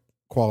perfect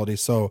quality.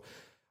 So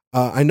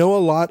I know a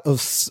lot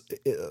of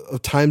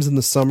times in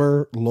the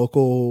summer,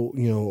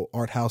 local,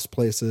 art house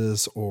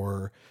places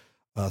or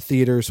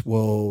theaters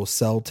will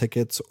sell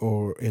tickets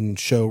and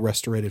show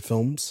restorated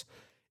films.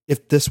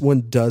 If this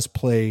one does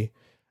play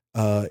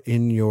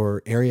in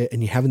your area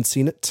and you haven't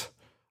seen it,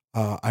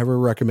 I would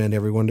recommend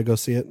everyone to go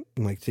see it.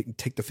 And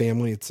take the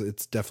family.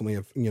 It's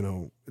definitely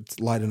it's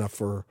light enough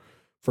for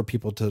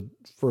people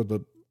for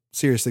the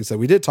serious things that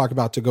we did talk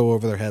about to go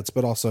over their heads,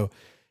 but also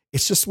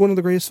it's just one of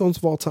the greatest films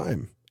of all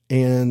time.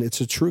 And it's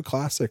a true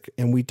classic.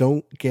 And we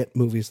don't get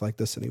movies like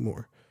this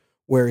anymore,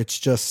 where it's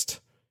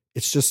just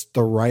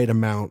the right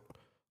amount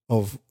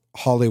of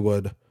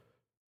Hollywood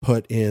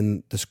put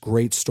in this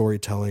great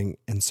storytelling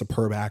and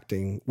superb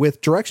acting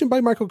with direction by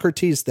Michael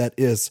Curtiz that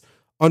is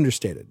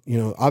understated.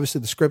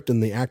 Obviously the script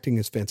and the acting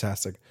is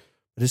fantastic,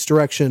 but his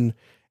direction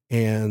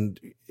and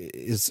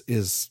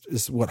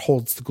is what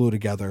holds the glue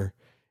together.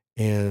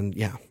 And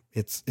yeah,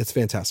 it's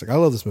fantastic. I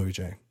love this movie,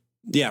 Jay.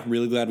 Yeah,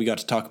 really glad we got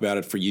to talk about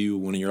it for you,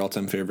 one of your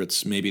all-time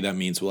favorites. Maybe that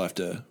means we'll have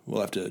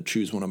to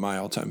choose one of my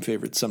all-time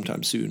favorites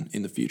sometime soon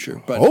in the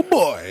future. But, oh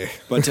boy!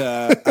 But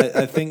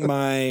I think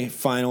my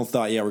final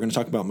thought. Yeah, we're going to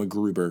talk about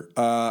MacGruber.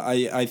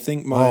 I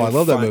think my. I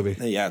love that movie.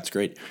 Yeah, it's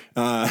great.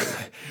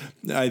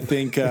 I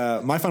think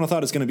my final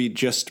thought is going to be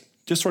just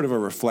sort of a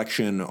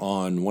reflection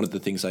on one of the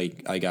things I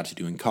got to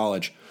do in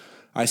college.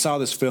 I saw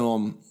this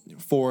film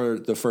for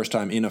the first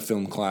time in a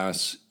film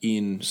class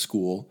in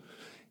school,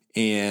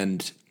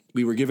 and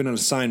we were given an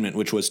assignment,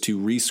 which was to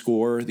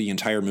rescore the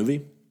entire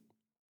movie,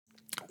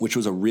 which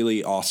was a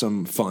really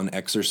awesome, fun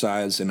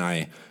exercise. And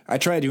I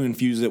tried to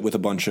infuse it with a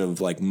bunch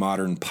of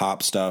modern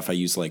pop stuff. I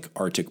used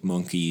Arctic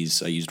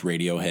Monkeys. I used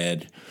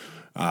Radiohead.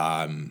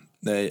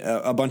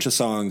 a bunch of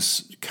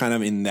songs kind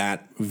of in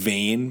that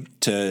vein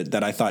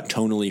that I thought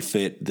tonally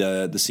fit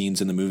the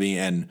scenes in the movie.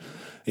 And,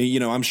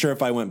 I'm sure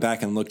if I went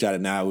back and looked at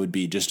it now, it would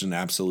be just an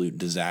absolute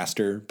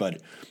disaster.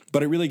 But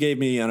it really gave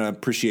me an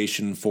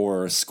appreciation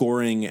for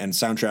scoring and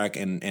soundtrack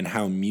and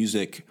how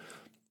music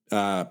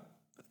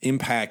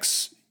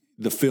impacts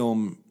the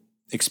film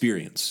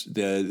experience,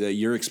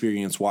 your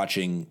experience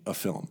watching a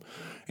film.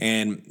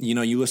 And,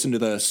 you listen to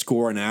the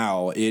score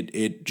now,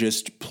 it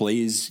just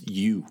plays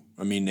you.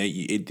 I mean,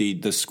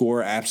 the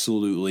score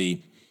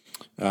absolutely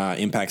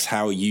impacts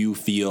how you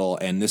feel.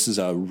 And this is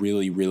a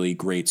really, really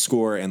great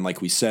score. And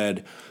like we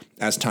said,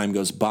 as time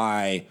goes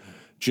by,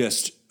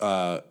 just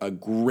a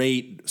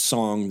great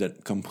song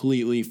that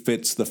completely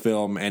fits the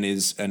film and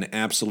is an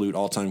absolute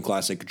all-time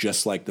classic,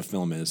 just like the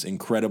film is.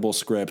 Incredible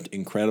script,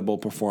 incredible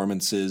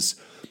performances,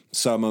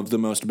 some of the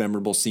most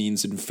memorable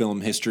scenes in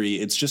film history.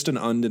 It's just an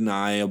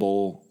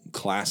undeniable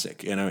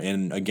classic.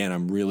 And again,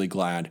 I'm really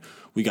glad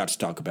we got to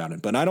talk about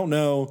it. But I don't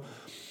know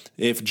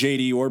if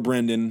JD or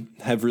Brendan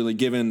have really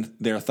given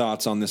their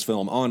thoughts on this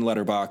film on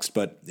Letterboxd,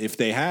 but if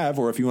they have,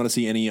 or if you want to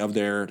see any of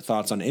their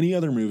thoughts on any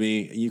other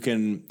movie, you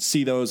can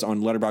see those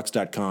on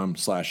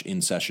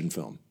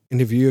letterboxd.com/InSessionFilm.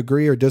 And if you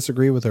agree or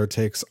disagree with our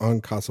takes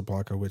on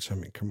Casablanca, which,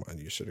 come on,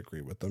 you should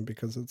agree with them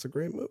because it's a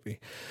great movie.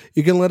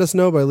 You can let us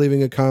know by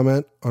leaving a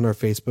comment on our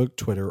Facebook,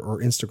 Twitter, or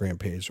Instagram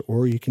page,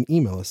 or you can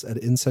email us at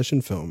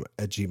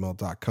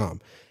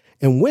insessionfilm@gmail.com.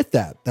 And with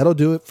that, that'll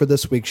do it for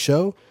this week's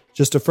show.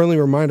 Just a friendly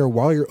reminder,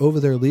 while you're over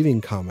there leaving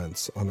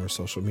comments on our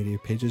social media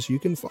pages, you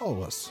can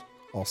follow us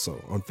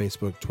also on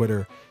Facebook,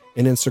 Twitter,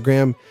 and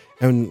Instagram.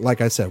 And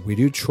like I said, we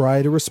do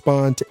try to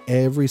respond to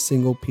every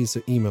single piece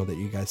of email that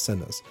you guys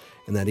send us.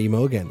 And that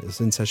email, again, is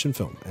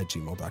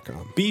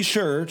insessionfilm@gmail.com. Be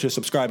sure to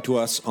subscribe to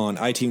us on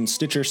iTunes,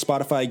 Stitcher,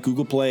 Spotify,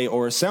 Google Play,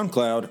 or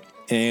SoundCloud.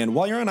 And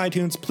while you're on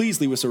iTunes, please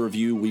leave us a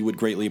review. We would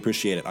greatly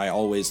appreciate it. I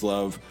always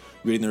love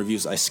reading the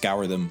reviews. I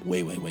scour them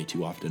way, way, way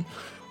too often.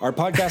 Our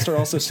podcasts are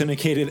also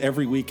syndicated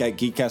every week at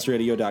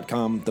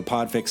geekcastradio.com, the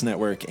Podfix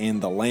Network,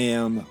 and the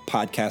Lamb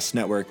Podcast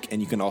Network.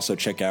 And you can also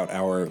check out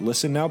our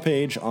Listen Now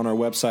page on our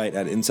website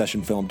at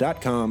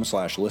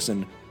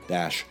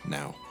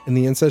insessionfilm.com/listen-now. And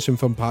the In Session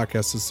Film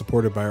Podcast is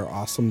supported by our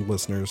awesome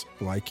listeners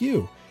like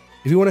you.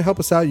 If you want to help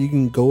us out, you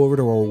can go over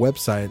to our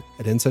website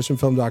at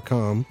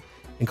insessionfilm.com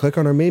and click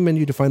on our main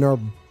menu to find our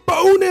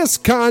bonus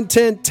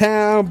content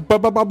tab.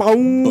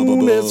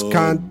 Bonus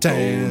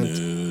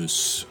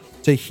content.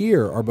 To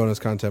hear our bonus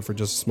content for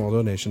just a small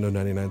donation of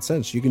 99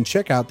 cents, you can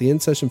check out the In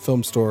Session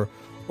Film store,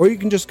 or you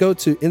can just go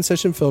to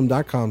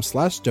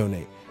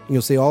insessionfilm.com/donate, and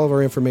you'll see all of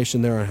our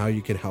information there on how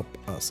you can help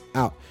us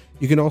out.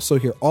 You can also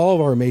hear all of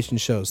our amazing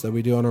shows that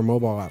we do on our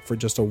mobile app for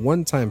just a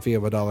one-time fee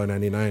of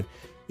 $1.99.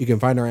 You can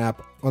find our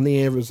app on the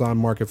Amazon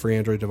Market for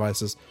Android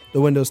devices,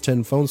 the Windows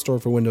 10 phone store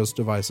for Windows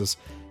devices,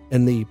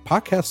 and the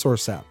Podcast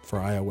Source app for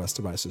iOS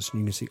devices.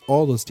 You can see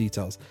all those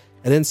details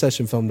at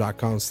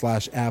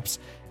insessionfilm.com/apps.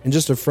 And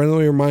just a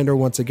friendly reminder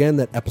once again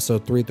that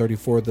episode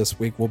 334 this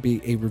week will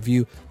be a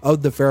review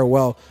of The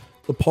Farewell,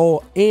 the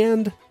poll,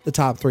 and the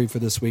top 3 for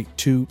this week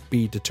to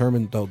be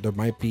determined, though there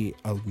might be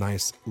a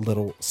nice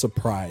little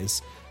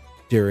surprise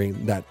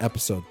during that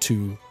episode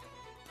to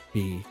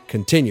be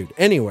continued.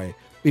 Anyway,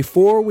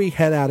 before we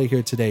head out of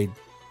here today,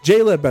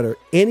 Jay Ledbetter,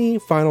 any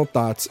final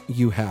thoughts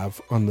you have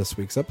on this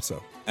week's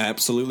episode?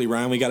 Absolutely,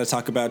 Ryan. We got to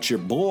talk about your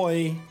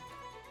boy,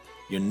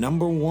 your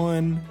number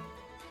one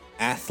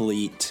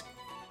athlete.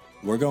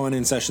 We're going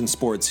In Session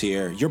Sports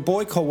here. Your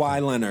boy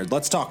Kawhi Leonard.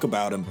 Let's talk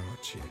about him.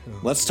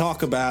 Let's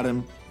talk about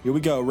him. Here we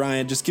go,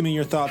 Ryan. Just give me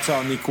your thoughts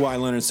on the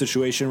Kawhi Leonard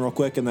situation real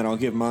quick, and then I'll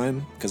give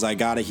mine, because I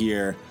got to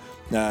hear.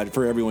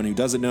 For everyone who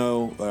doesn't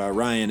know,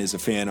 Ryan is a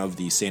fan of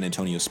the San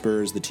Antonio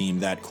Spurs, the team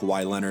that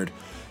Kawhi Leonard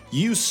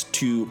used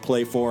to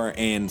play for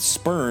and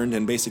spurned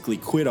and basically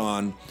quit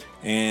on,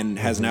 and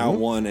has now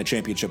won a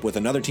championship with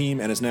another team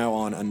and is now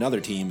on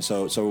another team.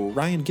 So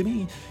Ryan, give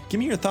me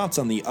your thoughts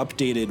on the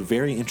updated,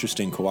 very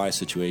interesting Kawhi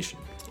situation.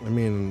 I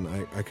mean,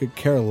 I could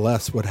care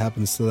less what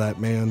happens to that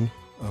man.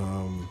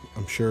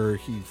 I'm sure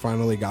he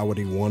finally got what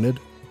he wanted,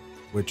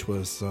 which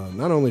was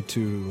not only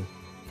to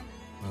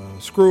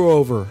screw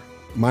over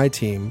my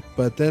team,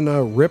 but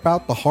then rip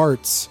out the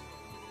hearts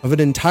of an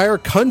entire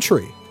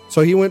country. So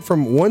he went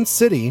from one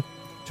city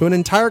to an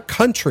entire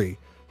country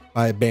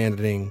by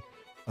abandoning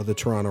the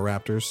Toronto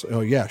Raptors. Oh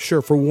yeah,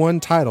 sure, for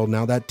one title.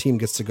 Now that team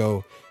gets to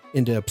go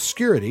into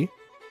obscurity.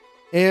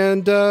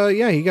 And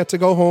he got to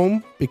go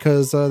home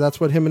because that's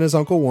what him and his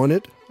uncle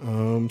wanted.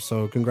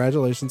 So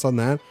congratulations on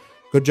that.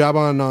 Good job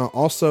on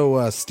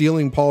also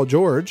stealing Paul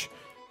George,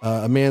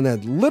 a man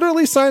that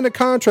literally signed a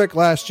contract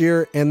last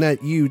year and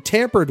that you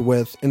tampered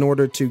with in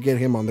order to get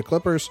him on the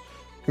Clippers.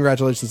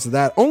 Congratulations to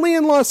that. Only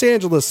in Los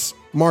Angeles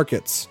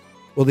markets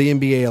will the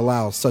NBA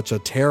allow such a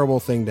terrible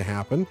thing to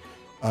happen.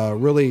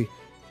 Really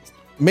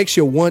makes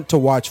you want to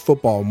watch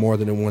football more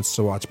than it wants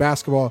to watch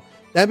basketball.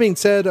 That being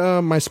said,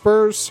 my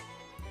Spurs,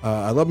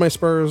 I love my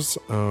Spurs.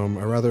 I'd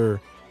rather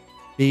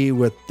be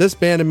with this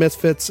band of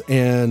misfits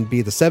and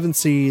be the 7th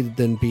seed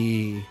than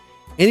be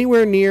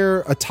anywhere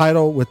near a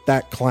title with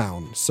that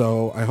clown.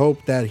 So I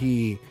hope that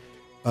he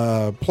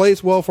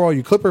plays well for all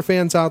you Clipper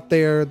fans out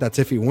there. That's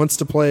if he wants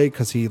to play,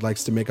 because he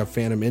likes to make up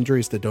phantom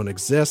injuries that don't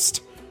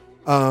exist.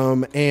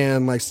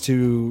 And likes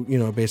to,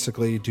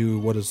 basically do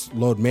what is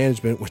load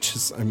management, which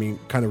is,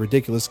 kind of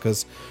ridiculous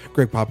because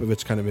Greg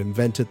Popovich kind of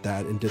invented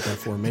that and did that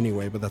for him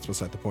anyway, but that's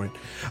beside the point.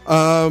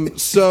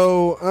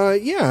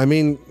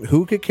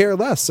 Who could care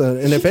less?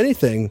 And if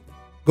anything,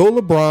 go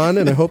LeBron,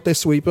 and I hope they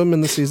sweep him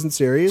in the season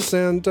series.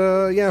 And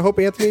I hope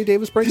Anthony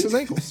Davis breaks his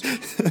ankles.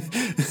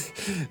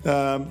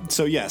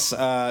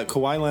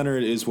 Kawhi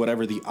Leonard is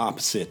whatever the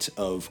opposite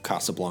of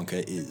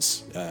Casablanca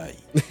is.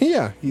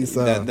 He's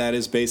that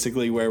is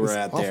basically where we're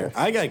at awful. there.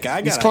 I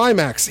got he's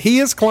climax. He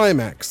is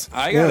climax.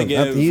 I gotta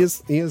give. He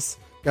is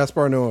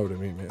Gaspar Noé to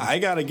me, man. I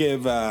gotta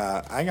give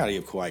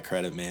Kawhi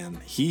credit, man.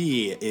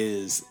 He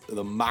is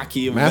the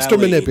Machiavelli, master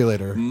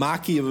manipulator,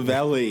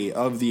 Machiavelli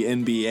of the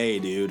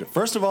NBA, dude.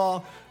 First of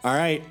all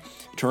right,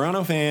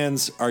 Toronto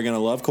fans are going to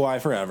love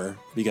Kawhi forever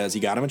because he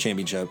got him a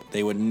championship.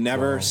 They would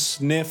never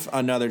sniff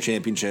another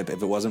championship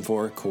if it wasn't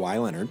for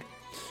Kawhi Leonard.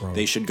 Wow.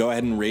 They should go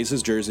ahead and raise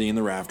his jersey in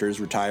the rafters,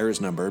 retire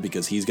his number,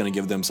 because he's going to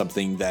give them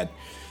something that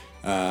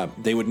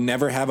they would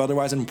never have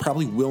otherwise and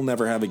probably will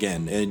never have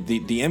again. The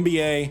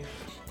NBA,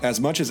 as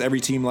much as every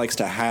team likes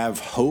to have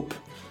hope,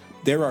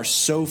 there are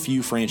so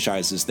few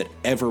franchises that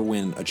ever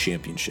win a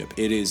championship.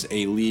 It is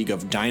a league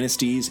of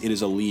dynasties. It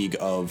is a league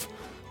of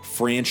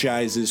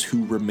franchises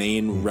who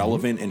remain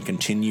relevant and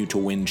continue to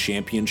win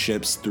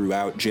championships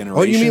throughout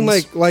generations. Oh, you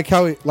mean like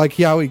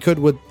how he could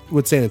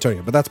with San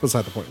Antonio? But that's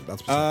beside the point.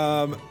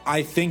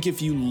 I think if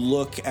you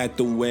look at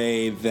the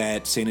way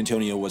that San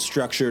Antonio was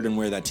structured and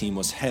where that team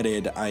was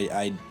headed,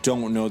 I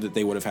don't know that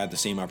they would have had the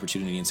same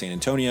opportunity in San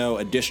Antonio.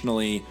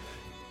 Additionally,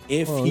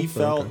 if he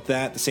felt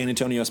that the San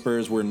Antonio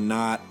Spurs were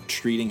not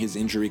treating his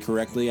injury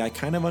correctly, I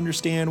kind of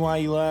understand why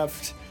he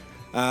left.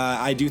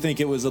 I do think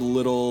it was a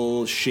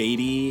little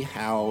shady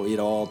how it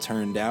all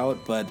turned out,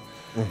 but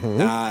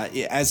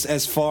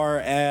as far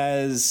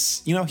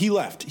as, he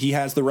left. He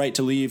has the right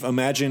to leave.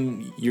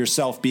 Imagine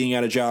yourself being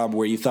at a job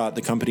where you thought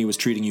the company was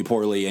treating you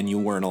poorly and you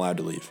weren't allowed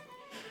to leave.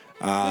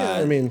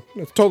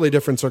 It's totally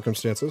different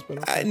circumstances,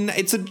 but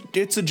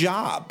it's a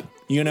job,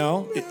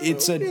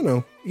 It's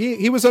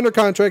he was under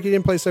contract. He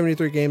didn't play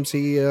 73 games.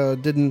 He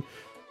didn't.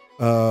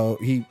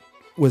 He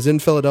was in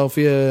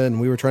Philadelphia, and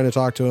we were trying to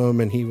talk to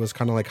him, and he was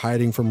kind of like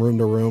hiding from room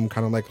to room,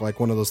 kind of like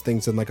one of those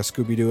things in like a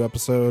Scooby-Doo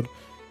episode.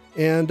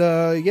 And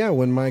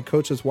when my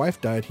coach's wife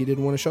died, he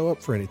didn't want to show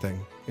up for anything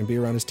and be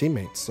around his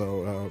teammates.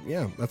 So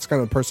that's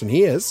kind of the person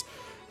he is.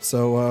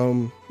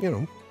 So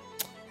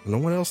no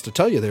one else to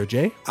tell you there,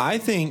 Jay. I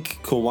think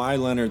Kawhi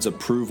Leonard's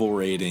approval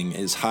rating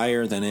is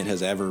higher than it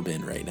has ever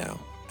been right now.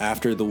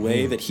 After the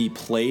way that he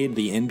played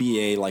the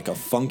NBA like a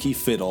funky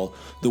fiddle,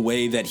 the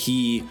way that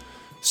he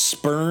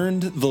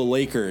spurned the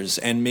Lakers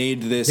and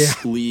made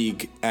this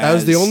league that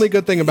was the only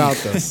good thing about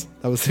this.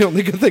 That was the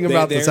only good thing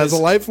about this. As a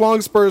lifelong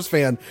Spurs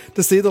fan,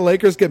 to see the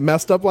Lakers get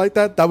messed up like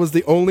that was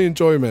the only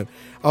enjoyment.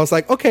 I was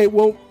like, okay,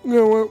 well,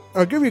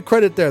 I'll give you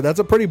credit there. That's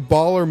a pretty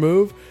baller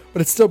move,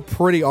 but it's still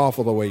pretty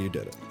awful the way you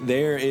did it.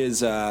 There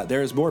is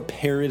more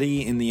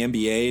parity in the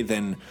NBA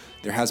than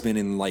there has been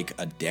in like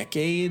a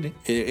decade.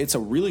 It's a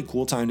really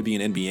cool time to be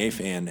an NBA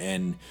fan,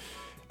 and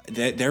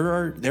there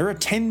are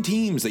 10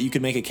 teams that you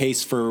could make a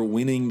case for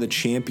winning the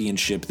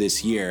championship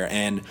this year.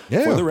 And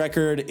for the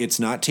record, it's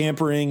not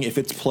tampering if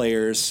it's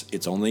players.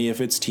 It's only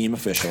if it's team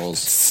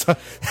officials.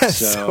 That's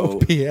so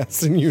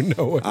BS, and you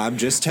know it. I'm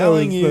just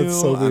telling you.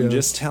 I'm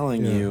just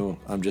telling you.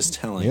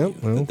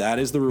 That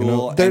is the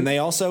rule. And they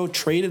also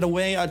traded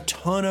away a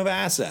ton of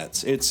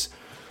assets. It's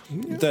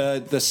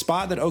the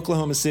spot that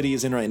Oklahoma City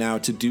is in right now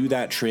to do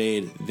that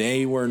trade.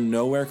 They were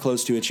nowhere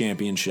close to a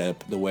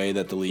championship the way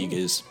that the league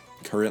is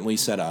currently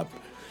set up,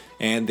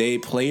 and they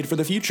played for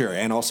the future,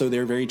 and also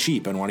they're very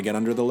cheap and want to get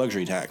under the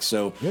luxury tax.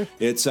 So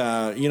it's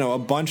a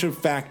bunch of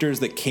factors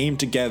that came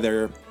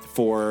together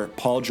for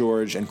Paul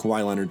George and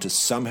Kawhi Leonard to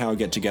somehow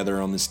get together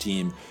on this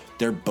team.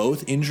 They're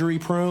both injury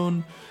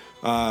prone.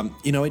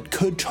 It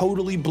could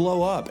totally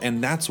blow up,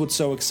 and that's what's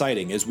so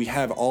exciting is we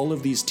have all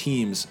of these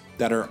teams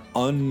that are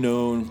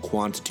unknown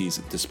quantities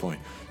at this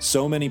point.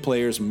 So many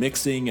players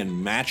mixing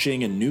and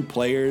matching, and new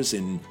players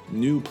in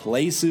new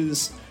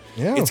places.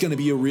 Yeah. It's going to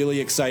be a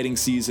really exciting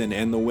season,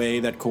 and the way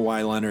that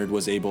Kawhi Leonard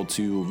was able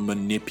to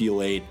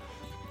manipulate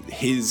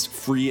his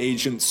free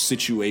agent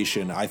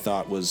situation, I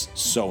thought was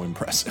so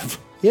impressive.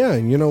 Yeah,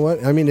 and you know what?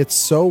 It's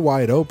so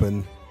wide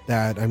open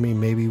that,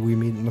 maybe we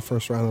meet in the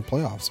first round of the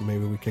playoffs, and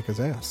maybe we kick his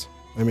ass.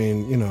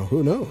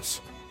 Who knows?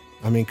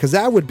 Because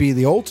that would be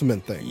the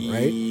ultimate thing,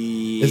 right?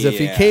 Is if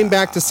he came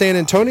back to San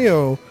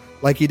Antonio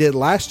like he did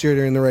last year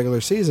during the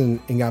regular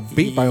season and got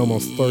beat by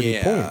almost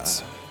 30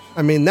 points.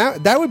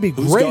 That would be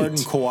Who's great. Guarding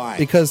Kawhi?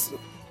 Because,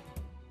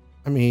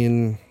 I'll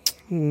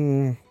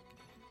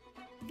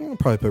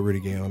probably put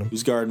Rudy Gay on him.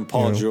 Who's guarding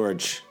Paul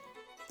George?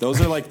 Those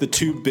are like the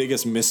two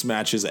biggest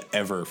mismatches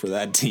ever for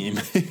that team.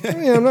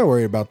 Yeah, I'm not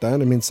worried about that.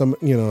 I mean,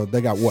 they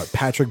got what,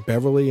 Patrick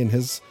Beverly and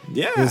his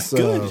good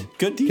defender.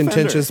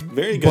 Contentious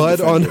Very good bud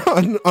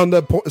defender. on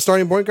the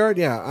starting point guard.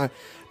 Yeah,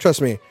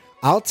 trust me,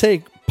 I'll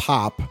take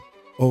Pop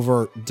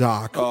over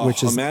Doc.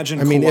 Which is imagine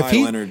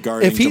Kawhi Leonard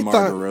guarding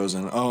DeMar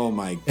DeRozan. Oh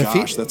my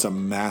gosh, that's a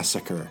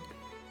massacre.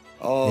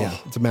 Oh yeah,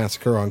 it's a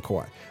massacre on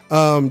Kawhi.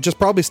 Just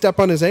probably step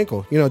on his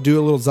ankle. Do a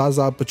little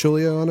Zaza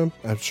Pachulia on him.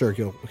 I'm sure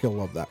he'll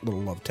love that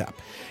little love tap.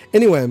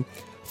 Anyway,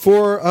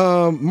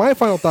 for my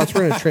final thoughts,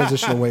 we're going to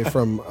transition away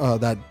from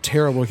that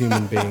terrible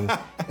human being.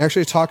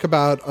 Actually, talk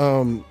about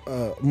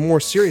a more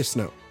serious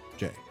note,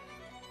 Jay,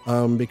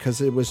 because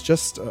it was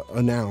just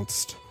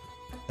announced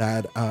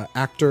that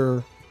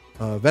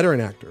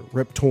veteran actor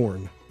Rip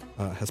Torn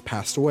has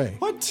passed away.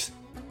 What?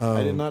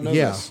 I did not know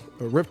this.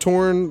 Rip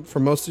Torn, for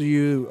most of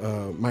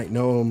you, might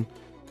know him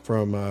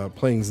from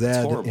playing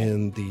Zed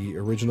in the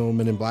original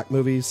Men in Black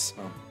movies.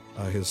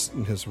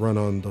 His run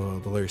on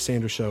the Larry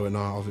Sanders Show, and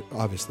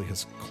obviously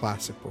his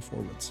classic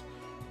performance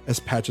as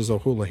Patches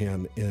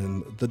O'Houlihan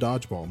in the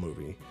Dodgeball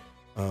movie.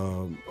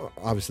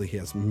 Obviously, he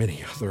has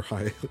many other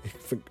highly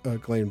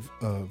acclaimed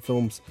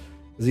films.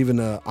 There's even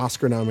an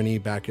Oscar nominee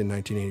back in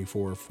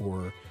 1984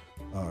 for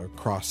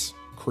Cross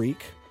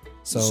Creek.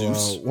 So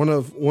one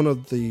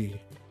of the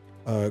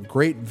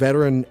great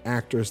veteran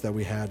actors that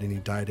we had, and he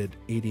died at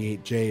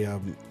 88. Jay,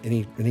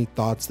 any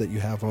thoughts that you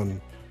have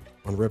on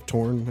Rip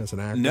Torn as an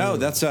actor? No,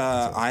 that's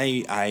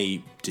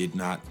I did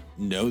not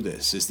know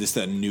this. Is this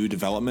a new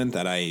development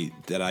that I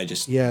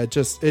just? Yeah, it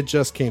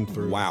just came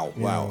through.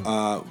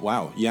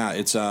 Wow. Yeah,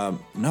 it's no.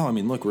 I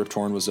mean, look, Rip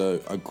Torn was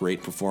a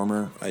great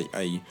performer.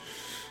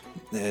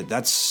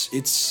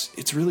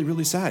 It's really,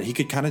 really sad. He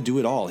could kind of do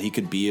it all. He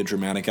could be a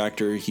dramatic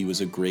actor. He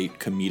was a great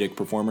comedic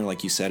performer,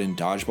 like you said, in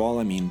Dodgeball.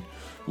 I mean,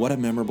 what a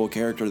memorable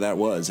character that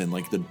was in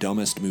like the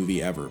dumbest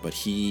movie ever. But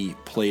he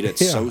played it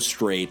so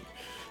straight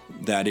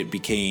that it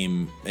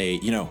became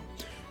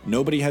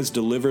nobody has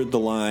delivered the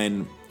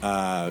line,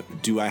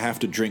 do I have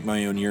to drink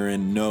my own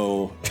urine?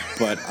 No,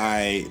 but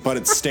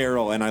it's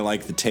sterile and I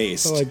like the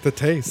taste. I like the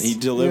taste. He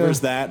delivers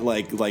that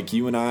like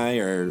you and I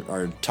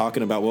are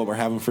talking about what we're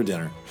having for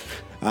dinner.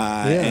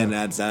 And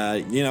that's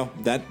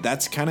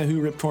that's kind of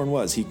who Rip Torn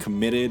was. He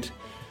committed.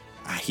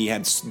 He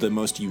had the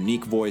most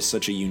unique voice,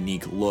 such a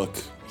unique look.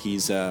 He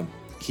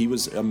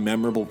was a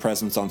memorable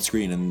presence on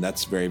screen, and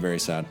that's very, very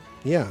sad.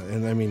 Yeah,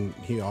 and I mean,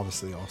 he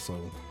obviously also,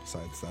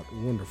 besides that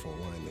wonderful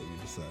line that you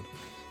just said,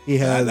 he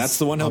has. That's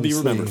the one he'll be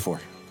remembered for.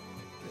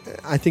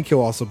 I think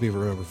he'll also be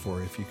remembered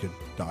for if you could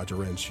dodge a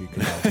wrench, you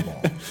can dodge a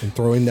ball, and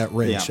throwing that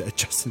wrench at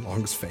Justin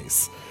Long's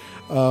face,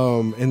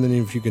 and then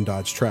if you can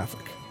dodge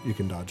traffic, you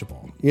can dodge a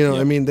ball.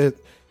 I mean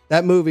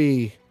that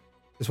movie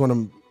is one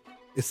of.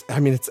 It's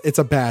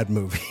a bad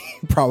movie.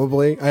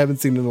 Probably, I haven't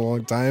seen it in a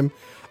long time.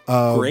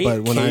 Great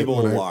but when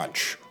cable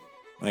watch,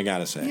 I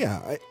gotta say.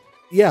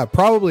 Yeah,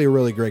 probably a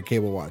really great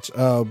cable watch.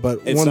 But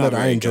it's one that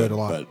I enjoyed a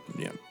lot.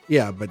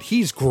 But but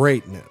he's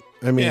great in it.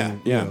 I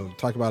mean,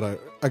 talk about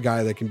a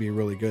guy that can be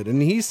really good,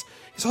 and he's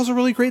also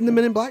really great in the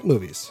Men in Black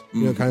movies.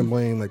 Kind of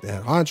playing like the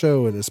head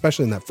honcho, and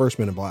especially in that first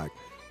Men in Black.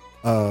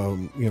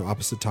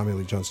 Opposite Tommy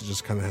Lee Jones, it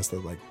just kind of has the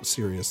like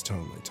serious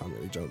tone like Tommy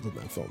Lee Jones in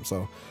that film.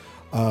 So.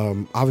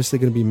 Obviously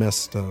going to be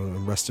missed.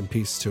 Rest in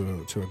peace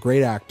to a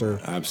great actor.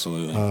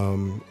 Absolutely.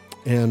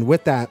 And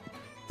with that,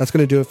 that's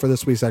going to do it for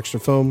this week's Extra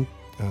Film.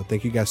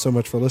 Thank you guys so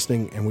much for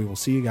listening, and we will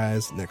see you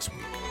guys next week.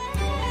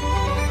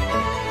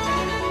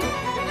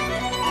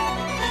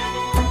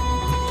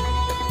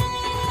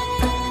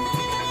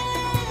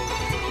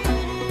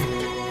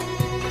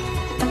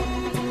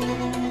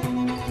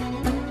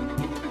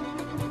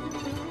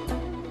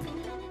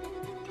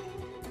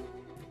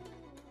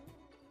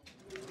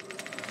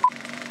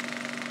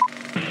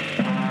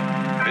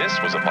 This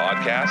was a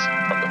podcast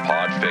from the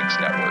Podfix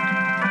Network.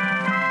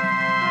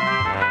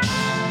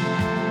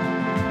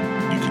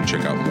 You can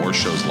check out more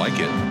shows like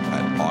it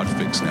at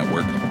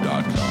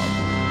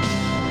podfixnetwork.com.